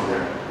of them already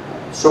there.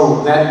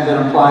 So that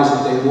implies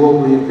that they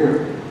will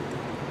reappear.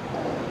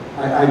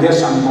 I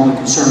guess I'm only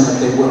concerned that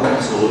they will.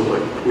 Absolutely.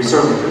 We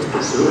certainly could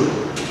pursue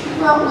it.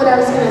 Well, what I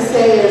was going to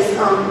say is,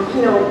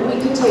 you know, we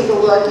could take a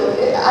look.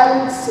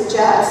 I would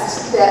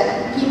suggest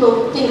that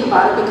people think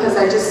about it, because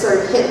I just sort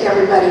of hit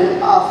everybody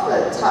off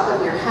the top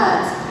of your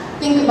heads.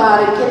 Think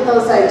about it, get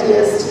those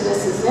ideas to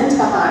Mrs.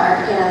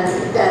 Nintahar,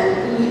 and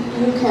then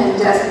you can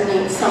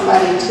designate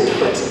somebody to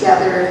put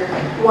together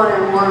one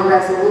or more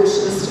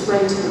resolutions to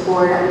bring to the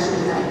board on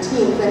June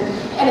 19th.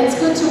 And it's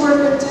good to work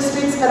with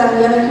districts, but on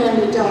the other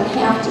hand, we don't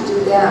have to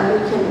do that.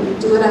 We can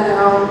do it on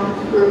our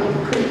own. We're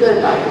pretty good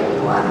about getting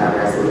a lot of our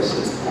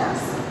resolutions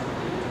passed.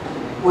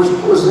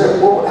 Was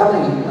there, well, how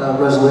many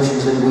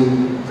resolutions did we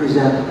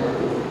present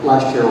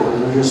last year? Was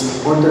there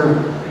just, weren't there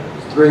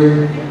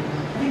 3?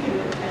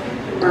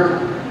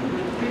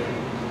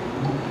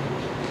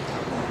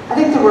 I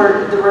think there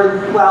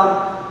were,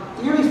 well,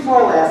 the year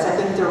before last, I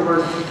think there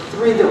were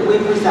 3 that we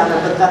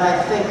presented, but then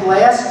I think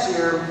last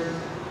year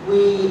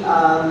we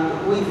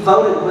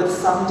voted with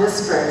some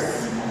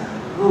districts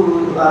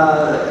who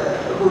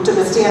took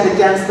a stand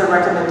against the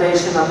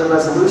recommendation of the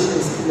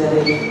resolutions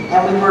committee,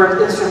 and we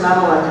were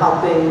instrumental in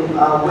helping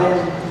win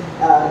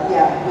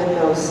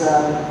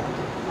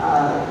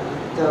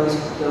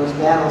those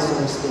battles, so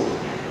to speak.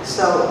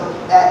 So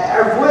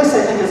our voice,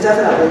 I think, is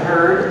definitely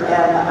heard,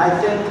 and I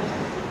think,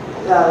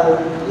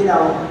 you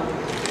know,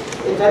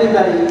 if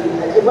anybody,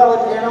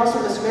 well, and also,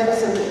 Mr.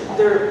 Madison,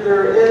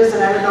 there is,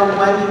 and I don't know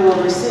when you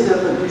will receive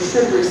it, but you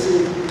should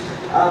receive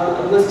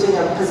a listing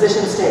of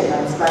position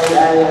statements by the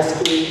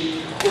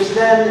ISB, which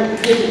then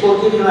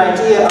will give you an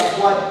idea of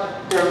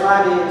what they're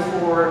lobbying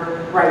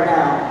for right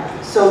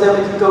now. So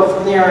then we can go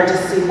from there and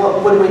just see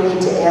what do we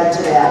need to add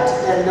to that.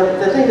 And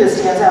the thing that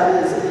stands out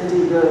is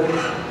indeed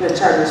the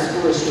charter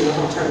school issue, the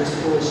whole charter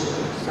school issue.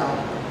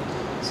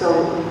 So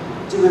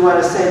do we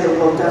want to say that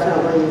we'll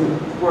definitely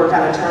work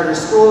on a charter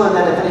school, and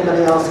then if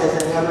anybody else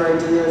has any other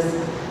ideas,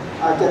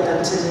 get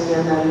them to me,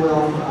 and then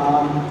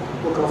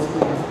we'll go from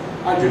there.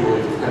 I do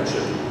believe the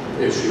pension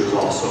issue is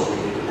also, we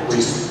need to at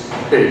least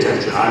pay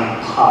attention.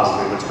 I'm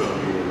positive it's going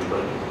to be there,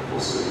 but we'll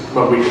see.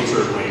 But we can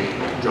certainly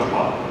jump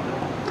up.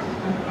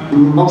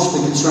 I'm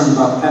mostly concerned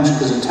about the pension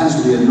because it tends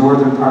to be the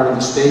northern part of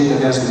the state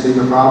that has the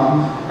bigger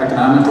problem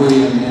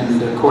economically,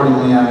 and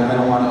accordingly, I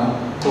don't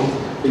want to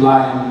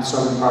rely on the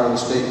southern part of the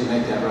state to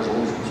make that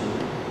resolution.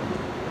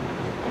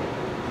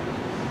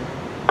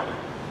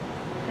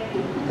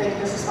 Thank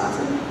you, Mrs.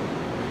 Swanson.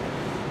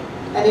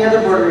 Any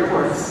other board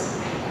reports?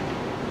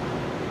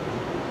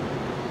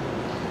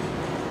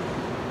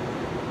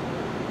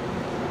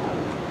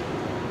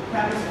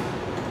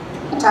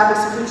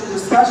 Topics of future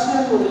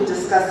discussion, we'll be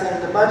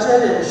discussing the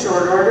budget in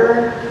short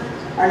order.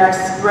 Our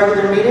next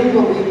regular meeting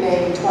will be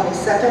May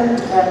 22nd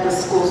at the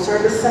School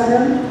Service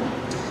Center.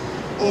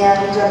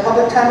 And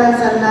public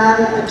comments on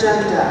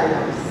non-agenda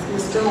items.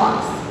 Mr.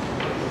 Moss.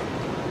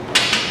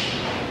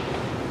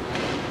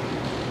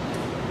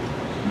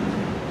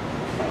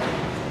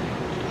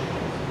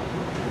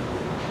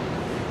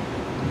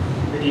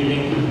 Good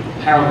evening,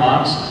 Harold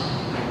Moss.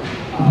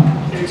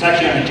 It's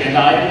actually on agenda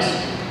items.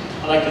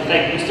 I'd like to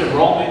thank Mr.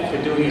 Roman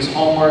for doing his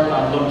homework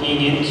on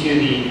looking into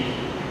the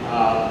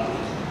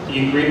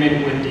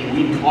agreement with the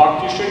Wheaton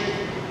Park District.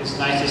 It's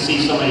nice to see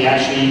somebody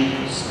actually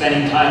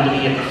spending time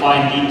looking at the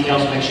fine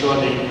details, make sure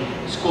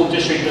the school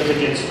district doesn't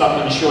get stuck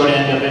on the short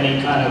end of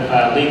any kind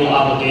of legal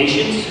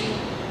obligations.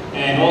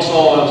 And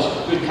also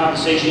a good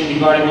conversation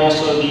regarding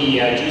also the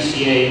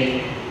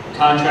GCA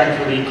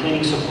contract for the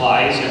cleaning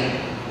supplies, and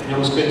it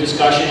was good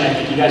discussion. I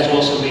think you guys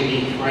also made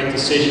the right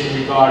decision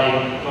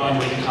regarding going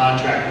with the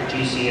contract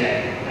with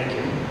GCA. Thank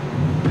you.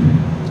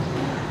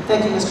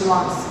 Thank you, Mr.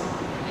 Moss.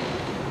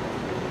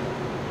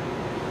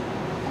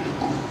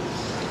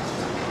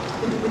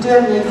 We do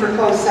have a need for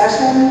closed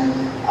session,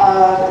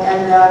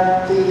 and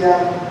the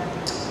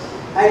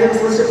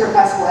items listed for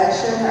possible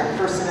action are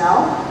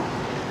personnel.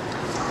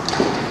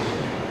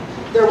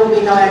 There will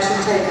be no action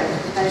taken.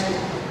 Thank you.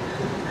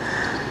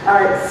 All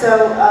right, so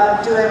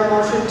do I have a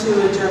motion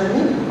to adjourn the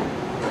meeting?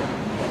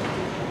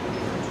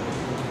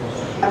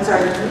 I'm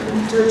sorry,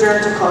 to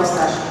adjourn to closed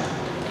session.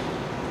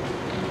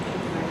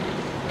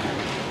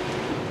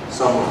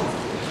 So moved.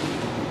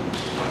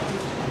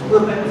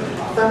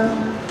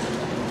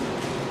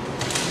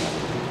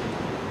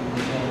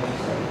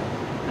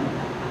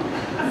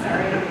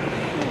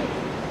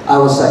 I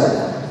will second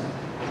that.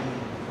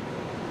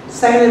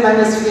 Seconded by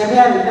Mr.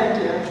 Gambiani, thank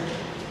you.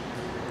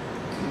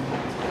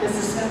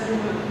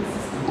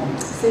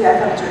 See, I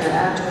thought you were going to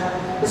add to that.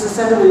 Mrs.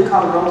 Senator, will you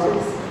call the roll,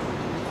 please?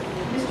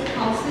 Mr.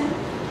 Paulson?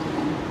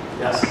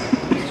 Yes.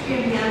 Mr.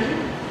 Gambiani?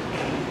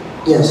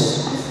 Yes.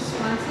 Mrs.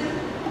 Swanson?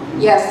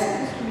 Yes.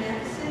 Mr.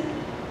 Matheson?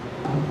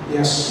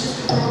 Yes.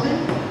 Mr. Roman?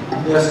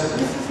 Yes.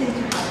 Mrs.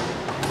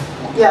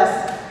 Hinterhoff? Yes.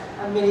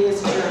 Our meeting is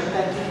adjourned.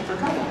 Thank you for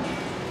coming.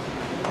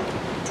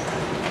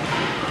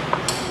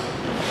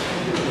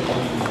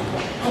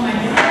 Oh my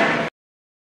God.